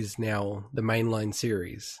World is now the mainline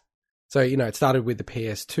series. So, it started with the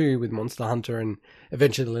PS2 with Monster Hunter and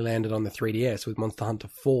eventually landed on the 3DS with Monster Hunter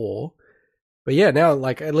 4. But yeah, now,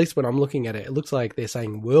 at least when I'm looking at it, it looks like they're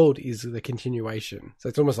saying World is the continuation. So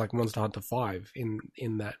it's almost like Monster Hunter 5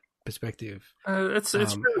 in that perspective. It's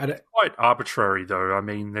really quite arbitrary, though. I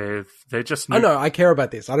mean, they're just... I know, I care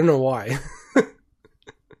about this. I don't know why.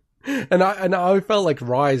 and I felt like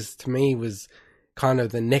Rise, to me, was kind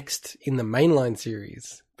of the next in the mainline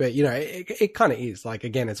series. But, it kind of is.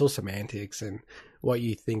 Again, it's all semantics and what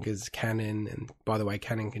you think is canon. And by the way,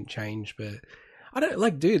 canon can change. But I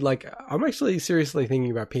don't, I'm actually seriously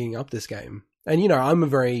thinking about picking up this game. And, I'm a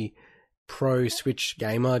very pro Switch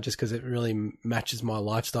gamer just because it really matches my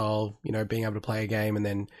lifestyle, being able to play a game and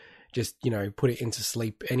then just, put it into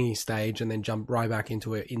sleep any stage and then jump right back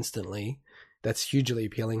into it instantly. That's hugely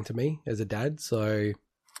appealing to me as a dad. So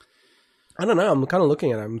I don't know. I'm kind of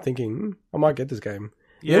looking at it. I'm thinking, I might get this game.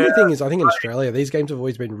 The only thing is, I think in Australia, these games have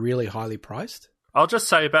always been really highly priced. I'll just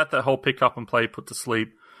say about that whole pick up and play, put to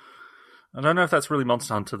sleep. I don't know if that's really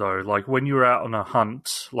Monster Hunter though. Like when you're out on a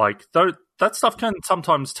hunt, like that stuff can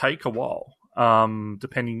sometimes take a while.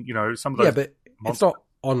 Depending, some of those. Yeah, but it's not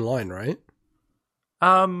online, right?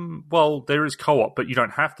 Well, there is co-op, but you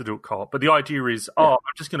don't have to do it co-op. But the idea is, I'm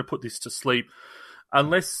just going to put this to sleep.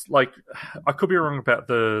 Unless, like, I could be wrong about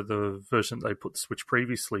the version that they put the Switch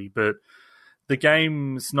previously, but the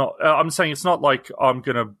game's not. I'm saying it's not like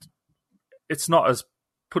it's not as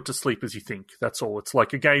put to sleep as you think. That's all. It's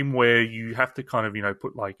like a game where you have to kind of,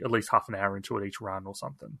 put like at least half an hour into it each run or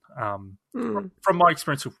something. From my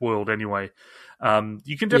experience with World, anyway,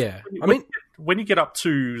 you can definitely. Yeah. When you get up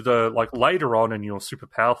to the like later on and you're super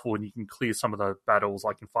powerful and you can clear some of the battles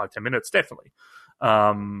like in 5-10 minutes, definitely.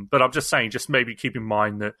 But I'm just saying, just maybe keep in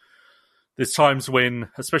mind that there's times when,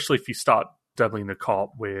 especially if you start dabbling in the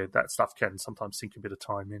co-op, where that stuff can sometimes sink a bit of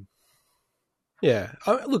time in. Yeah.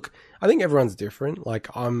 Look, I think everyone's different. Like,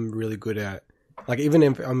 I'm really good at, like, even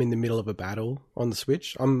if I'm in the middle of a battle on the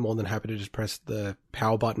Switch, I'm more than happy to just press the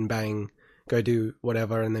power button, bang, go do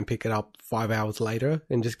whatever, and then pick it up 5 hours later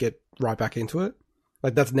and just get right back into it.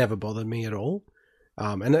 Like, that's never bothered me at all.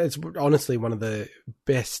 And it's honestly one of the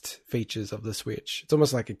best features of the Switch. It's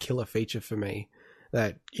almost like a killer feature for me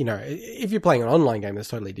that, if you're playing an online game, that's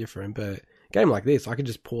totally different, but game like this, I can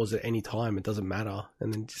just pause at any time. It doesn't matter,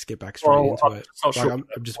 and then just get back straight into it.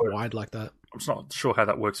 I'm just wired like that. I'm just not sure how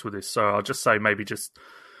that works with this, so I'll just say maybe just.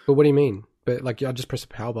 But what do you mean? But like, I just press the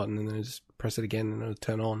power button and then I just press it again and it'll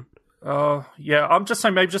turn on. Yeah, I'm just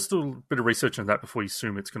saying maybe just do a bit of research on that before you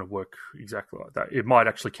assume it's going to work exactly like that. It might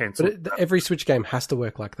actually cancel. But every Switch game has to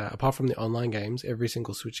work like that. Apart from the online games, every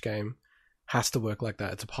single Switch game has to work like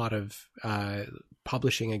that. It's a part of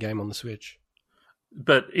publishing a game on the Switch.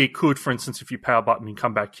 But it could, for instance, if you power button and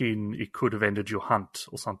come back in, it could have ended your hunt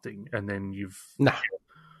or something, and then you've... Nah,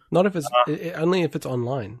 not if it's... only if it's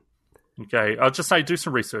online. Okay, I'll just say do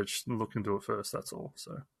some research and look into it first, that's all.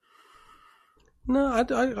 So. No, I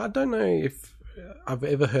don't know if I've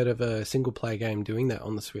ever heard of a single-player game doing that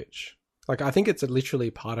on the Switch. Like, I think it's literally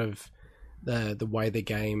part of the way the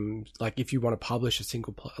game... Like, if you want to publish a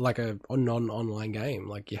single-player... Like, a non-online game,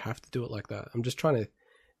 like, you have to do it like that. I'm just trying to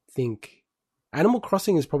think... Animal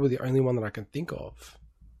Crossing is probably the only one that I can think of.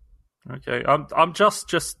 Okay, I'm just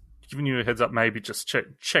giving you a heads up. Maybe just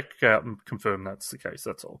check out and confirm that's the case.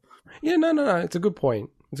 That's all. Yeah, no. It's a good point.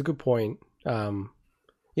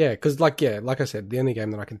 Yeah, because like I said, the only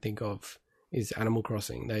game that I can think of is Animal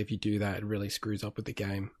Crossing. That if you do that, it really screws up with the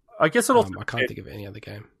game. I guess it also. I can't think of any other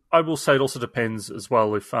game. I will say it also depends as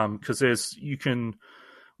well if because you can.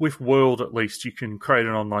 With World, at least, you can create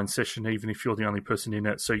an online session even if you're the only person in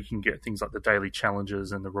it, so you can get things like the daily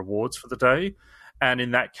challenges and the rewards for the day. And in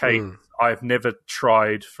that case, I've never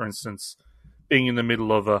tried, for instance, being in the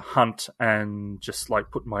middle of a hunt and just like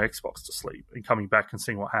putting my Xbox to sleep and coming back and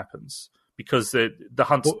seeing what happens. Because the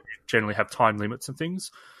hunts generally have time limits and things.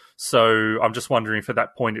 So I'm just wondering if at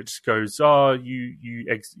that point it just goes,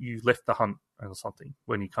 you left the hunt or something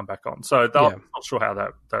when you come back on. So I'm not sure how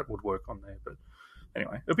that would work on there, but...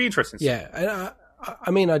 Anyway, it'll be interesting. Yeah, and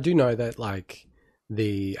I mean, I do know that like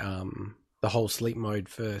the whole sleep mode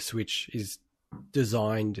for Switch is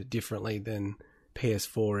designed differently than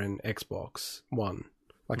PS4 and Xbox One,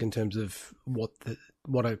 like in terms of what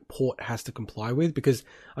a port has to comply with. Because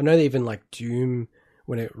I know that even like Doom,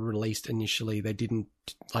 when it released initially,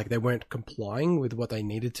 they weren't complying with what they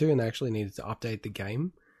needed to, and they actually needed to update the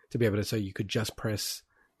game to be able to, so you could just press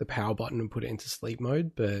the power button and put it into sleep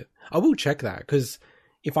mode. But I will check that, because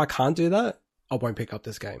if I can't do that, I won't pick up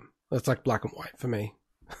this game. That's like black and white for me.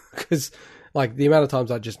 Because like the amount of times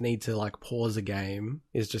I just need to like pause a game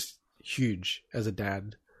is just huge as a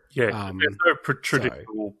dad. Yeah, there's no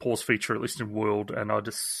traditional pause feature, at least in World, and I'd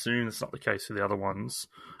assume it's not the case for the other ones.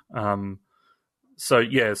 So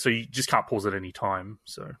you just can't pause at any time.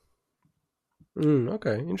 So.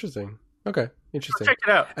 Okay, interesting. So check it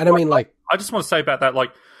out. And I mean, like, I just want to say about that,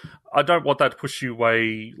 like, I don't want that to push you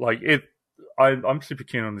away. Like, I'm super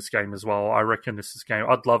keen on this game as well. I reckon this is a game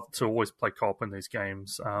I'd love to always play co-op in these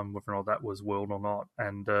games, whether or not that was World or not.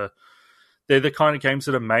 And they're the kind of games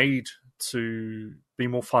that are made to be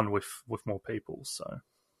more fun with more people. So,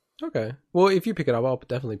 okay. Well, if you pick it up, I'll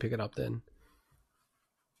definitely pick it up then.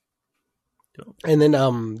 Cool. And then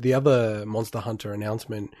the other Monster Hunter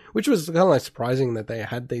announcement, which was kind of like surprising that they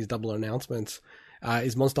had these double announcements,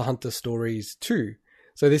 is Monster Hunter Stories 2.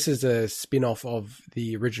 So this is a spin-off of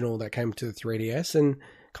the original that came to the 3DS, and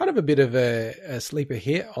kind of a bit of a sleeper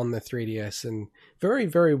hit on the 3DS, and very,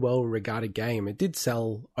 very well regarded game. It did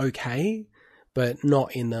sell okay, but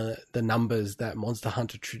not in the numbers that Monster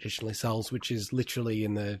Hunter traditionally sells, which is literally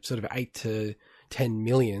in the sort of 8 to 10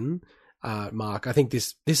 million. mark. I think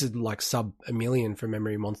this is like sub 1 million from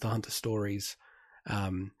memory Monster Hunter Stories.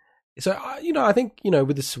 So I think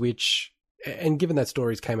with the Switch, and given that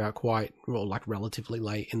Stories came out relatively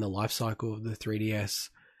late in the life cycle of the 3DS,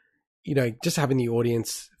 just having the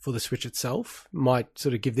audience for the Switch itself might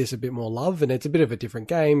sort of give this a bit more love. And it's a bit of a different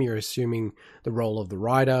game. You're assuming the role of the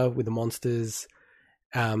rider with the monsters.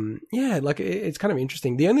 It's kind of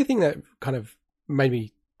interesting. The only thing that kind of made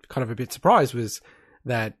me kind of a bit surprised was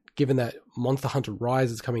that given that Monster Hunter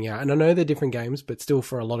Rise is coming out, and I know they're different games, but still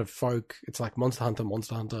for a lot of folk, it's like Monster Hunter.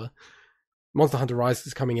 Monster Hunter Rise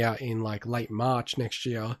is coming out in like late March next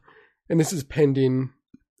year. And this is penned in,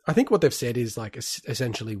 I think what they've said is like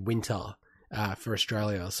essentially winter for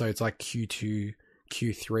Australia. So it's like Q2,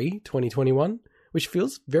 Q3 2021, which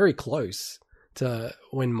feels very close to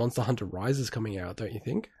when Monster Hunter Rise is coming out, don't you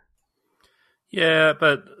think? Yeah,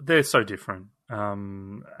 but they're so different.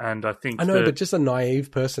 And I think but just a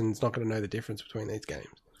naive person's not going to know the difference between these games.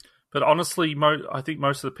 But honestly, I think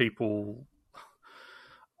most of the people...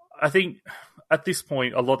 I think at this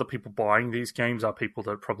point, a lot of the people buying these games are people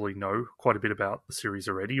that probably know quite a bit about the series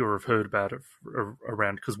already or have heard about it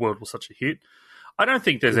around because World was such a hit. I don't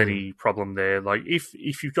think there's any problem there. Like, if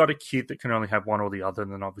you've got a kid that can only have one or the other,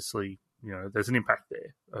 then obviously, there's an impact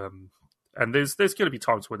there. And there's going to be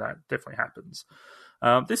times when that definitely happens.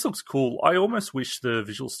 This looks cool. I almost wish the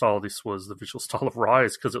visual style of this was the visual style of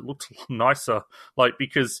Rise because it looked nicer. Like,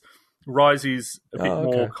 because Rise is a bit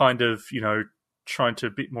more kind of, trying to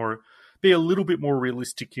be a little bit more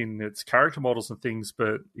realistic in its character models and things,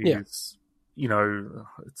 but it's,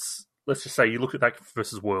 it's, let's just say you look at that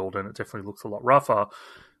versus World and it definitely looks a lot rougher.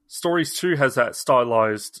 Stories 2 has that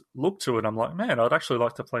stylized look to it. I'm like, man, I'd actually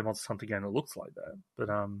like to play Monster Hunter game that looks like that. But,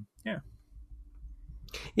 yeah.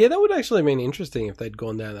 Yeah, that would actually have been interesting if they'd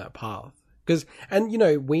gone down that path. Because,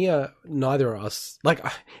 we are, neither of us, like,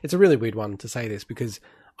 it's a really weird one to say this because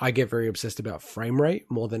I get very obsessed about frame rate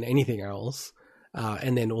more than anything else.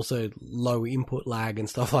 And then also low input lag and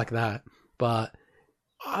stuff like that. But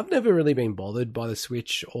I've never really been bothered by the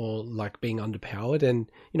Switch or like being underpowered.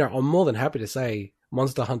 And, I'm more than happy to say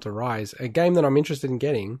Monster Hunter Rise, a game that I'm interested in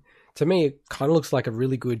getting, to me, it kind of looks like a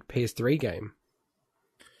really good PS3 game.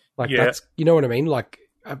 Like that's, you know what I mean? Like,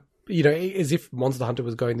 as if Monster Hunter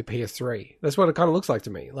was going to PS3. That's what it kind of looks like to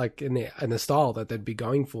me, like in the style that they'd be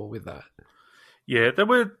going for with that. Yeah, there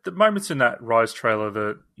were the moments in that Rise trailer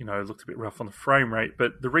that, looked a bit rough on the frame rate,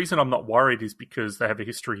 but the reason I'm not worried is because they have a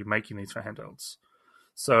history of making these for handhelds.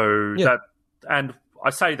 So and I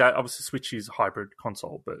say that, obviously Switch is a hybrid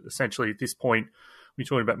console, but essentially at this point, when you're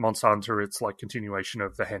talking about Monster Hunter, it's like continuation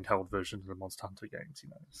of the handheld version of the Monster Hunter games,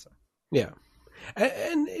 So. Yeah.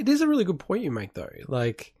 And it is a really good point you make, though.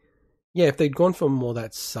 Like, yeah, if they'd gone for more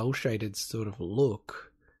that cel-shaded sort of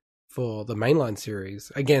look for the mainline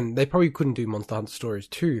series, again, they probably couldn't do Monster Hunter Stories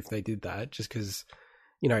 2 if they did that, just because,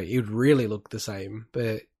 it would really look the same.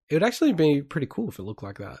 But it would actually be pretty cool if it looked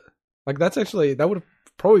like that. Like, that would have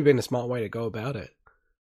probably been a smart way to go about it.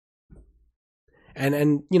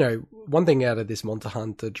 And one thing out of this Monster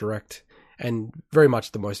Hunter Direct, and very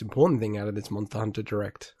much the most important thing out of this Monster Hunter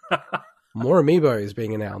Direct, more amiibo is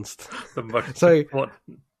being announced. The most so important.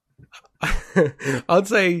 I'd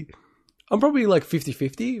say I'm probably like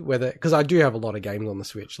 50-50 whether, because I do have a lot of games on the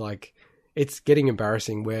Switch. Like, it's getting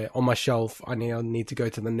embarrassing where on my shelf, I now need to go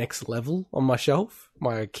to the next level on my shelf,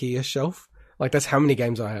 my IKEA shelf. Like, that's how many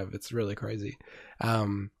games I have. It's really crazy.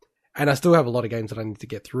 And I still have a lot of games that I need to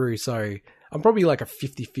get through. So I'm probably like a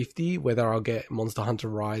 50-50 whether I'll get Monster Hunter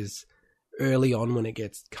Rise early on when it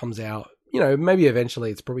comes out. Maybe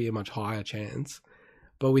eventually it's probably a much higher chance.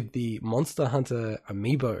 But with the Monster Hunter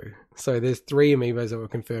amiibo, so there's 3 amiibos that were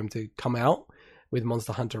confirmed to come out with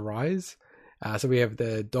Monster Hunter Rise. So we have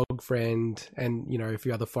the dog friend and, a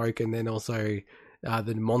few other folk, and then also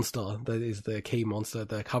the monster that is the key monster,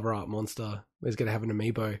 the cover art monster, is going to have an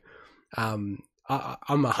amiibo. I'm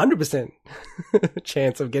 100%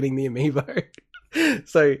 chance of getting the amiibo.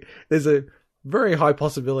 So there's a very high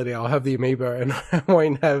possibility I'll have the amiibo and I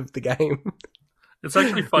won't have the game. It's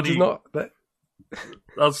actually funny.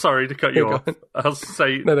 I'm sorry to cut you off. I'll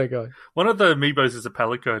say no, go on. One of the amiibos is a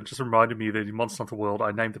Palico, and just reminded me that in Monster Hunter World,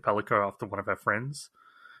 I named the Palico after one of our friends,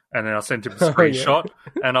 and then I sent him a screenshot,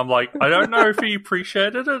 and I'm like, I don't know if he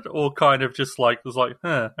appreciated it or kind of just like was like,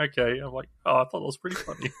 okay. I'm like, oh, I thought that was pretty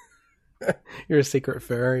funny. You're a secret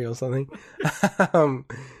furry or something.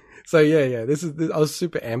 So yeah. I was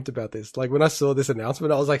super amped about this. Like when I saw this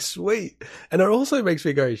announcement, I was like, sweet. And it also makes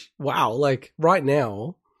me go, wow. Like right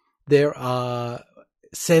now, there are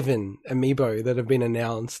 7 amiibo that have been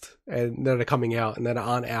announced and that are coming out and that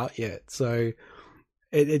aren't out yet. So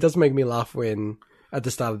it does make me laugh when at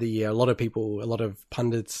the start of the year, a lot of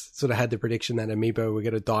pundits sort of had the prediction that Amiibo were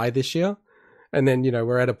going to die this year. And then,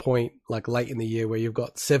 we're at a point like late in the year where you've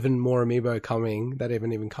got 7 more Amiibo coming that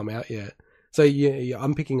haven't even come out yet. So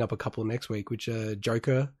I'm picking up a couple next week, which are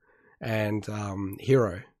Joker and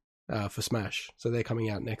Hero for Smash. So they're coming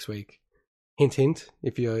out next week. Hint, hint,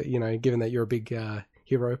 if you're, given that you're a big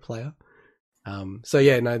Hero player.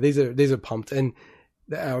 These are pumped. And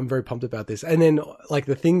I'm very pumped about this. And then like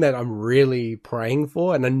the thing that I'm really praying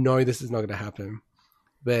for, and I know this is not going to happen,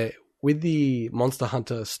 but with the Monster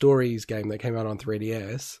Hunter Stories game that came out on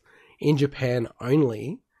 3DS, in Japan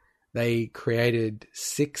only, they created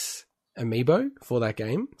 6 Amiibo for that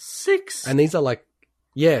game. 6? And these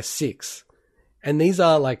are 6. And these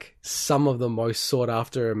are like some of the most sought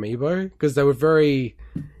after Amiibo because they were very...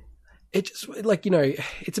 It just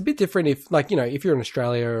it's a bit different if if you're in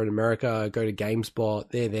Australia or in America, go to GameSpot,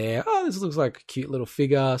 they're there. Oh, this looks like a cute little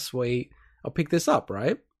figure, sweet. I'll pick this up,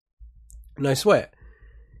 right? No sweat.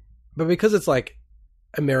 But because it's like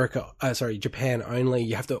Japan only,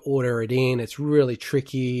 you have to order it in. It's really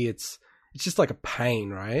tricky. It's just like a pain,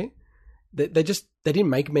 right? They didn't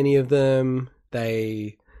make many of them.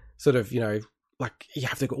 They sort of, you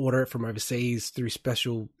have to order it from overseas through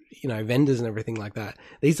special, vendors and everything like that.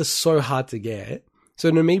 These are so hard to get. So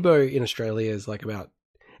an Amiibo in Australia is like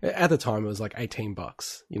at the time it was like $18,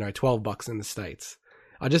 $12 in the States.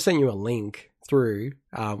 I just sent you a link through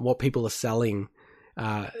what people are selling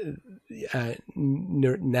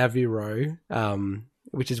Naviro,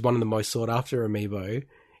 which is one of the most sought after Amiibo.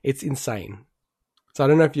 It's insane. So I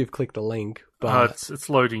don't know if you've clicked the link, but it's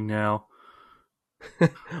loading now.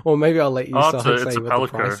 Or maybe I'll let you say it's what the Palico.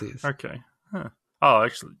 price is. Okay. Huh. Oh,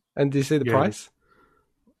 actually. And do you see the price?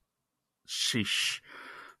 Sheesh.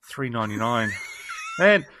 $3.99.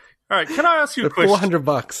 Man, all right. Can I ask you a question?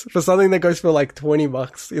 $400 for something that goes for like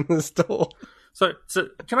 $20 in the store. So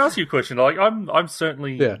can I ask you a question? Like, I'm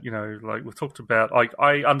certainly, like we've talked about, like,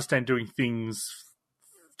 I understand doing things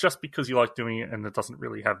just because you like doing it and it doesn't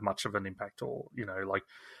really have much of an impact or, like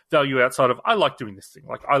value outside of, I like doing this thing.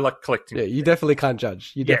 Like, I like collecting. Yeah, you definitely can't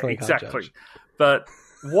judge. You definitely can't judge. But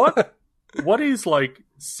what is like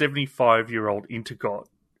 75-year-old Intergot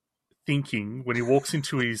thinking when he walks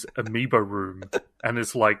into his Amiibo room and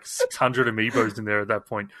there's like 600 Amiibos in there at that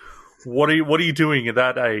point? What are you doing at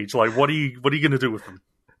that age? Like, what are you going to do with them?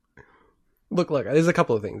 Look, there's a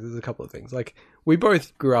couple of things. Like, we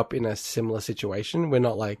both grew up in a similar situation. We're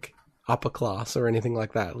not like upper class or anything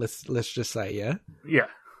like that. Let's just say, yeah. Yeah.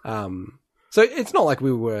 So it's not like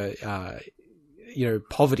we were,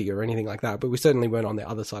 poverty or anything like that, but we certainly weren't on the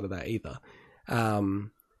other side of that either.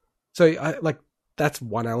 So that's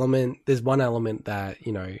one element. There's one element that,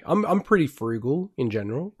 I'm pretty frugal in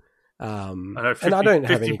general. I know 50, and I don't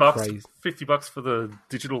have any $50, crazy. $50 for the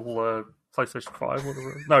digital PlayStation 5,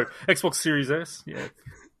 whatever. No, Xbox Series S. Yeah.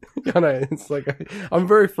 I know, it's like I'm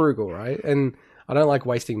very frugal, right? And I don't like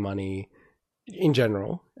wasting money in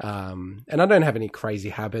general. And I don't have any crazy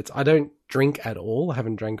habits. I don't drink at all. I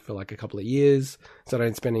haven't drank for like a couple of years, so I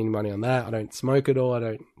don't spend any money on that. I don't smoke at all. I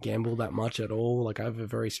don't gamble that much at all. Like, I have a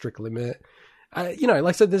very strict limit.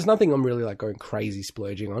 So there's nothing I'm really like going crazy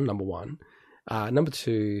splurging on, number one. Number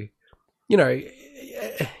two,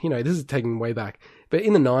 this is taking way back, but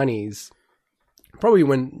in the 90s, probably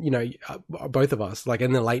when, both of us, like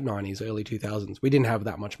in the late 90s, early 2000s, we didn't have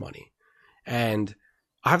that much money. And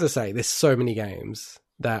I have to say, there's so many games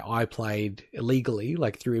that I played illegally,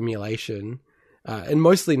 like through emulation, and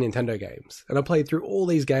mostly Nintendo games. And I played through all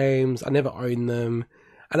these games. I never owned them.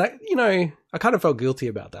 And I kind of felt guilty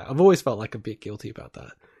about that. I've always felt like a bit guilty about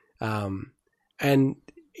that. And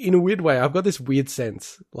in a weird way, I've got this weird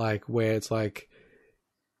sense, like, where it's like,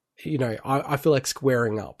 I feel like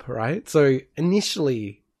squaring up, right? So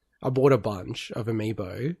initially, I bought a bunch of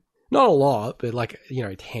Amiibo. Not a lot, but like,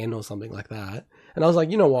 10 or something like that. And I was like,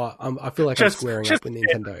 you know what? I feel like I'm squaring up with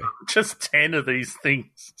Nintendo. Just 10 of these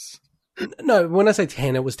things. No, when I say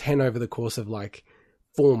 10, it was 10 over the course of like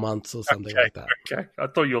 4 months or something like that. Okay, I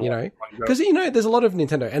thought you were because there's a lot of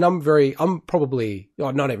Nintendo, and I'm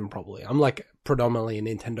not even probably, I'm like predominantly a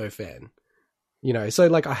Nintendo fan. So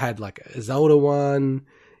like I had like a Zelda one,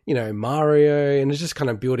 Mario, and it's just kind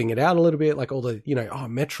of building it out a little bit, like all the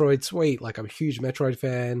Metroid, sweet, like I'm a huge Metroid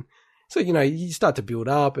fan. So you start to build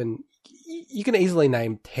up, and you can easily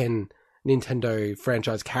name 10 Nintendo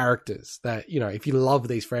franchise characters that if you love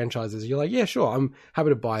these franchises, you're like, yeah, sure, I'm happy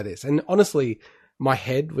to buy this. And honestly, my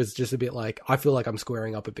head was just a bit like, I feel like I'm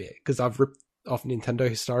squaring up a bit because I've ripped off Nintendo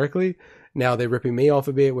historically. Now they're ripping me off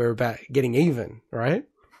a bit. We're about getting even, right?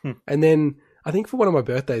 And then I think for one of my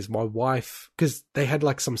birthdays, my wife, because they had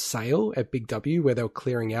like some sale at Big W where they were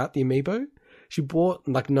clearing out the Amiibo. she bought,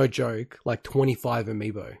 like, no joke, like 25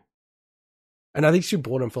 amiibo. And I think she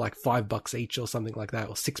bought them for like $5 each or something like that,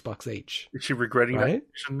 or $6 each. Is she regretting that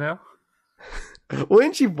decision now?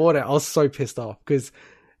 When she bought it, I was so pissed off because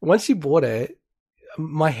once she bought it,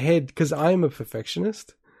 my head, because I am a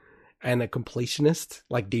perfectionist and a completionist,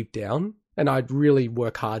 like deep down, and I'd really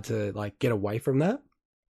work hard to like get away from that.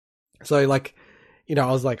 So like, you know,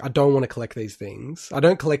 I was like, I don't want to collect these things. I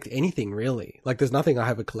don't collect anything really. Like there's nothing I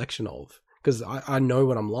have a collection of because I know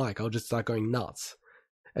what I'm like. I'll just start going nuts.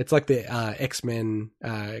 It's like the X-Men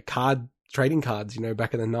trading cards, you know,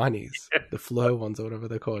 back in the 90s, the Fleur ones or whatever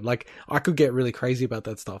they're called. Like I could get really crazy about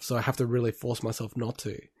that stuff. So I have to really force myself not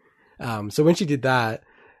to. So when she did that,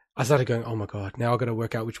 I started going, oh my God, now I've got to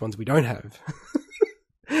work out which ones we don't have.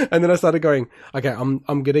 And then I started going, okay, I'm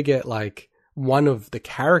going to get like one of the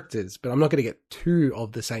characters, but I'm not going to get two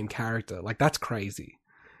of the same character. Like that's crazy.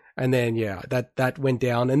 And then, yeah, that went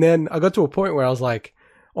down. And then I got to a point where I was like,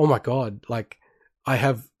 oh my God, like I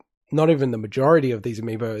have not even the majority of these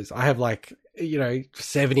amiibos. I have like, you know,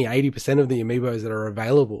 70, 80% of the amiibos that are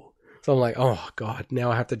available. So I'm like, oh God,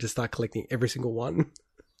 now I have to just start collecting every single one.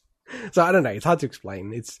 So I don't know. It's hard to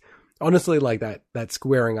explain. It's honestly like that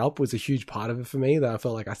squaring up was a huge part of it for me, that I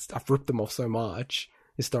felt like I've ripped them off so much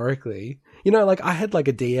historically. You know, like I had like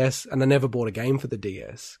a DS and I never bought a game for the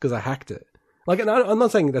DS because I hacked it. Like, and I'm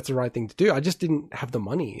not saying that's the right thing to do. I just didn't have the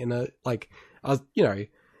money. And like, I was, you know,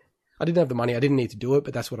 I didn't have the money. I didn't need to do it,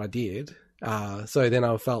 but that's what I did. So then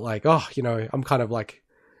I felt like, oh, you know, I'm kind of like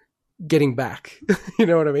getting back. You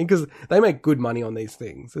know what I mean? Because they make good money on these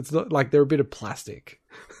things. It's not like they're a bit of plastic.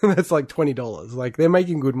 That's like $20. Like they're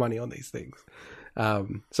making good money on these things.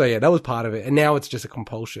 So yeah, that was part of it. And now it's just a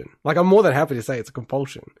compulsion. Like I'm more than happy to say it's a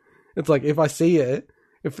compulsion. It's like if I see it,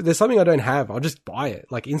 if there's something I don't have, I'll just buy it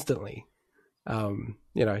like instantly. You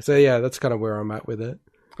know, so yeah, that's kind of where I'm at with it.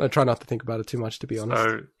 I try not to think about it too much, to be honest.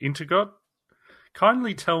 So, Intergod,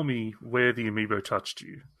 kindly tell me where the amiibo touched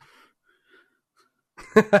you.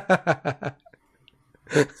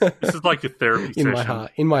 This is like your therapy session.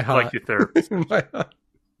 In my heart. Like your therapy in my heart.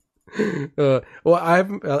 Well,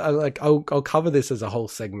 I'll cover this as a whole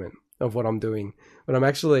segment of what I'm doing, but I'm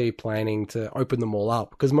actually planning to open them all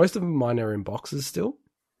up because most of mine are in boxes still.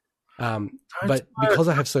 But because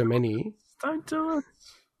I have so many, don't do it.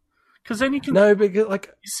 Because then you can because like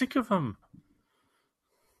you're sick of them.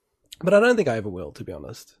 But I don't think I ever will, to be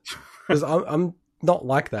honest. Because I'm not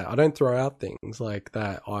like that. I don't throw out things like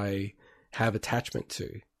that I have attachment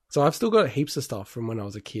to. So I've still got heaps of stuff from when I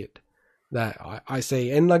was a kid that I see.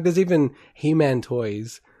 And like there's even He-Man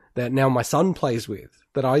toys that now my son plays with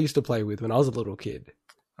that I used to play with when I was a little kid,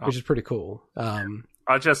 which is pretty cool.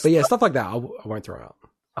 But yeah, stuff like that I won't throw out.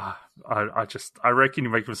 I reckon you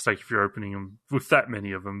make a mistake if you're opening them with that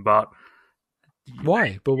many of them, but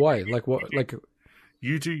why? But why? Like what? Like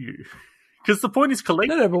you do you? Because the point is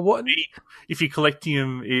collecting. No, but what? If you're collecting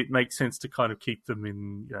them, it makes sense to kind of keep them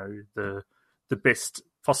in, you know, the best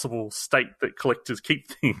possible state that collectors keep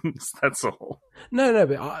things. That's all. No,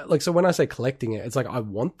 but so when I say collecting it, it's like I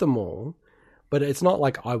want them all. But it's not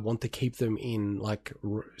like I want to keep them in like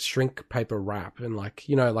shrink paper wrap and like,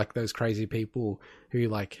 you know, like those crazy people who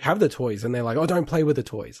like have the toys and they're like, oh, don't play with the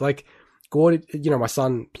toys. Like Gord, you know, my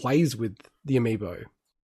son plays with the amiibo.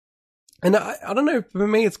 And I don't know, for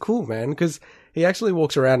me, it's cool, man, because he actually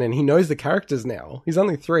walks around and he knows the characters now. He's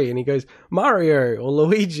only 3 and he goes, Mario or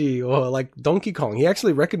Luigi or like Donkey Kong. He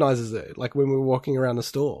actually recognizes it, like when we're walking around the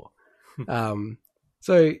store.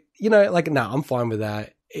 So, you know, like, I'm fine with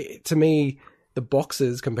that. To me, the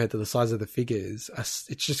boxes compared to the size of the figures,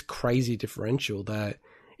 it's just crazy differential that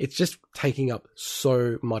it's just taking up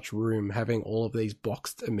so much room having all of these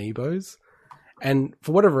boxed amiibos. And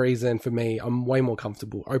for whatever reason, for me, I'm way more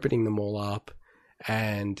comfortable opening them all up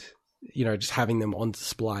and, you know, just having them on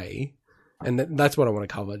display. And that's what I want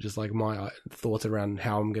to cover, just like my thoughts around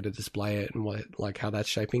how I'm going to display it and what, like how that's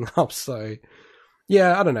shaping up. So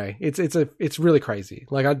yeah, I don't know. It's really crazy.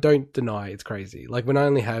 Like I don't deny it's crazy. Like when I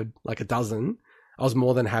only had like a dozen, I was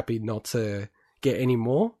more than happy not to get any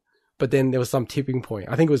more. But then there was some tipping point.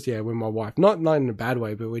 I think it was, when my wife, not in a bad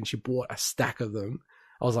way, but when she bought a stack of them,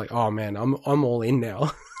 I was like, oh man, I'm all in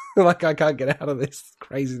now. Like I can't get out of this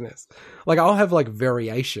craziness. Like I'll have like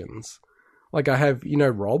variations. Like I have, you know,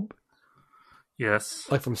 Rob. Yes.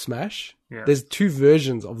 Like from Smash. Yeah. There's 2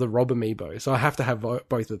 versions of the Rob amiibo. So I have to have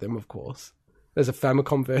both of them, of course. There's a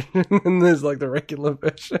Famicom version and there's like the regular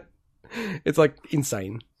version. It's like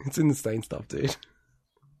insane. It's insane stuff, dude.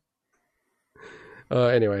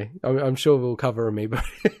 Anyway, I'm sure we'll cover amiibo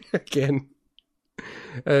again.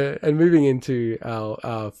 And moving into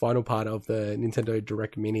our final part of the Nintendo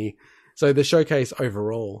Direct Mini. So the showcase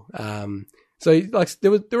overall. So like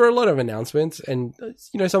there were a lot of announcements, and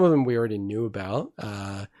some of them we already knew about.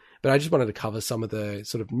 But I just wanted to cover some of the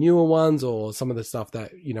sort of newer ones or some of the stuff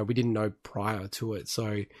that we didn't know prior to it.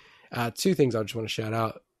 So two things I just want to shout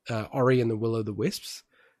out: Ori and the Will of the Wisps.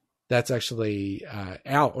 That's actually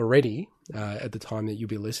out already at the time that you'll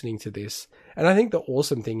be listening to this. And I think the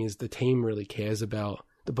awesome thing is the team really cares about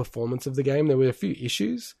the performance of the game. There were a few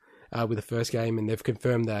issues with the first game, and they've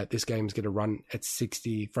confirmed that this game is going to run at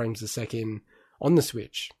 60 frames a second on the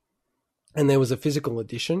Switch. And there was a physical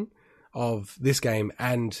edition of this game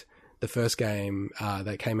and the first game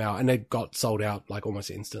that came out, and it got sold out like almost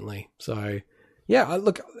instantly. So yeah,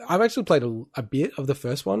 look, I've actually played a bit of the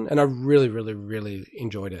first one, and I really, really, really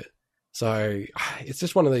enjoyed it. So it's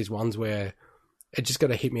just one of these ones where it just got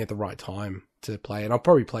to hit me at the right time to play. And I'll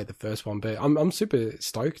probably play the first one, but I'm super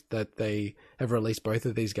stoked that they have released both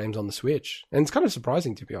of these games on the Switch. And it's kind of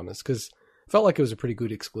surprising, to be honest, because it felt like it was a pretty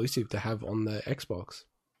good exclusive to have on the Xbox.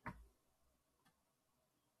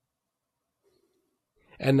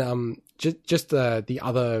 And just the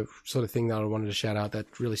other sort of thing that I wanted to shout out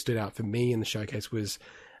that really stood out for me in the showcase was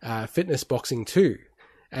Fitness Boxing 2.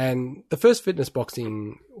 And the first Fitness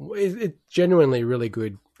Boxing, it's genuinely a really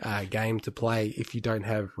good game to play if you don't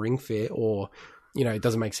have Ring Fit, or it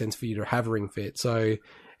doesn't make sense for you to have Ring Fit. So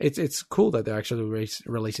it's cool that they're actually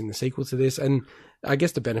releasing the sequel to this. And I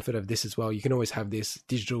guess the benefit of this as well, you can always have this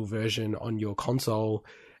digital version on your console,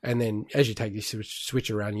 and then as you take this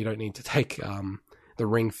Switch around, you don't need to take the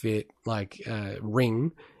Ring Fit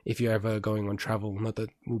ring if you're ever going on travel. Not that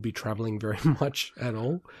we'll be traveling very much at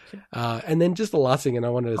all. And then just the last thing, and I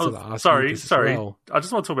wanted to sort of ask you this as well. I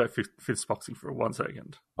just want to talk about Fitness Boxing for 1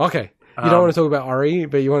 second. Okay. You don't want to talk about Ori,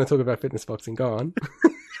 but you want to talk about Fitness Boxing. Go on.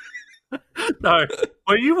 No.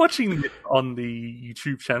 Were you watching it on the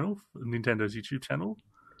YouTube channel, Nintendo's YouTube channel?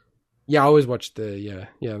 Yeah, I always watched the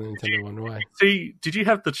Nintendo one. Why? See, did you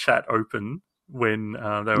have the chat open when they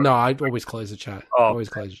were... No, I always close the chat. Always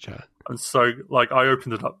close the chat. And so, I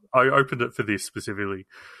opened it up. I opened it for this specifically.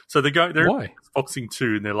 So they're Why? Boxing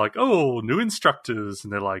 2, and they're like, oh, new instructors,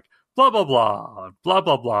 and they're like, blah, blah, blah, blah,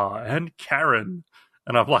 blah, blah, and Karen.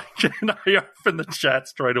 And I'm like, and I open the chat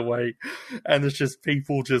straight away, and it's just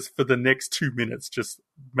people just for the next 2 minutes just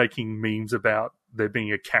making memes about there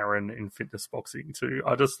being a Karen in Fitness Boxing 2.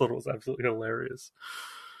 I just thought it was absolutely hilarious.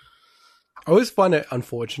 I always find it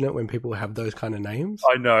unfortunate when people have those kind of names.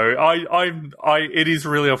 I know. It is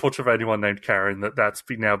really unfortunate for anyone named Karen that's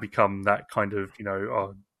now become that kind of,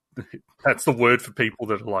 that's the word for people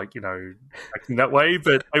that are acting that way.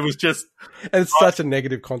 But it was just... And it's such a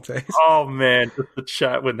negative context. Oh, man. Just the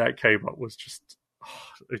chat when that came up was just...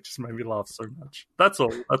 it just made me laugh so much. That's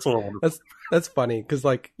all I wanted. That's funny because,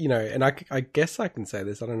 and I guess I can say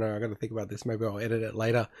this. I don't know. I got to think about this. Maybe I'll edit it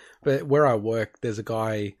later. But where I work, there's a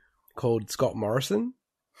guy called Scott Morrison,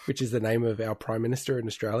 which is the name of our Prime Minister in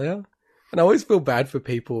Australia. And I always feel bad for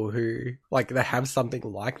people who, they have something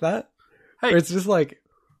like that. Hey, where it's just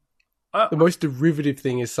the most derivative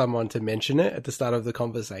thing is someone to mention it at the start of the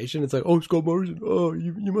conversation. It's like, oh, Scott Morrison, oh,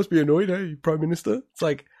 you must be annoyed, hey, Prime Minister. It's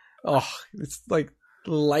like, oh, it's like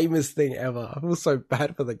the lamest thing ever. I feel so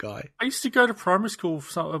bad for the guy. I used to go to primary school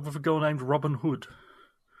with a girl named Robin Hood.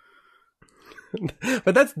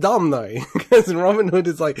 But that's dumb though, because Robin Hood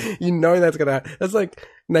is that's gonna. That's like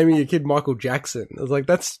naming your kid Michael Jackson. I was like,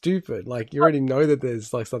 that's stupid. You already know that there's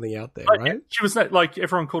something out there, right? She was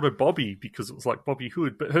everyone called her Bobby because it was Bobby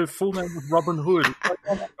Hood, but her full name was Robin Hood.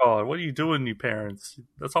 Oh my god, what are you doing, you parents?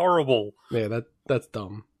 That's horrible. Yeah, that's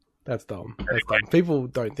dumb. That's dumb. That's dumb. People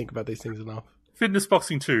don't think about these things enough. Fitness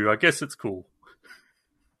Boxing 2, I guess it's cool.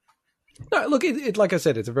 No, look, it like I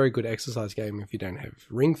said, it's a very good exercise game if you don't have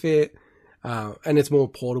Ring Fit. And it's more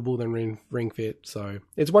portable than Ring Fit, so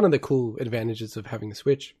it's one of the cool advantages of having the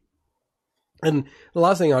Switch. And the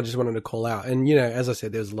last thing I just wanted to call out, and as I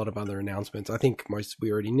said, there's a lot of other announcements. I think most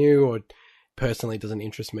we already knew, or personally doesn't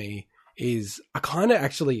interest me, is I kind of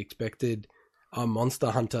actually expected a Monster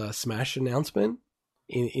Hunter Smash announcement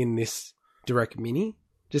in this Direct Mini,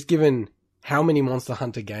 just given how many Monster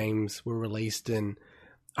Hunter games were released, and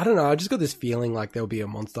I don't know, I just got this feeling like there'll be a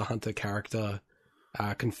Monster Hunter character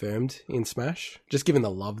confirmed in Smash, just given the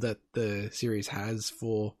love that the series has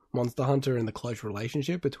for Monster Hunter and the close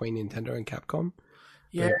relationship between Nintendo and Capcom.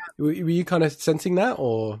 Yeah. But were you kind of sensing that,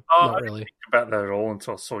 or not really? I didn't think about that at all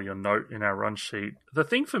until I saw your note in our run sheet. The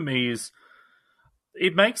thing for me is,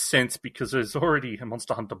 it makes sense because there's already a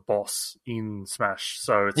Monster Hunter boss in Smash,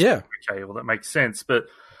 so it's okay, well, that makes sense. But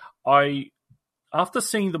after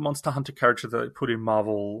seeing the Monster Hunter character that they put in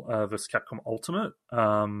Marvel vs. Capcom Ultimate,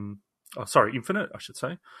 Infinite, I should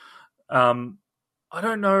say. I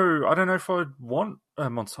don't know if I'd want a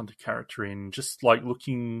Monster Hunter character in, just like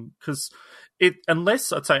looking, because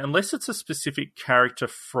unless it's a specific character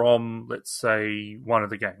from, let's say, one of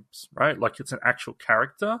the games, right? Like it's an actual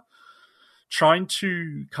character, trying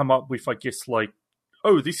to come up with, I guess, like,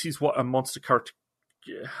 oh, this is what a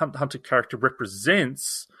Hunter character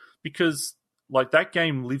represents, because like that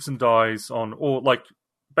game lives and dies on, or like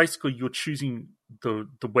basically you're choosing the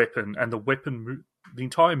weapon, and the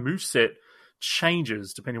entire moveset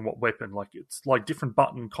changes depending on what weapon. Like it's like different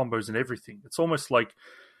button combos and everything. It's almost like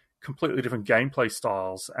completely different gameplay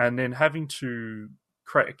styles, and then having to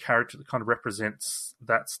create a character that kind of represents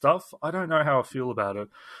that stuff. I don't know how I feel about it,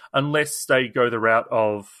 unless they go the route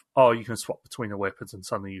of, oh, you can swap between the weapons and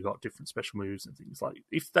suddenly you got different special moves and things. Like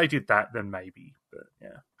if they did that, then maybe. But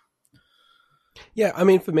yeah. I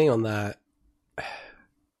mean, for me on that,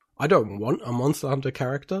 I don't want a Monster Hunter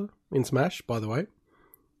character in Smash, by the way.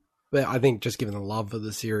 But I think just given the love for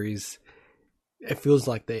the series, it feels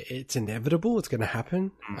like it's inevitable. It's going to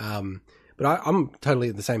happen. But I'm totally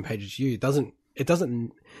at the same page as you. It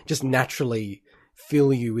doesn't just naturally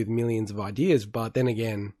fill you with millions of ideas. But then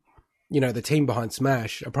again, you know, the team behind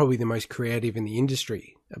Smash are probably the most creative in the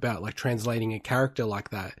industry about like translating a character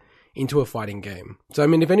like that into a fighting game. So, I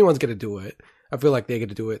mean, if anyone's going to do it, I feel like they're going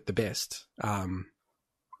to do it the best.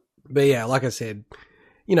 But yeah, like I said,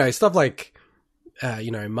 you know, stuff like,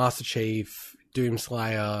 you know, Master Chief,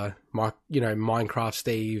 Doomslayer, Minecraft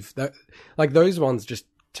Steve, like those ones just,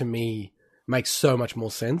 to me, make so much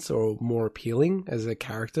more sense or more appealing as a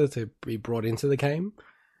character to be brought into the game.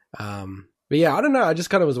 But yeah, I don't know. I just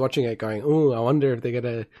kind of was watching it going, oh, I wonder if they're going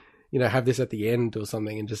to, you know, have this at the end or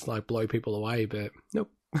something and just like blow people away. But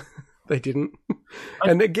nope, they didn't.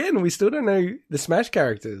 And again, we still don't know the Smash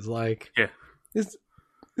characters. Like, yeah, this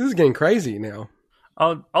is getting crazy now.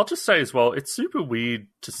 I'll just say as well, it's super weird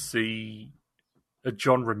to see a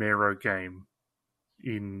John Romero game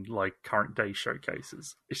in like current day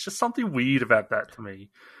showcases. It's just something weird about that to me.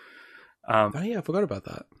 Oh yeah, I forgot about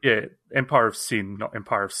that. Yeah, Empire of Sin, not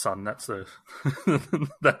Empire of Sun. That's the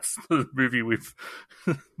that's the movie with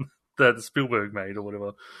that Spielberg made or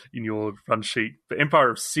whatever in your run sheet. But Empire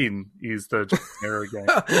of Sin is the John Romero game.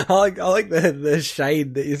 I like the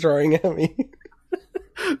shade that you're throwing at me.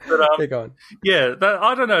 But, keep going. Yeah,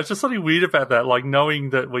 I don't know. It's just something weird about that. Like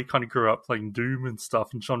knowing that we kind of grew up playing Doom and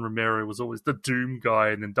stuff, and John Romero was always the Doom guy,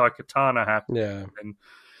 and then Daikatana happened. Yeah, and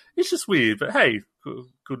it's just weird. But hey,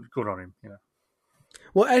 good on him. You know.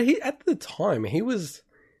 Well, at the time, he was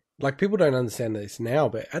like, people don't understand this now,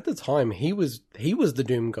 but at the time, he was the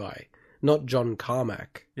Doom guy, not John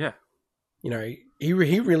Carmack. Yeah, you know, he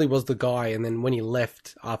really was the guy. And then when he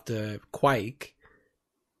left after Quake,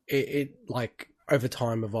 it like, over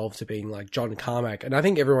time evolved to being like John Carmack. And I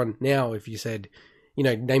think everyone now, if you said, you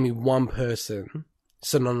know, name me one person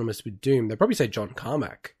synonymous with Doom, they'd probably say John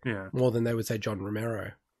Carmack. Yeah. More than they would say John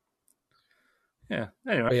Romero. Yeah.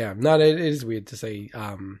 Anyway. But yeah, no, it is weird to see,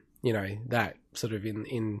 you know, that sort of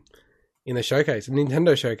in the showcase, a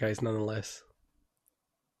Nintendo showcase nonetheless.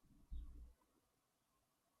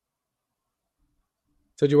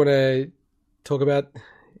 So do you want to talk about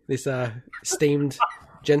this esteemed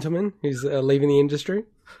gentleman who's leaving the industry?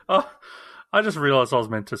 Oh, I just realised I was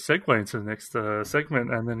meant to segue into the next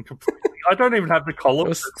segment, and then completely, I don't even have the column.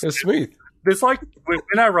 It was smooth. There's like,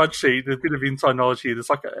 in our run sheet, there's a bit of inside knowledge here.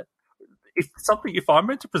 There's like, if I'm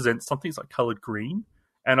meant to present something's like coloured green,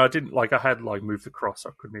 and I didn't, like, I had like moved the cross,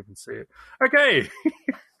 I couldn't even see it. Okay.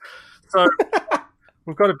 So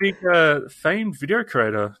we've got a big famed video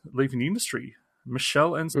creator leaving the industry,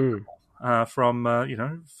 Michelle Enzo. From, you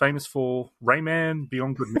know, famous for Rayman,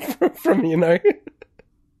 Beyond Good and Evil. From, you know.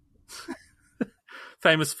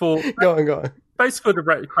 Famous for... Go on. Basically,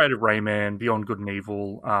 the creator of Rayman, Beyond Good and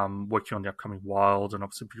Evil, working on the upcoming Wild, and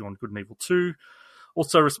obviously Beyond Good and Evil 2.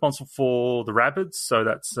 Also responsible for the Rabbids, so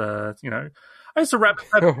that's, you know... I guess the Rabbids...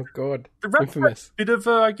 Oh, God. The Rabbids Infamous. had a bit of,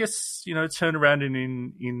 I guess, you know, turnaround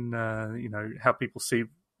in you know, how people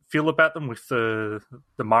feel about them with the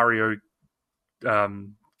Mario...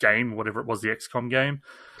 game, whatever it was, the XCOM game.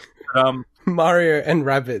 Mario and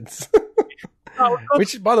Rabbids.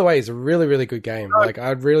 Which, by the way, is a really, really good game. Like,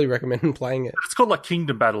 I'd really recommend playing it. It's called like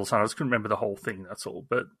Kingdom Battles, and I just couldn't remember the whole thing, that's all.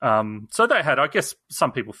 But so they had, I guess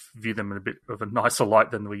some people view them in a bit of a nicer light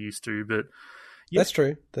than we used to, but yeah. That's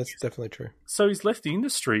true. That's definitely true. So he's left the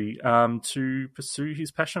industry to pursue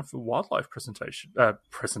his passion for wildlife preservation.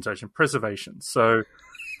 So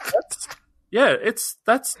that's... Yeah,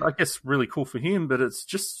 that's I guess really cool for him, but it's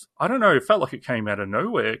just, I don't know, it felt like it came out of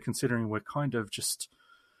nowhere considering we're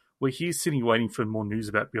here sitting waiting for more news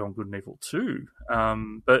about Beyond Good and Evil 2.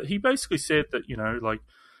 But he basically said that, you know, like,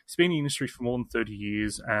 he's been in the industry for more than 30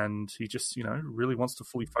 years, and he just, really wants to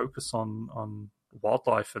fully focus on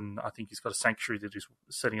wildlife. And I think he's got a sanctuary that he's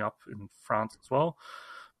setting up in France as well.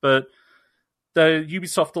 But the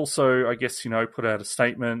Ubisoft also, I guess, put out a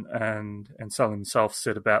statement, and Sal himself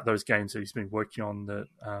said about those games that he's been working on that,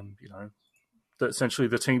 that essentially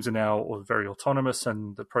the teams are now very autonomous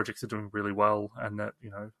and the projects are doing really well, and that,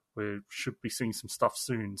 we should be seeing some stuff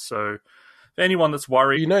soon. So for anyone that's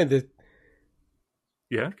worried...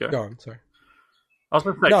 Yeah, go. Go on, sorry. I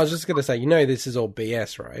was just going to say, this is all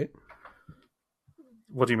BS, right?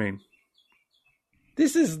 What do you mean?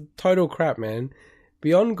 This is total crap, man.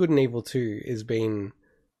 Beyond Good and Evil 2 has been...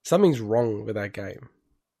 Something's wrong with that game.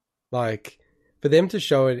 Like, for them to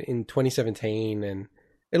show it in 2017, and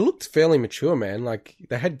it looked fairly mature, man. Like,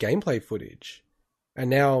 they had gameplay footage. And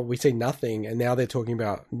now we see nothing, and now they're talking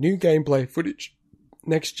about new gameplay footage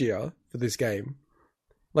next year for this game.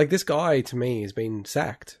 Like, this guy, to me, has been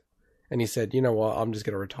sacked. And he said, you know what, I'm just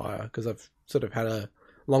going to retire because I've sort of had a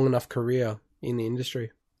long enough career in the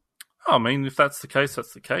industry. I mean, if that's the case,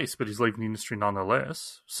 that's the case. But he's leaving the industry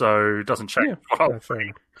nonetheless. So it doesn't change what I'm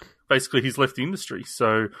saying. Basically, he's left the industry.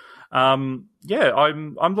 So, I'm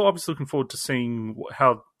obviously looking forward to seeing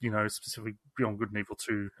how, specifically Beyond Good and Evil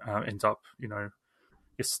 2 ends up,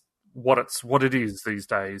 it's what it is these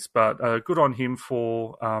days. But good on him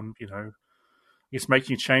for, guess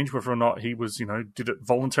making a change, whether or not he was, did it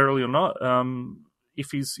voluntarily or not.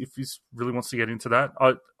 If he's really wants to get into that,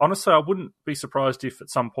 honestly, I wouldn't be surprised if at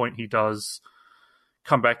some point he does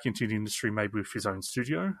come back into the industry, maybe with his own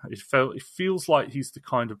studio. It feels like he's the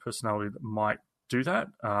kind of personality that might do that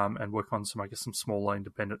and work on some smaller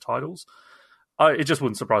independent titles. It just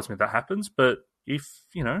wouldn't surprise me if that happens. But if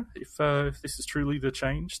this is truly the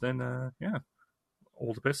change, then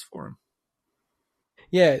all the best for him.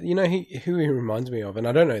 Yeah, who he reminds me of, and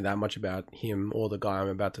I don't know that much about him or the guy I'm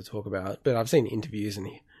about to talk about, but I've seen interviews and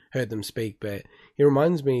heard them speak, but he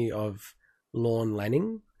reminds me of Lorne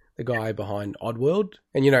Lanning, the guy behind Oddworld.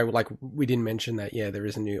 And, we didn't mention that, there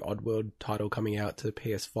is a new Oddworld title coming out to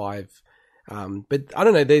PS5. But I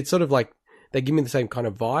don't know, they're sort of like, they give me the same kind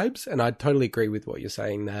of vibes, and I totally agree with what you're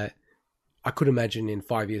saying that I could imagine in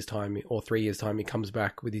 5 years' time or 3 years' time, he comes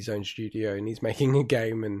back with his own studio and he's making a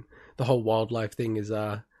game, and the whole wildlife thing is,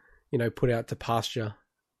 put out to pasture.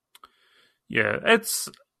 Yeah,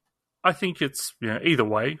 I think it's either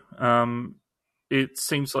way. It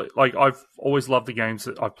seems like I've always loved the games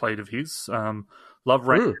that I've played of his. Love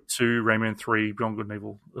Rayman 2, Rayman 3, Beyond Good and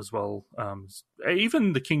Evil as well.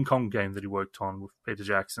 Even the King Kong game that he worked on with Peter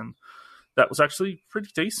Jackson, that was actually pretty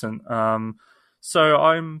decent. So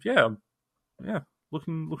I'm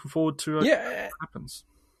looking forward to what happens.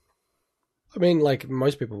 I mean, like,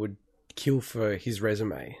 most people would kill for his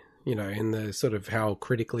resume, in the sort of how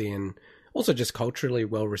critically and also just culturally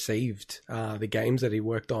well received the games that he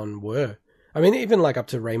worked on were. I mean, even like up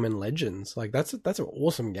to Rayman Legends, like that's an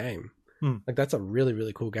awesome game. Like, that's a really,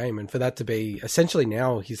 really cool game. And for that to be essentially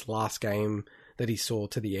now his last game that he saw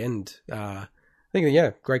to the end, I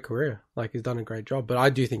think, great career. Like, he's done a great job. But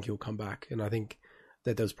I do think he'll come back. And I think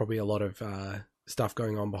that there's probably a lot of stuff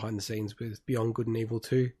going on behind the scenes with Beyond Good and Evil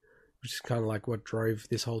 2, which is kind of like what drove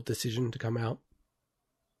this whole decision to come out.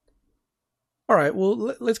 All right,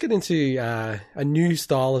 well, let's get into a new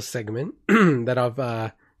style of segment that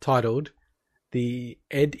I've titled the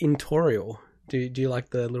Editorial. Do you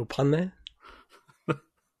like the little pun there?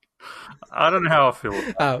 I don't know how I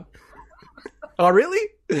feel. Oh, really?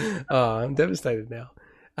 Oh, I'm devastated now.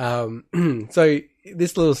 So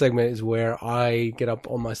this little segment is where I get up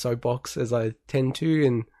on my soapbox, as I tend to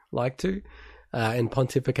and like to, and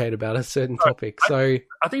pontificate about a certain topic. I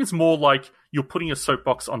think it's more like you're putting a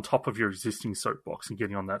soapbox on top of your existing soapbox and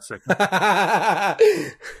getting on that segment.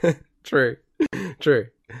 True.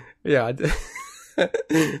 Yeah,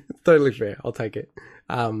 totally fair. I'll take it.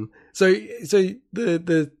 So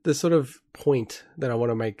the sort of point that I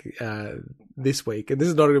want to make this week, and this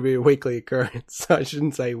is not going to be a weekly occurrence, so I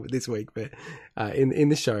shouldn't say this week, but in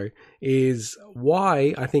the show, is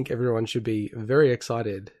why I think everyone should be very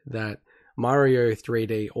excited that Mario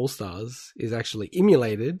 3D All-Stars is actually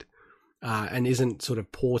emulated and isn't sort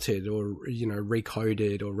of ported or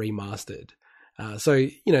recoded or remastered. So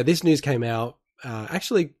this news came out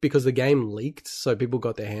actually because the game leaked, so people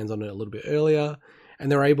got their hands on it a little bit earlier,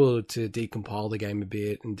 and they're able to decompile the game a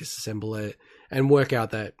bit and disassemble it and work out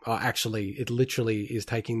that actually it literally is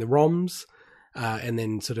taking the ROMs and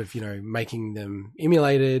then sort of, making them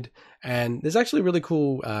emulated. And there's actually a really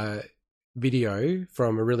cool video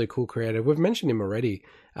from a really cool creator. We've mentioned him already,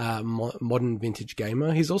 Modern Vintage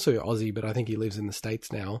Gamer. He's also Aussie, but I think he lives in the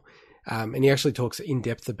States now. And he actually talks in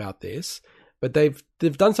depth about this. but they've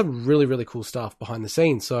done some really, really cool stuff behind the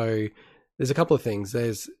scenes. So there's a couple of things.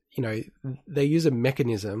 There's, they use a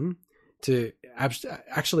mechanism to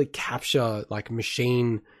actually capture like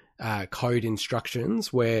machine code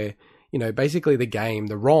instructions where, basically the game,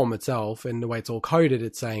 the ROM itself and the way it's all coded,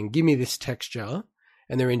 it's saying, give me this texture,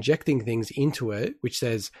 and they're injecting things into it, which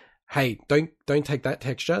says, hey, don't take that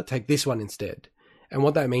texture, take this one instead. And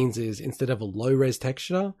what that means is instead of a low res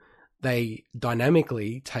texture, they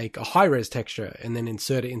dynamically take a high res texture and then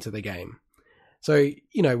insert it into the game. So,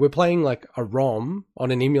 we're playing like a ROM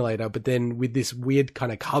on an emulator, but then with this weird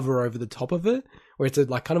kind of cover over the top of it, where it's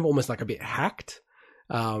like kind of almost like a bit hacked,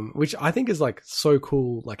 which I think is like so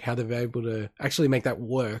cool, like how they're able to actually make that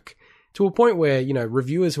work to a point where,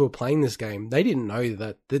 reviewers who are playing this game, they didn't know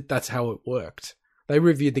that that's how it worked. They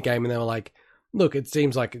reviewed the game and they were like, look, it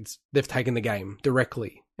seems like they've taken the game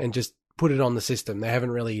directly and just put it on the system. They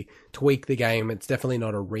haven't really tweaked the game. It's definitely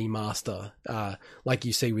not a remaster, like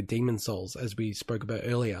you see with Demon's Souls, as we spoke about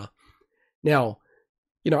earlier. Now,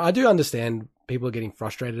 I do understand people are getting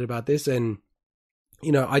frustrated about this, and,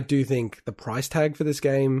 I do think the price tag for this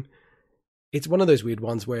game, it's one of those weird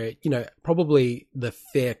ones where, probably the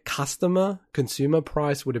fair consumer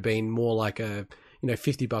price would have been more like a,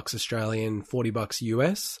 $50 Australian, $40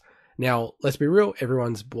 US. Now, let's be real,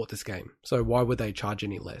 everyone's bought this game. So why would they charge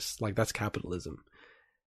any less? Like, that's capitalism.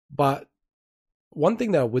 But one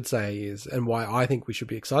thing that I would say is, and why I think we should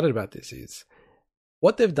be excited about this is,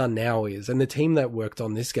 what they've done now is, and the team that worked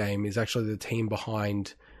on this game is actually the team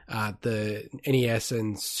behind the NES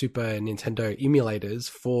and Super Nintendo emulators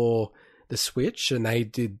for the Switch, and they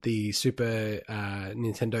did the Super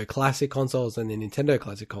Nintendo Classic consoles and the Nintendo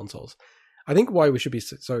Classic consoles. I think why we should be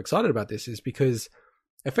so excited about this is because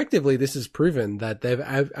effectively this has proven that they've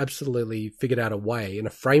absolutely figured out a way and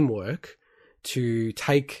a framework to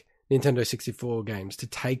take Nintendo 64 games, to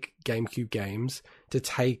take GameCube games, to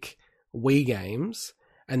take Wii games,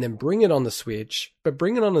 and then bring it on the Switch, but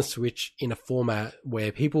bring it on the Switch in a format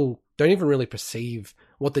where people don't even really perceive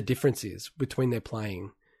what the difference is between their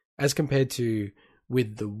playing, as compared to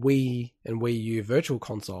with the Wii and Wii U Virtual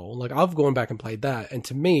Console. Like, I've gone back and played that, and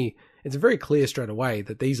to me, it's very clear straight away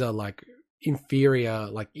that these are like inferior,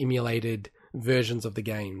 like emulated versions of the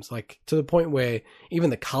games, like to the point where even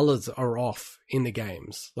the colors are off in the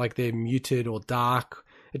games, like they're muted or dark.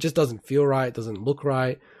 It just doesn't feel right. It doesn't look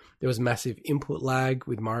right. There was massive input lag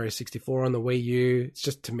with Mario 64 on the Wii U. It's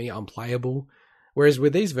just, to me, unplayable. Whereas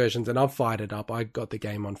with these versions, and I've fired it up, I got the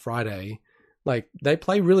game on Friday, like they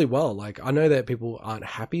play really well. Like, I know that people aren't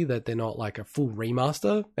happy that they're not like a full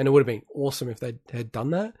remaster, and it would have been awesome if they had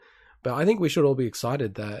done that. But I think we should all be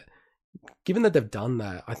excited that, given that they've done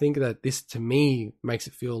that, I think that this, to me, makes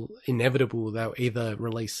it feel inevitable they'll either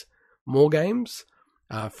release more games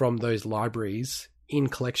from those libraries in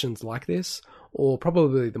collections like this, or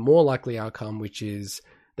probably the more likely outcome, which is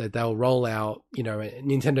that they'll roll out, a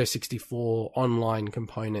Nintendo 64 online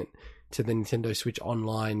component to the Nintendo Switch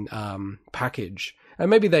Online package. And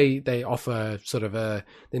maybe they offer sort of a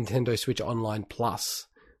Nintendo Switch Online Plus,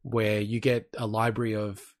 where you get a library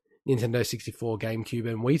of Nintendo 64, GameCube,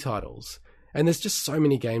 and Wii titles. And there's just so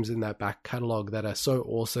many games in that back catalogue that are so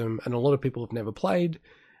awesome, and a lot of people have never played,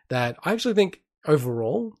 that I actually think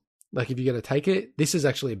overall, like if you're going to take it, this is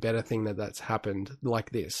actually a better thing that's happened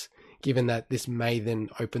like this, given that this may then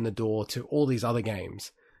open the door to all these other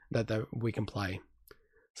games that we can play.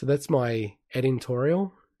 So that's my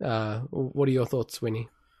editorial. What are your thoughts, Winnie?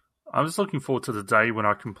 I'm just looking forward to the day when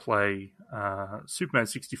I can play Superman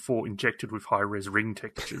 64 injected with high-res ring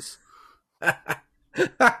textures.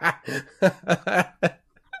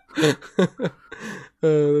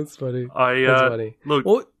 That's funny. That's funny.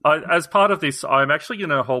 Look, as part of this, I'm actually going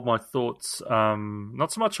to hold my thoughts,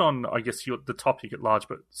 not so much on, I guess, the topic at large,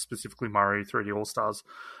 but specifically Mario 3D All-Stars,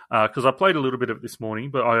 because I played a little bit of it this morning,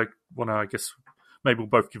 but I want to, I guess, maybe we'll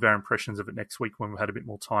both give our impressions of it next week when we've had a bit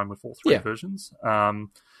more time with all three versions.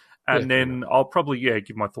 And then I'll probably,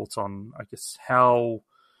 give my thoughts on, I guess, how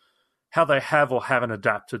they have or haven't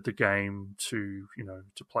adapted the game to,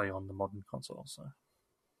 to play on the modern console. So,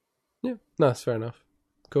 yeah, no, that's fair enough.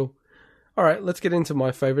 Cool. All right, let's get into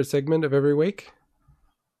my favorite segment of every week,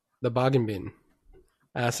 the bargain bin.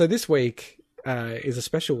 So this week is a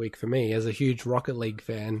special week for me as a huge Rocket League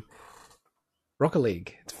fan. Rocket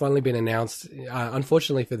League, it's finally been announced.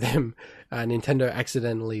 Unfortunately for them, Nintendo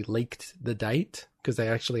accidentally leaked the date because they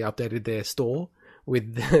actually updated their store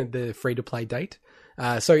with the free-to-play date.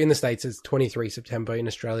 So in the States, it's 23 September. In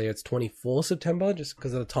Australia, it's 24 September, just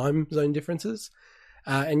because of the time zone differences.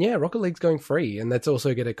 And yeah, Rocket League's going free, and that's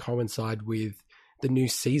also going to coincide with the new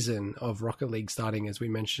season of Rocket League starting, as we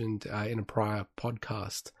mentioned in a prior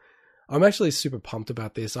podcast. I'm actually super pumped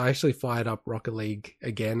about this. I actually fired up Rocket League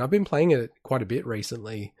again. I've been playing it quite a bit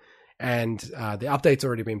recently, and the update's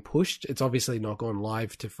already been pushed. It's obviously not gone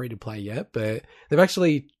live to free to play yet, but they've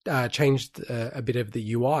actually changed a bit of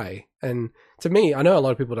the UI. And to me, I know a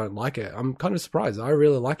lot of people don't like it. I'm kind of surprised. I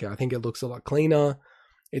really like it. I think it looks a lot cleaner.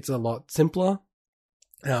 It's a lot simpler.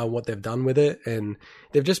 What they've done with it, and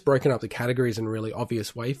they've just broken up the categories in a really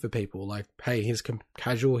obvious way for people. Like, hey, here's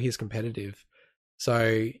casual, here's competitive.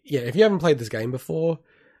 So yeah, if you haven't played this game before,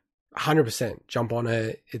 100% jump on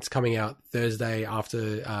it. It's coming out Thursday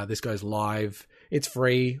after this goes live. It's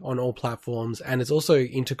free on all platforms, and it's also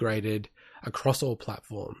integrated across all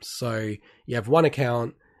platforms. So you have one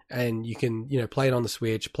account, and you can, play it on the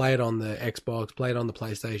Switch, play it on the Xbox, play it on the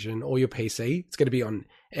PlayStation or your PC. It's going to be on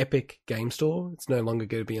Epic Game Store. It's no longer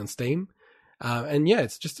going to be on Steam. And yeah,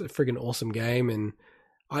 it's just a friggin' awesome game. And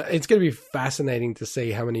it's going to be fascinating to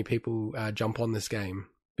see how many people jump on this game.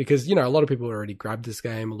 Because, a lot of people already grabbed this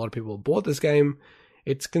game. A lot of people bought this game.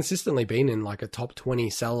 It's consistently been in like a top 20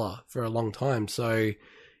 seller for a long time. So,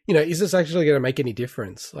 is this actually going to make any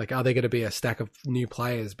difference? Like, are there going to be a stack of new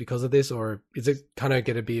players because of this, or is it kind of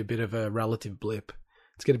going to be a bit of a relative blip?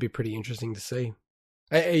 It's going to be pretty interesting to see.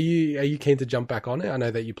 Are you keen to jump back on it? I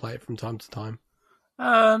know that you play it from time to time.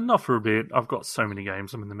 Not for a bit. I've got so many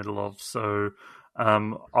games I'm in the middle of, so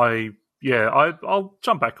I'll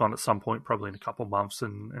jump back on at some point, probably in a couple of months,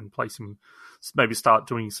 and play some, maybe start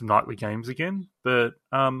doing some nightly games again. But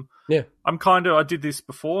I did this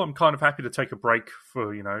before. I'm kind of happy to take a break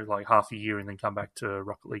for, like half a year and then come back to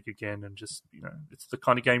Rocket League again, and just, it's the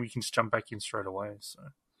kind of game you can just jump back in straight away. So.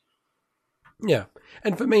 Yeah.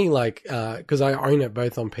 And for me, like, because I own it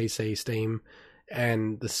both on PC, Steam,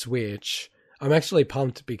 and the Switch, I'm actually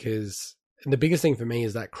pumped because the biggest thing for me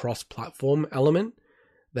is that cross-platform element.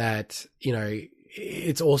 That,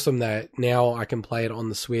 it's awesome that now I can play it on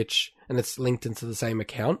the Switch and it's linked into the same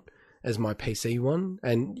account as my PC one.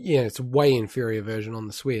 And, it's a way inferior version on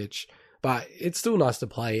the Switch, but it's still nice to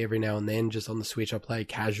play every now and then. Just on the Switch, I play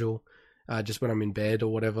casual, just when I'm in bed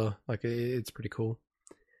or whatever. Like, it's pretty cool.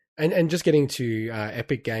 And just getting to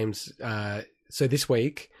Epic Games. So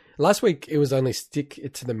last week, it was only Stick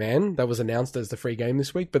It to the Man that was announced as the free game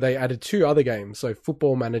this week, but they added 2 other games. So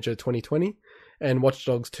Football Manager 2020 and Watch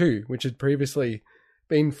Dogs 2, which had previously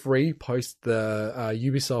been free post the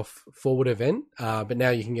Ubisoft Forward event, but now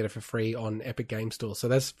you can get it for free on Epic Game Store. So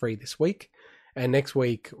that's free this week. And next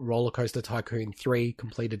week, Roller Coaster Tycoon 3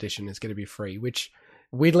 Complete Edition is going to be free, which,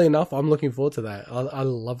 weirdly enough, I'm looking forward to that. I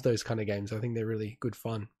love those kind of games. I think they're really good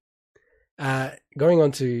fun. Going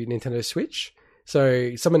on to Nintendo Switch.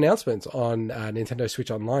 So some announcements on Nintendo Switch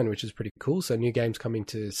Online, which is pretty cool. So new games coming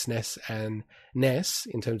to SNES and NES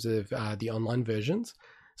in terms of the online versions.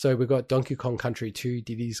 So we've got Donkey Kong Country 2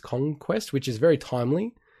 Diddy's Kong Quest, which is very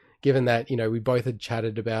timely, given that, we both had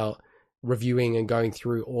chatted about reviewing and going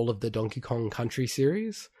through all of the Donkey Kong Country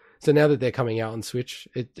series. So now that they're coming out on Switch,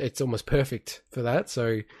 it's almost perfect for that.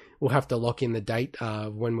 So we'll have to lock in the date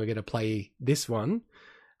when we're going to play this one.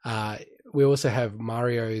 We also have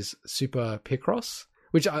Mario's Super Picross,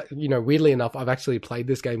 which, weirdly enough, I've actually played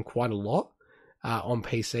this game quite a lot on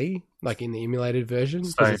PC, like in the emulated version,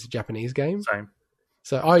 because it's a Japanese game. Same.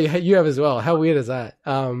 So, you have as well. How weird is that?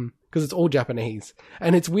 Because it's all Japanese.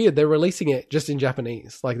 And it's weird. They're releasing it just in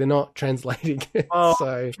Japanese. Like, they're not translating it. Well,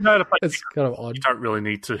 so it's kind of odd. You don't really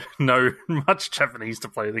need to know much Japanese to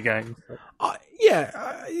play the game.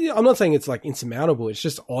 I'm not saying it's like insurmountable. It's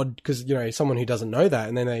just odd because, someone who doesn't know that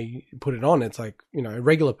and then they put it on, it's like, a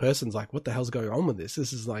regular person's like, what the hell's going on with this?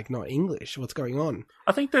 This is like not English. What's going on?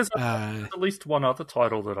 I think there's at least one other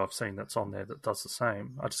title that I've seen that's on there that does the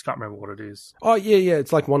same. I just can't remember what it is. Oh, yeah.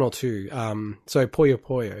 It's like 1 or 2. So Puyo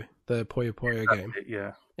Puyo, the Puyo Puyo game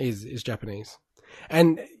is Japanese.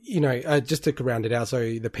 And, just to round it out, so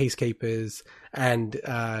the Peacekeepers and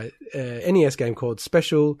NES game called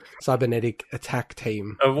Special Cybernetic Attack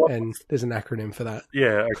Team. And there's an acronym for that.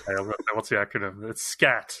 Yeah, okay. What's the acronym? It's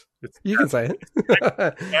SCAT. You can say it.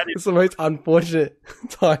 It's the most unfortunate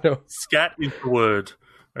title. SCAT is the word.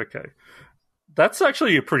 Okay. That's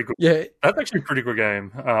actually a pretty good That's actually a pretty good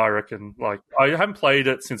game, I reckon. Like, I haven't played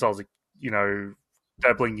it since I was,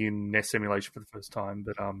 dabbling in NES emulation for the first time,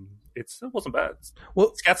 but it wasn't bad.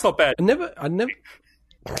 Well, SCAT's not bad. I never.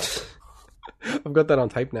 I've got that on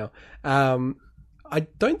tape now. I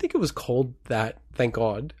don't think it was called that. Thank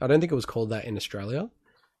God. I don't think it was called that in Australia.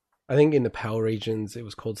 I think in the PAL regions it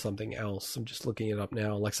was called something else. I'm just looking it up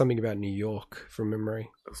now, like something about New York from memory.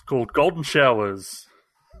 It's called Golden Showers.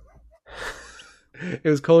 It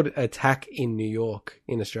was called Attack in New York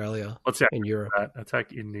in Australia. What's that? In Europe?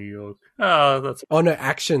 Attack in New York. Oh, that's. Oh no,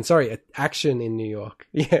 Action. Sorry, Action in New York.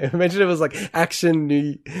 Yeah, imagine it was like Action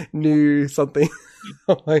New something.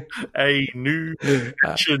 A new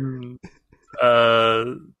action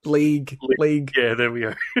League. Yeah, there we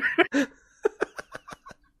go.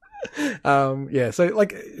 Yeah, so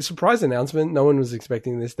like surprise announcement. No one was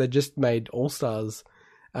expecting this. They just made All Stars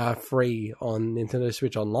free on Nintendo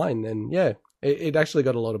Switch Online, and yeah, it actually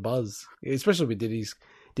got a lot of buzz, especially with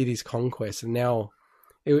Diddy's Conquest. And now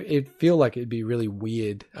it feel like it'd be really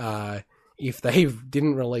weird if they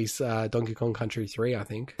didn't release Donkey Kong Country 3. I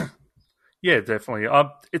think. Yeah, definitely. I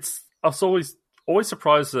was always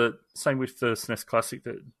surprised that same with the SNES Classic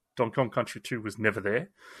that Donkey Kong Country 2 was never there.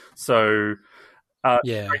 So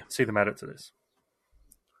yeah, great to see them add it to this.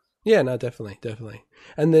 Yeah, no, definitely.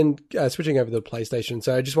 And then switching over to the PlayStation,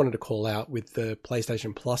 so I just wanted to call out with the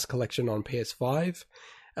PlayStation Plus collection on PS5.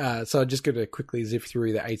 So I'm just going to quickly zip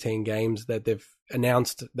through the 18 games that they've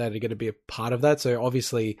announced that are going to be a part of that. So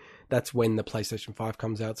obviously that's when the PlayStation 5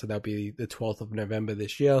 comes out. So that'll be the 12th of November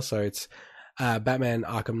this year. So it's Batman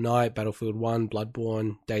Arkham Knight, Battlefield 1,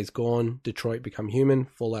 Bloodborne, Days Gone, Detroit Become Human,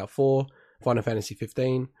 Fallout 4, Final Fantasy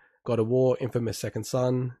 15, God of War, Infamous Second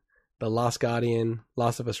Son, The Last Guardian,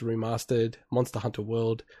 Last of Us Remastered, Monster Hunter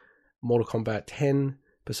World, Mortal Kombat 10,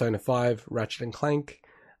 Persona 5, Ratchet & Clank,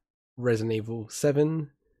 Resident Evil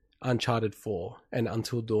 7, Uncharted 4, and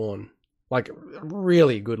Until Dawn. Like,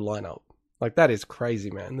 really good lineup. Like, that is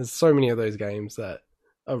crazy, man. There's so many of those games that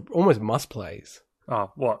are almost must-plays.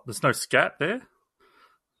 Oh, what? There's no scat there?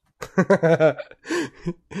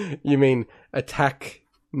 You mean Attack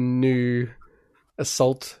New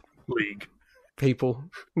Assault League people?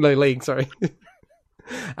 No, League, sorry.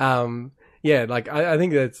 Yeah, like I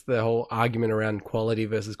think that's the whole argument around quality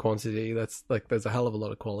versus quantity. That's like there's a hell of a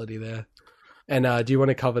lot of quality there. And do you want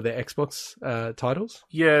to cover the Xbox titles?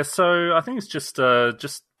 Yeah, so I think it's just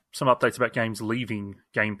some updates about games leaving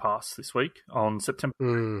Game Pass this week on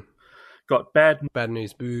September. Got Bad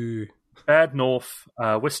News, boo. Bad North,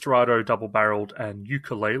 Westerado Double Barreled, and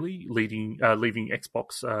Yooka-Laylee leaving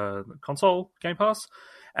Xbox console Game Pass.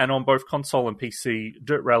 And on both console and PC,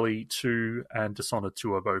 Dirt Rally 2 and Dishonored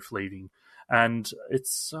 2 are both leaving. And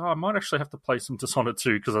it's I might actually have to play some Dishonored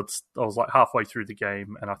 2 because I was like halfway through the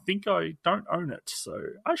game and I think I don't own it. So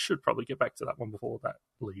I should probably get back to that one before that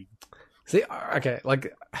league. See, okay,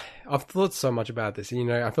 like I've thought so much about this. You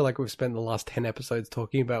know, I feel like we've spent the last 10 episodes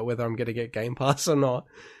talking about whether I'm going to get Game Pass or not.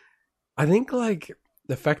 I think like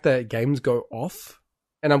the fact that games go off,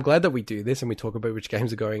 and I'm glad that we do this and we talk about which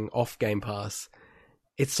games are going off Game Pass.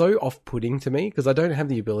 It's so off-putting to me because I don't have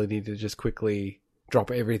the ability to just quickly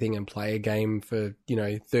drop everything and play a game for,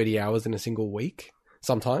 30 hours in a single week.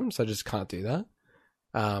 Sometimes I just can't do that.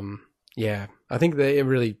 Yeah, I think that it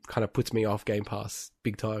really kind of puts me off Game Pass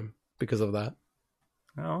big time because of that.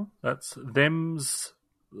 Oh, that's them's.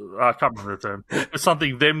 I can't remember the term. It's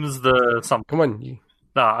something. Them's the something. Come on,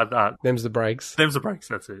 Nah. Them's the breaks. Them's the breaks.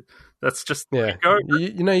 That's it. That's just yeah.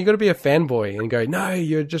 You got to be a fanboy and go. No,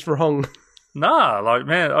 you're just wrong. Nah, like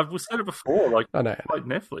man, I've said it before. Like I know. Like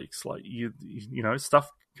Netflix, like you know, stuff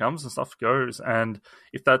comes and stuff goes, and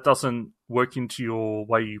if that doesn't work into your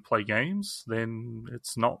way you play games, then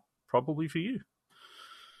it's not probably for you.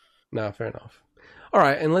 No, fair enough. All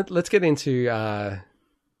right, and let's get into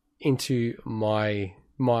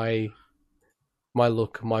my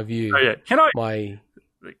look, my view. Oh yeah, can I?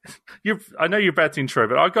 I know you're about to intro,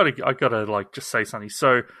 but I gotta like just say something.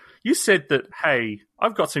 So you said that, hey,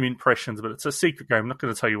 I've got some impressions, but it's a secret game. I'm not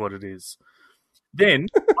going to tell you what it is. Then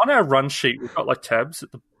on our run sheet, we've got like tabs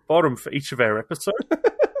at the bottom for each of our episodes.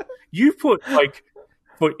 You put like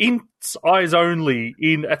for Int's eyes only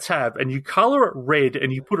in a tab, and you color it red,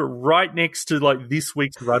 and you put it right next to like this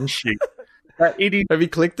week's run sheet. It is. Have you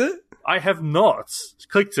clicked it? I have not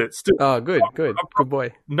clicked it. Still. Oh, good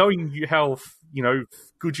boy. Knowing you how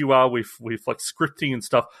good you are with like scripting and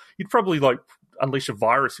stuff, you'd probably like unleash a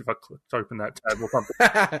virus if I clicked open that tab or something.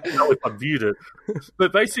 If I viewed it.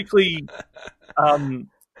 But basically, I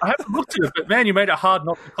haven't looked at it, but man, you made it hard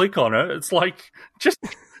not to click on it. It's like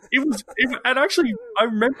and actually, I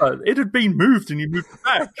remember it had been moved and you moved it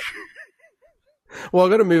back. Well, I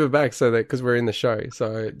got to move it back so that because we're in the show,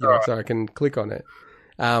 so so I can click on it.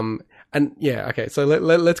 And yeah, okay. So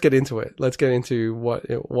let's get into it. Let's get into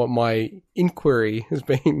what my inquiry has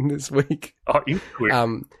been this week. Oh,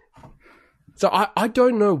 inquiry. So I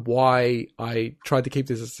don't know why I tried to keep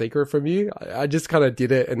this a secret from you. I just kind of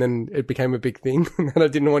did it, and then it became a big thing, and I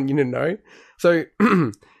didn't want you to know. So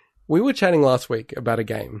we were chatting last week about a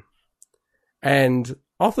game, and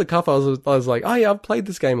off the cuff, I was like, oh yeah, I've played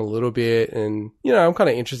this game a little bit, and you know, I'm kind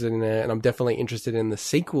of interested in it, and I'm definitely interested in the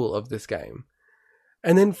sequel of this game.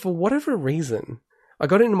 And then for whatever reason, I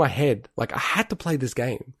got it in my head, like I had to play this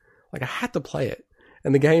game, like I had to play it.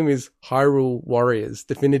 And the game is Hyrule Warriors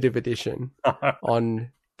Definitive Edition on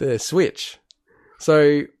the Switch.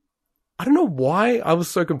 So I don't know why I was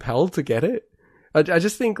so compelled to get it. I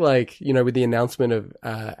just think, like, you know, with the announcement of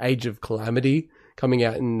Age of Calamity coming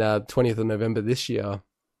out in 20th of November this year,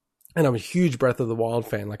 and I'm a huge Breath of the Wild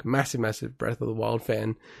fan, like massive Breath of the Wild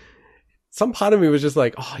fan, some part of me was just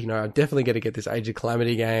like, oh, you know, I'm definitely going to get this Age of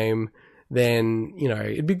Calamity game. Then, you know,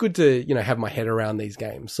 it'd be good to, you know, have my head around these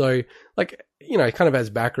games. So, like, you know, kind of as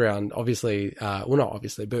background, obviously, well, not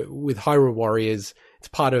obviously, but with Hyrule Warriors, it's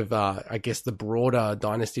part of, I guess, the broader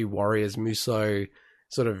Dynasty Warriors Musou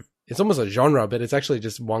sort of, it's almost a genre, but it's actually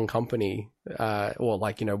just one company, or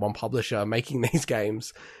like, you know, one publisher making these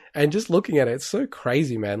games. And just looking at it, it's so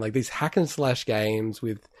crazy, man. Like these hack and slash games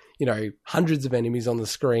with, you know, hundreds of enemies on the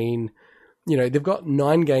screen. You know, they've got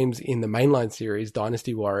 9 games in the mainline series,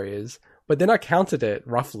 Dynasty Warriors, but then I counted it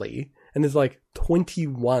roughly, and there's like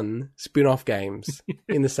 21 spin-off games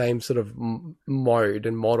in the same sort of mode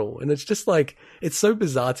and model. And it's just like, it's so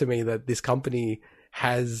bizarre to me that this company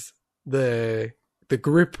has the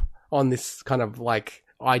grip on this kind of like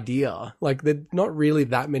idea. Like there's not really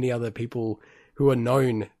that many other people who are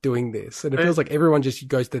known doing this. And it feels like everyone just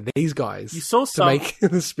goes to these guys to make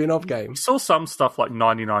the spin-off game. You saw some stuff like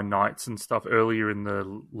 99 Nights and stuff earlier in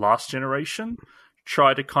the last generation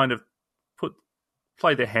try to kind of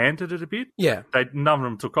play their hand at it a bit. Yeah. None of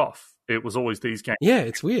them took off. It was always these games. Yeah,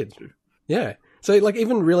 it's weird. Yeah. So like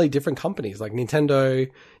even really different companies like Nintendo,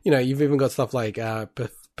 you know, you've even got stuff like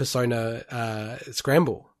Persona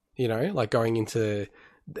Scramble, you know, like going into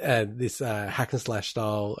this hack and slash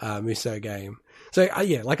style Musou game. So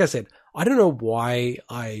yeah, like I said, I don't know why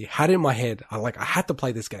I had it in my head. I had to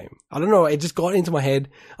play this game. I don't know. It just got into my head.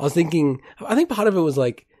 I was thinking, I think part of it was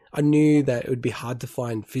like, I knew that it would be hard to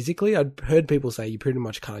find physically. I'd heard people say you pretty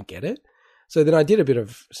much can't get it. So then I did a bit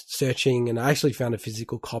of searching and I actually found a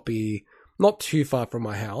physical copy not too far from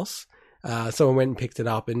my house. So I went and picked it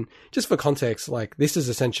up. And just for context, like this is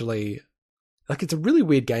essentially, like it's a really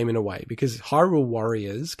weird game in a way because Hyrule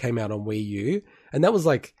Warriors came out on Wii U and that was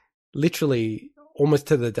like literally almost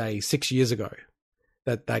to the day 6 years ago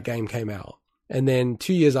that game came out. And then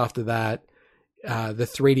 2 years after that, the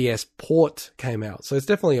 3DS port came out. So it's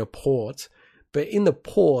definitely a port, but in the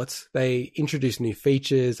port, they introduced new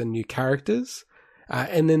features and new characters.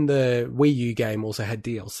 And then the Wii U game also had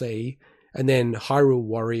DLC. And then Hyrule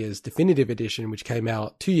Warriors Definitive Edition, which came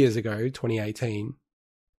out 2 years ago, 2018.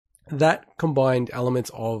 That combined elements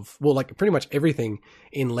of, well, like pretty much everything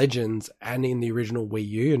in Legends and in the original Wii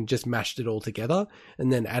U and just mashed it all together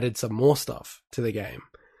and then added some more stuff to the game.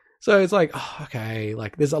 So it's like, oh, okay,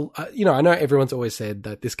 like there's you know, I know everyone's always said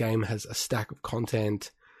that this game has a stack of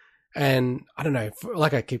content and I don't know,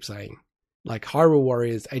 like I keep saying, like Hyrule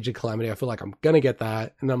Warriors, Age of Calamity, I feel like I'm going to get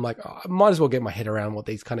that. And I'm like, oh, I might as well get my head around what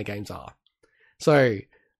these kind of games are. So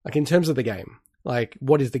like in terms of the game, like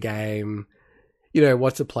what is the game? You know,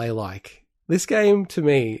 what's it play like? This game to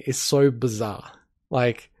me is so bizarre.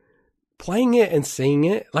 Like playing it and seeing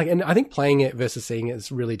it, like, and I think playing it versus seeing it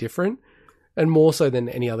is really different. And more so than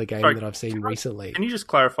any other game that I've seen recently. Can you just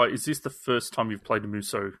clarify, is this the first time you've played a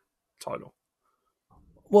Musou title?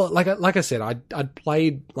 Well, like I said, I'd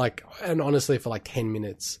played, like, and honestly for like 10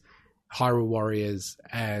 minutes, Hyrule Warriors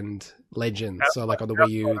and Legends. So like on the Wii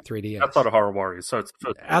U 3DS. Outside of Hyrule Warriors. So it's the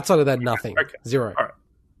first. Outside of that, nothing. Okay. Zero. All right.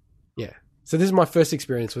 Yeah. So this is my first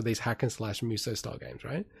experience with these hack and slash Musou style games,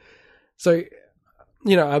 right? So,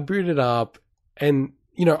 you know, I booted it up and,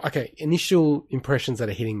 you know, okay, initial impressions that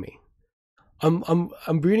are hitting me.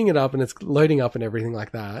 I'm booting it up and it's loading up and everything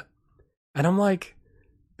like that. And I'm like,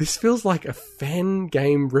 this feels like a fan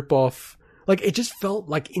game ripoff. Like it just felt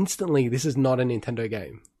like instantly this is not a Nintendo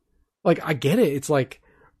game. Like I get it. It's like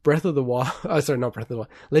Breath of the Wild. Oh, sorry, not Breath of the Wild.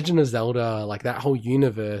 Legend of Zelda, like that whole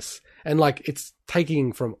universe. And like it's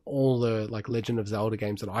taking from all the like Legend of Zelda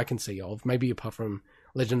games that I can see of. Maybe apart from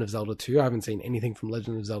Legend of Zelda 2. I haven't seen anything from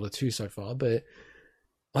Legend of Zelda 2 so far. But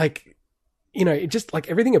like, you know, it just like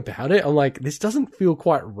everything about it, I'm like, this doesn't feel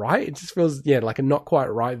quite right. It just feels, yeah, like a not quite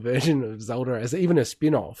right version of Zelda as even a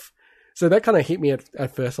spin-off. So that kind of hit me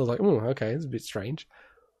at first. I was like, oh, okay, it's a bit strange.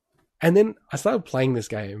 And then I started playing this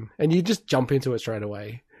game and you just jump into it straight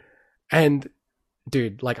away. And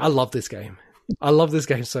dude, like I love this game. I love this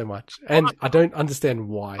game so much. And I don't understand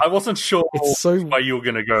why. I wasn't sure why you were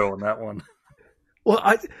going to go on that one. Well,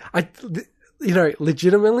 I, you know,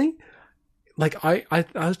 legitimately, like I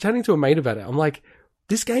was chatting to a mate about it. I'm like,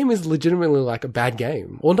 this game is legitimately like a bad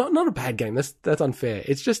game. Or not a bad game. That's unfair.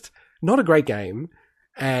 It's just not a great game.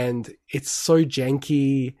 And it's so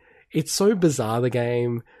janky. It's so bizarre, the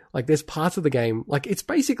game. Like, there's parts of the game, like, it's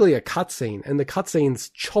basically a cutscene, and the cutscene's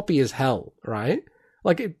choppy as hell, right?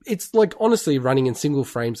 Like, it's like honestly running in single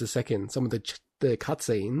frames a second, some of the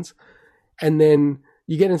cutscenes. And then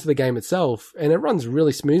you get into the game itself, and it runs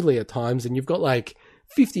really smoothly at times, and you've got like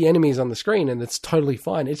 50 enemies on the screen, and it's totally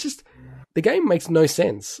fine. It's just, the game makes no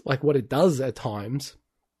sense, like what it does at times.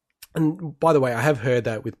 And by the way, I have heard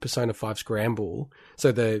that with Persona 5 Scramble,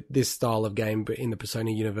 so this style of game, but in the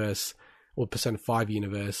Persona universe, or Persona 5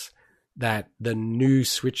 universe, that the new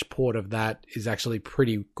Switch port of that is actually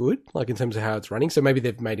pretty good, like in terms of how it's running. So maybe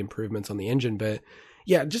they've made improvements on the engine, but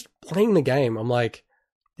yeah, just playing the game, I'm like,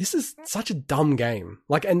 this is such a dumb game.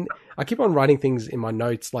 Like, and I keep on writing things in my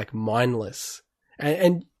notes like mindless.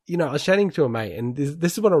 And you know, I was chatting to a mate, and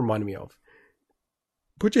this is what it reminded me of.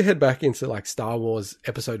 Put your head back into like Star Wars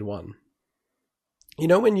Episode 1. You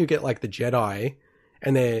know when you get like the Jedi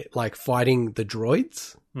and they're like fighting the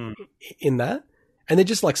droids in that? And they're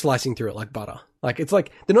just like slicing through it like butter. Like, it's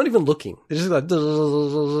like, they're not even looking. They're just like,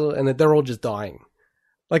 and they're all just dying.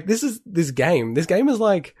 Like, this game is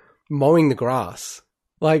like mowing the grass.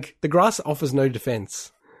 Like, the grass offers no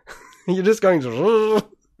defense. You're just going to,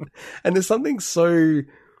 and there's something so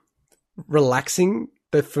relaxing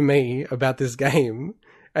that for me about this game.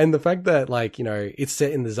 And the fact that, like, you know, it's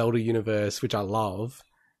set in the Zelda universe, which I love.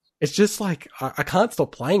 It's just like, I can't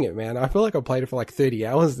stop playing it, man. I feel like I played it for like 30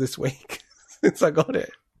 hours this week since I got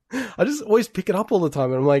it. I just always pick it up all the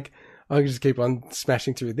time. And I'm like, I can just keep on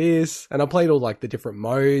smashing through this. And I played all like the different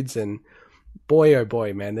modes, and boy, oh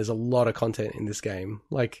boy, man, there's a lot of content in this game.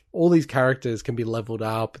 Like, all these characters can be leveled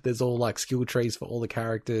up. There's all like skill trees for all the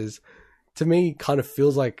characters. To me, kind of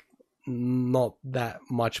feels like not that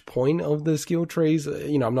much point of the skill trees.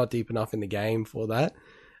 You know, I'm not deep enough in the game for that.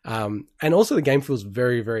 And also the game feels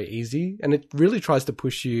very, very easy, and it really tries to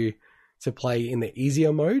push you to play in the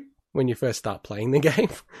easier mode when you first start playing the game.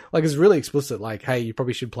 Like, it's really explicit, like, hey, you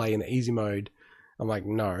probably should play in the easy mode. I'm like,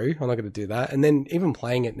 no, I'm not going to do that. And then even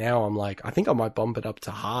playing it now, I'm like, I think I might bump it up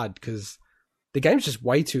to hard because the game's just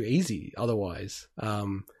way too easy otherwise.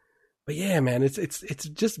 But yeah, man, it's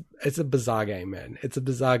a bizarre game, man. It's a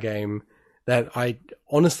bizarre game that I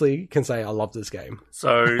honestly can say I love this game.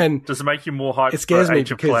 So, and does it make you more hyped for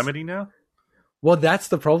Age of Calamity now? Well, that's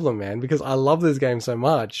the problem, man, because I love this game so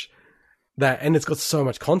much and it's got so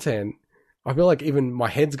much content. I feel like even my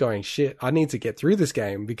head's going, shit, I need to get through this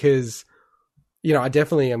game because, you know, I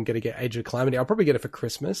definitely am going to get Age of Calamity. I'll probably get it for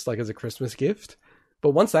Christmas, like as a Christmas gift.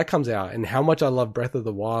 But once that comes out, and how much I love Breath of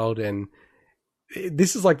the Wild, and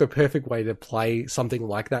this is like the perfect way to play something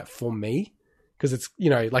like that for me. Because it's, you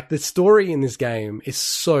know, like the story in this game is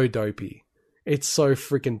so dopey. It's so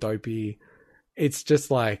freaking dopey. It's just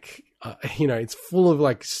like, you know, it's full of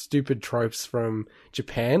like stupid tropes from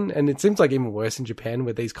Japan. And it seems like even worse in Japan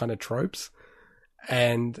with these kind of tropes.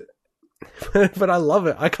 And, but I love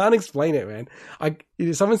it. I can't explain it, man.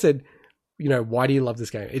 Someone said, you know, why do you love this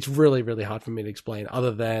game? It's really, really hard for me to explain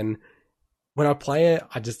other than when I play it,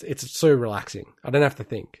 it's so relaxing. I don't have to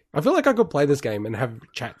think. I feel like I could play this game and have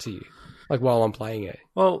chat to you. Like, while I'm playing it.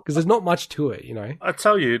 Well, because there's not much to it, you know? I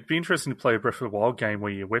tell you, it'd be interesting to play a Breath of the Wild game where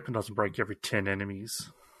your weapon doesn't break every 10 enemies.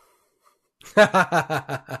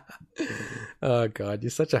 Oh, God.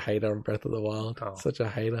 You're such a hater on Breath of the Wild. Oh. Such a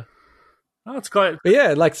hater. Oh, it's great. But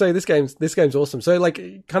yeah, like, so this game's awesome. So, like,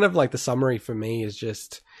 kind of like the summary for me is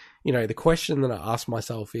just, you know, the question that I ask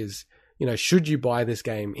myself is, you know, should you buy this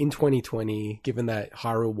game in 2020, given that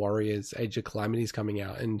Hyrule Warriors Age of Calamity is coming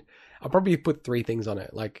out? And I'll probably put 3 things on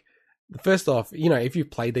it. Like, first off, you know, if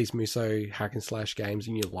you've played these Muso hack and slash games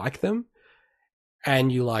and you like them,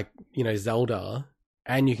 and you like, you know, Zelda,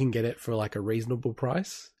 and you can get it for like a reasonable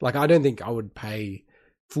price. Like, I don't think I would pay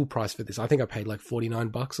full price for this. I think I paid like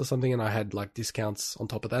 $49 or something, and I had like discounts on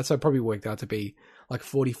top of that. So it probably worked out to be like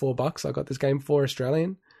 $44 I got this game for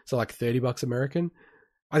Australian. So like $30 American.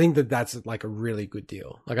 I think that's like a really good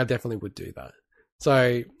deal. Like, I definitely would do that.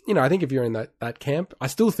 So, you know, I think if you're in that camp, I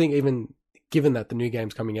still think even given that the new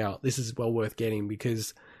game's coming out, this is well worth getting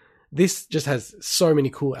because this just has so many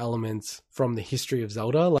cool elements from the history of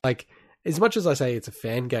Zelda. Like, as much as I say it's a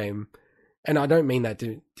fan game, and I don't mean that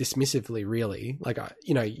dismissively, really. Like,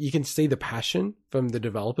 you know, you can see the passion from the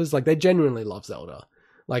developers. Like, they genuinely love Zelda.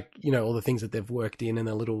 Like, you know, all the things that they've worked in and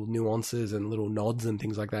the little nuances and little nods and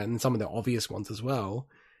things like that, and some of the obvious ones as well.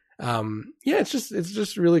 Yeah, it's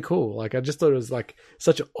just really cool. Like, I just thought it was like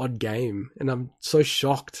such an odd game, and I'm so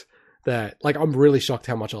shocked that, like, I'm really shocked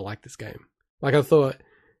how much I like this game. Like, I thought,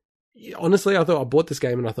 honestly, I thought I bought this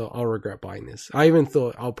game and I thought I'll regret buying this. I even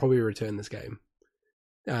thought I'll probably return this game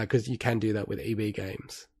because you can do that with EB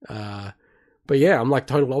games. But yeah, I'm like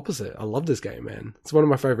total opposite. I love this game, man. It's one of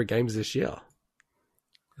my favorite games this year.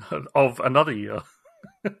 Of another year.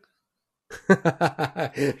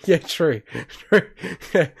 Yeah, true.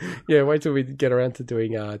 Yeah, wait till we get around to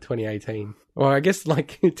doing 2018. Well, I guess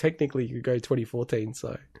like technically you could go 2014.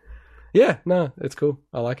 So yeah, no, it's cool.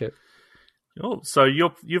 I like it. Oh, so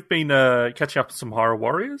you've been catching up to some Hyrule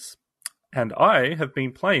Warriors, and I have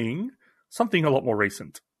been playing something a lot more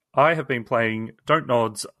recent. I have been playing Don't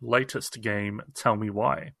Nod's latest game, Tell Me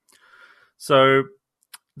Why. So,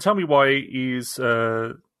 Tell Me Why is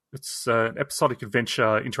it's an episodic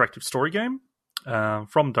adventure interactive story game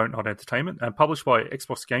from Don't Nod Entertainment and published by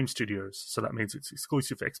Xbox Game Studios. So that means it's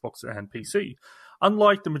exclusive for Xbox and PC,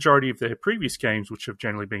 unlike the majority of their previous games, which have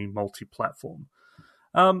generally been multi-platform.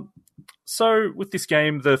 So with this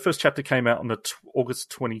game, the first chapter came out on the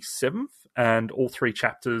August 27th, and all 3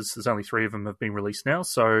 chapters, there's only 3 of them, have been released now.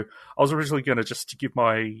 So I was originally going to just give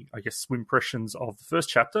my, I guess, impressions of the first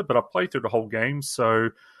chapter, but I played through the whole game, so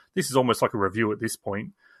this is almost like a review at this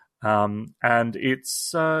point. And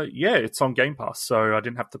it's on Game Pass, so I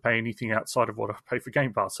didn't have to pay anything outside of what I pay for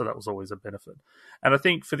Game Pass, so that was always a benefit. And I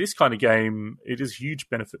think for this kind of game, it is a huge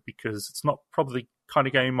benefit because it's not probably the kind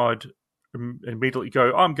of game I'd immediately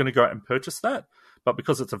go, I'm going to go out and purchase that. But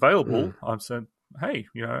because it's available, I'm saying, hey,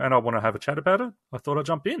 and I want to have a chat about it, I thought I'd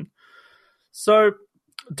jump in. So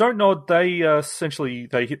Don't Nod, they essentially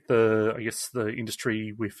hit the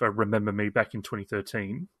industry with Remember Me back in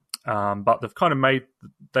 2013. But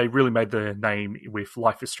they really made their name with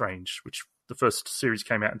Life is Strange, which the first series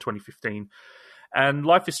came out in 2015. And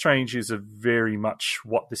Life is Strange is a very much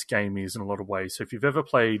what this game is in a lot of ways. So if you've ever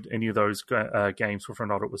played any of those games, whether or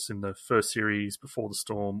not it was in the first series, Before the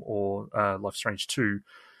Storm, or Life is Strange 2,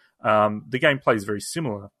 the gameplay is very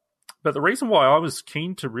similar. But the reason why I was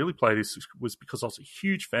keen to really play this was because I was a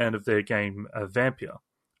huge fan of their game Vampire,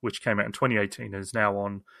 which came out in 2018 and is now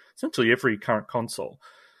on essentially every current console.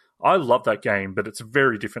 I love that game, but it's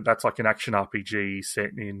very different. That's like an action RPG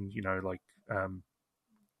set in,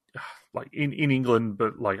 like in England,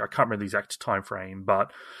 but like I can't remember the exact time frame.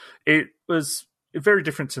 But it was very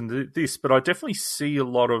different to this. But I definitely see a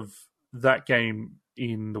lot of that game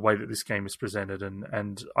in the way that this game is presented,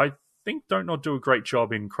 and I think Don't Nod do a great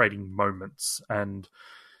job in creating moments and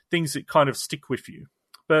things that kind of stick with you.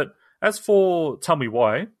 But as for Tell Me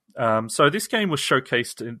Why. So this game was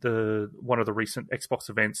showcased in one of the recent Xbox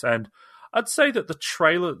events, and I'd say that the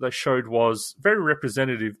trailer that they showed was very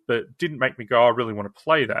representative, but didn't make me go, I really want to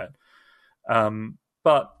play that.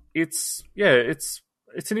 But it's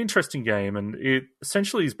an interesting game, and it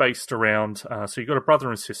essentially is based around, so you've got a brother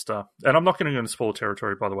and sister, and I'm not going to go into spoiler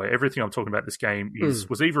territory, by the way. Everything I'm talking about this game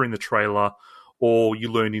was either in the trailer or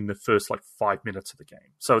you learn in the first 5 minutes of the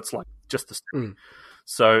game. So it's like just the story.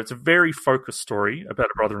 So it's a very focused story about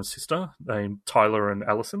a brother and sister named Tyler and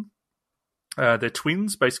Allison. They're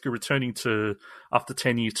twins, basically returning after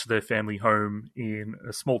 10 years to their family home in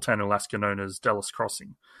a small town in Alaska known as Dallas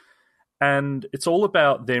Crossing. And it's all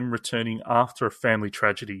about them returning after a family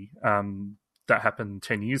tragedy that happened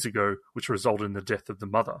 10 years ago, which resulted in the death of the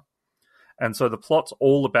mother. And so the plot's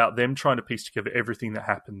all about them trying to piece together everything that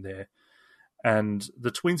happened there. And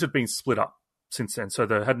the twins have been split up since then. So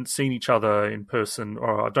they hadn't seen each other in person,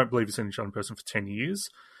 or I don't believe they've seen each other in person for 10 years.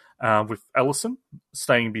 With Allison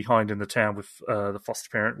staying behind in the town with the foster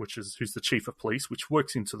parent, who's the chief of police, which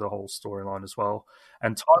works into the whole storyline as well.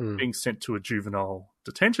 And Tyler being sent to a juvenile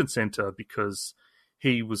detention center because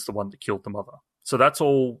he was the one that killed the mother. So that's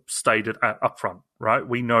all stated up front, right?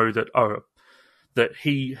 We know that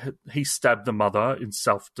he stabbed the mother in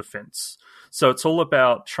self-defense. So it's all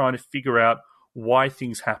about trying to figure out why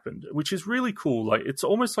things happened, which is really cool. Like, it's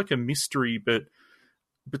almost like a mystery, but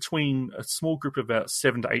between a small group of about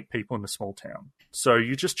 7 to 8 people in a small town. So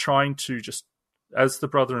you're just trying to as the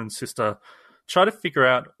brother and sister, try to figure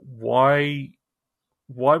out why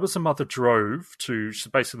was the mother drove to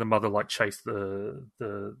basically the mother chase them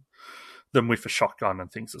with a shotgun and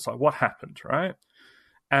things. It's like, what happened, right?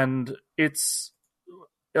 And it's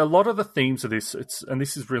a lot of the themes of this. And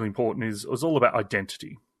this is really important. It was all about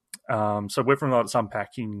identity. So whether or not it's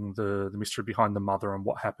unpacking the mystery behind the mother and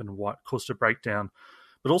what happened, what caused a breakdown,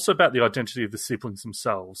 but also about the identity of the siblings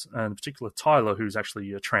themselves, and in particular Tyler, who's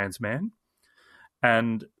actually a trans man.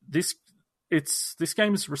 And this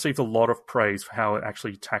game has received a lot of praise for how it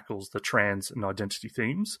actually tackles the trans and identity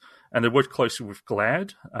themes. And they worked closely with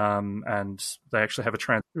GLAD, and they actually have a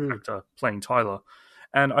trans character playing Tyler.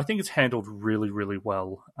 And I think it's handled really, really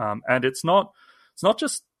well. And it's not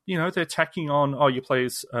just they're tacking on, oh, you play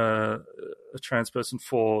as a trans person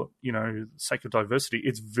for, sake of diversity.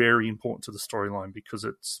 It's very important to the storyline because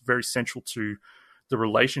it's very central to the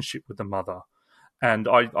relationship with the mother. And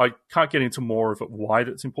I can't get into more of it, why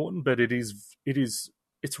that's important, but it's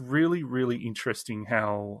really, really interesting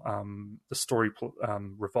how the story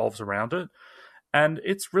revolves around it. And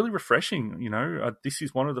it's really refreshing, this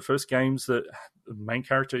is one of the first games that the main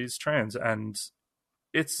character is trans, and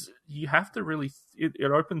you have to really,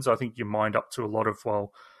 it opens, I think, your mind up to a lot of,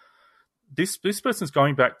 well, this person's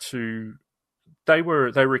going back to, they were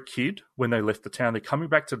a kid when they left the town. They're coming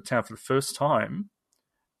back to the town for the first time.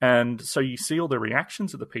 And so you see all the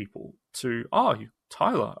reactions of the people to, oh,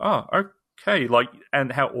 Tyler, oh, okay,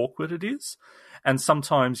 and how awkward it is. And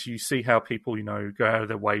sometimes you see how people, go out of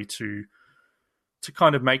their way to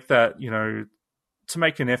kind of make that, to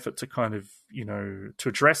make an effort to kind of, to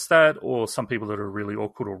address that, or some people that are really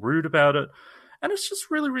awkward or rude about it. And it's just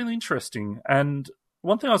really, really interesting. And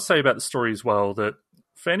one thing I'll say about the story as well, that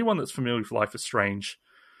for anyone that's familiar with Life is Strange,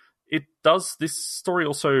 this story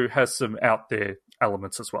also has some out there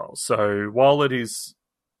elements as well. So while it is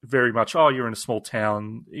very much, oh, you're in a small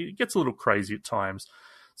town, it gets a little crazy at times.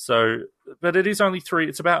 So, but it is only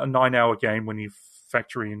it's about a 9-hour game when you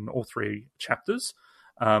factor in all 3 chapters.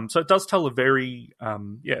 So it does tell a very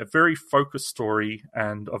focused story,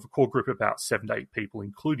 and of a core group of about 7 to 8 people,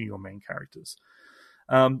 including your main characters.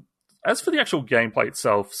 As for the actual gameplay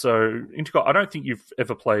itself, so Intergot, I don't think you've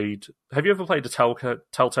ever played. Have you ever played a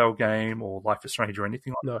Telltale game or Life is Strange or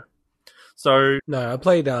anything like that? So no, I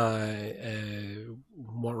played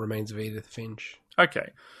What Remains of Edith Finch. Okay,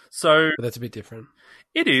 so but that's a bit different.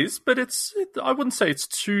 It is, but I wouldn't say it's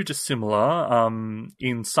too dissimilar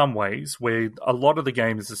in some ways, where a lot of the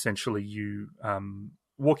game is essentially you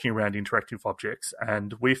walking around interacting with objects.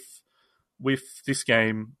 And with this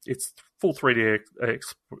game, it's full 3D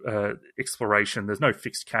exploration. There's no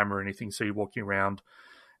fixed camera or anything, so you're walking around.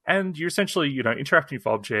 And you're essentially, interacting with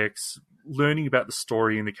objects, learning about the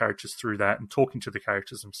story and the characters through that, and talking to the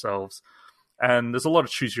characters themselves. And there's a lot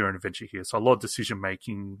of choose your own adventure here. So a lot of decision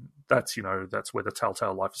making, that's where the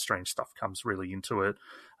Telltale Life is Strange stuff comes really into it,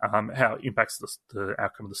 how it impacts the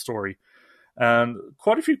outcome of the story. And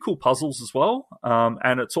quite a few cool puzzles as well.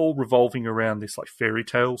 And it's all revolving around this fairy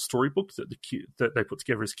tale storybook that that they put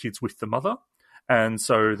together as kids with the mother. And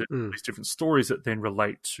so these different stories that then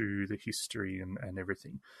relate to the history and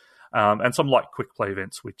everything. And some quick play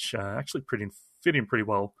events, which actually fit in pretty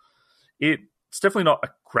well. It's definitely not a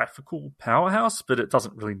graphical powerhouse, but it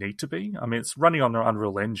doesn't really need to be. I mean, it's running on the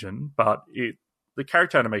Unreal Engine, but the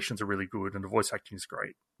character animations are really good and the voice acting is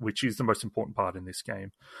great, which is the most important part in this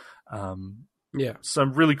game.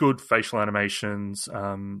 Some really good facial animations.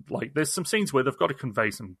 There's some scenes where they've got to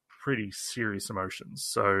convey some pretty serious emotions.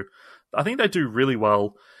 So I think they do really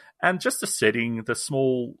well. And just the setting, the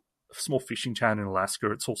small fishing town in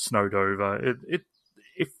Alaska, it's all snowed over. It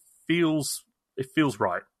feels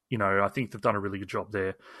right. I think they've done a really good job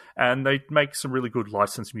there, and they make some really good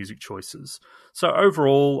licensed music choices. So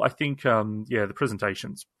overall, I think, the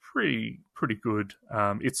presentation's pretty good.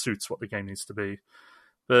 It suits what the game needs to be.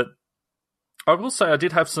 But I will say I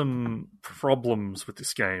did have some problems with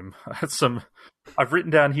this game. I've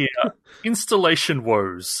written down here, installation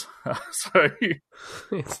woes.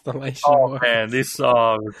 Installation woes. woes. Man, this,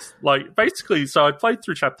 basically, so I played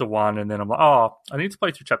through chapter 1 and then I'm like, I need to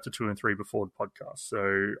play through chapter 2 and 3 before the podcast.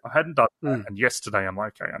 So I hadn't done that. And yesterday I'm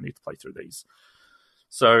like, okay, I need to play through these.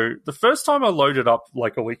 So the first time I loaded up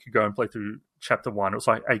a week ago and played through chapter 1, it was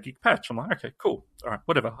 8 gig patch. I'm like, okay, cool. All right,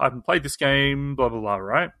 whatever. I haven't played this game, blah, blah, blah,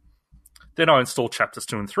 right? Then I install chapters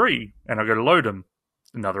 2 and 3, and I go to load them.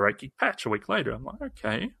 Another 8 gig patch a week later. I'm like,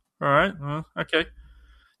 okay, all right, okay.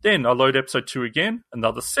 Then I load episode 2 again,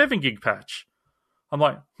 another 7 gig patch. I'm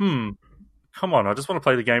like, come on, I just want to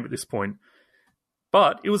play the game at this point.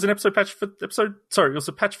 But it was a patch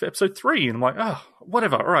for episode 3, and I'm like,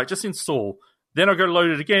 whatever, all right, just install. Then I go to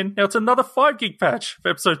load it again. Now it's another 5 gig patch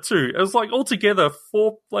for episode 2. It was altogether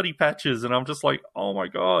 4 bloody patches, and I'm just like, oh my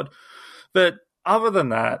God. But other than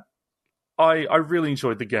that, I really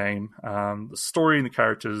enjoyed the game. The story and the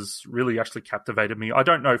characters really actually captivated me. I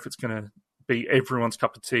don't know if it's going to be everyone's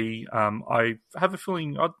cup of tea. I have a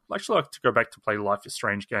feeling I'd actually like to go back to play Life is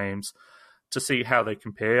Strange games to see how they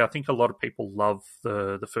compare. I think a lot of people love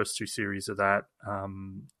the first 2 series of that,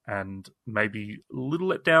 and maybe a little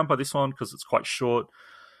let down by this one because it's quite short.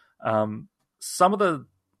 Some of the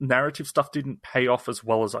narrative stuff didn't pay off as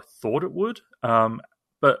well as I thought it would.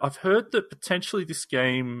 But I've heard that potentially this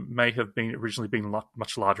game may have originally been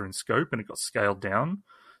much larger in scope and it got scaled down.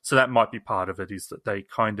 So that might be part of it, is that they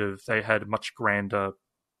had a much grander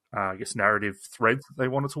I guess, narrative threads that they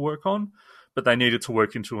wanted to work on, but they needed to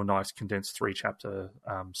work into a nice condensed 3-chapter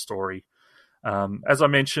story. As I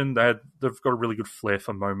mentioned, they've got a really good flair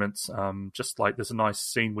for moments. Just like there's a nice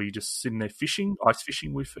scene where you just sitting there fishing, ice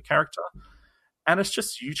fishing with a character, and it's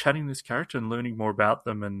just you chatting this character and learning more about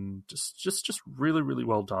them, and just really, really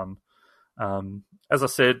well done. As I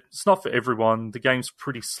said, it's not for everyone. The game's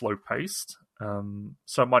pretty slow paced,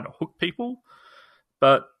 so it might not hook people.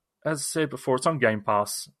 But as I said before, it's on Game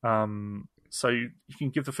Pass, so you can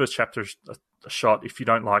give the first chapter a shot. If you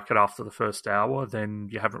don't like it after the first hour, then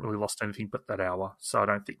you haven't really lost anything but that hour. So I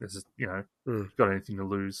don't think there's got anything to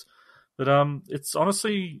lose. But it's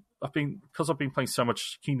honestly, I've been playing so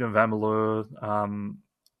much Kingdom of Amalur.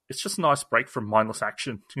 It's just a nice break from mindless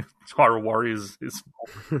action. Hyrule Warriors it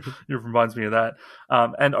reminds me of that.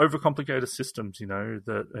 And overcomplicated systems,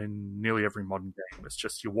 that in nearly every modern game, it's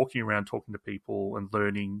just you're walking around talking to people and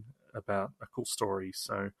learning about a cool story.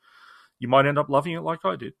 So you might end up loving it like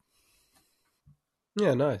I did.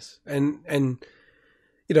 Yeah, nice. And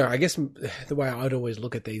I guess the way I'd always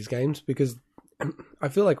look at these games, because I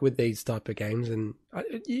feel like with these type of games, and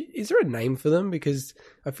is there a name for them? Because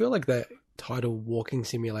I feel like the title walking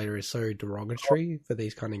simulator is so derogatory for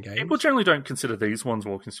these kind of games. People generally don't consider these ones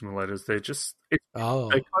walking simulators. They're just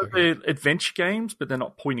they're adventure games, but they're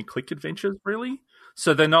not point and click adventures really.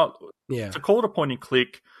 So they're not to call it a point and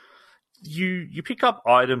click. You pick up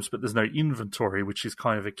items, but there's no inventory, which is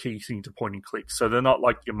kind of a key thing to point and click. So they're not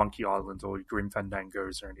like your Monkey Island or your Grim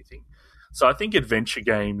Fandangos or anything. So I think adventure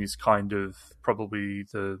game is kind of probably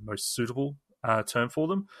the most suitable term for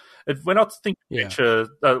them. When I think adventure,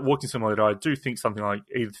 walking simulator, I do think something like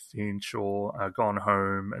Edith Finch or Gone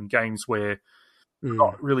Home, and games where you're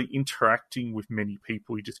not really interacting with many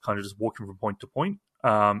people. You're just kind of just walking from point to point,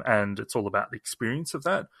 and it's all about the experience of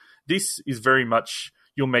that. This is very much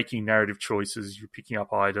you're making narrative choices, you're picking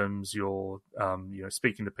up items, you're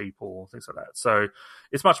speaking to people, things like that. So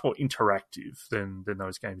it's much more interactive than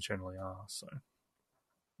those games generally are. So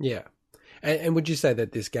yeah. And would you say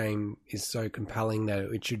that this game is so compelling that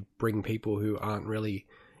it should bring people who aren't really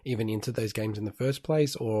even into those games in the first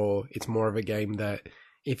place, or it's more of a game that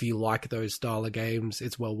if you like those style of games,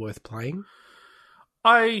 it's well worth playing?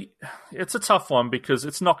 It's a tough one because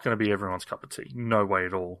it's not going to be everyone's cup of tea. No way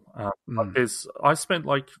at all. I spent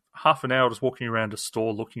like half an hour just walking around a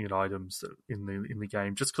store looking at items in the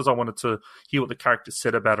game just because I wanted to hear what the character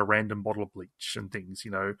said about a random bottle of bleach and things.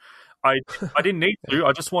 I didn't need to.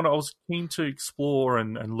 I was keen to explore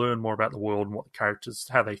and learn more about the world and what the characters,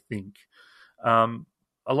 how they think.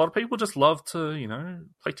 A lot of people just love to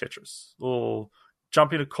play Tetris or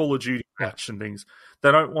jump in a Call of Duty match and things.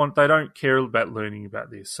 They don't care about learning about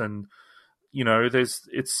this. And,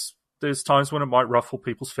 there's times when it might ruffle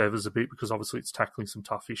people's feathers a bit because obviously it's tackling some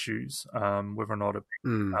tough issues, whether or not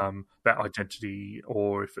about identity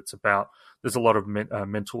or if it's about, there's a lot of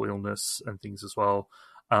mental illness and things as well.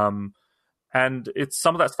 And it's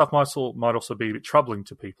some of that stuff might also be a bit troubling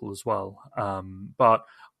to people as well. But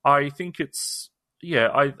I think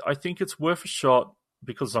I think it's worth a shot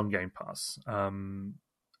because it's on Game Pass.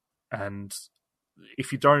 And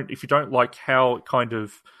if you don't like how it kind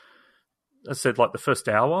of, as I said, like the first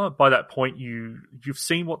hour, by that point you've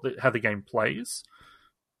seen how the game plays.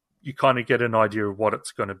 You kind of get an idea of what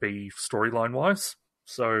it's going to be storyline wise.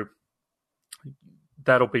 So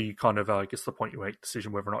that'll be kind of, I guess, the point you make a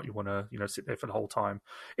decision whether or not you want to, sit there for the whole time.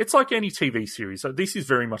 It's like any TV series. So this is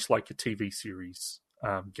very much like a TV series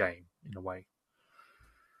game in a way.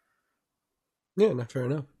 Yeah, no, fair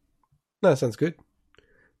enough. No, that sounds good.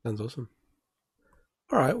 Sounds awesome.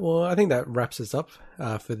 All right, well, I think that wraps us up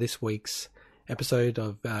for this week's episode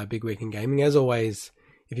of Big Week in Gaming. As always,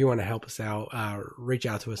 if you want to help us out, reach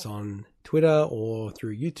out to us on Twitter or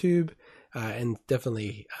through YouTube, and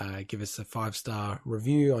definitely give us a 5-star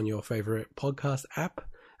review on your favorite podcast app,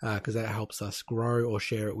 because that helps us grow, or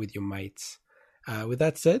share it with your mates. With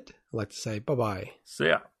that said, I'd like to say bye-bye. See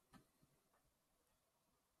ya.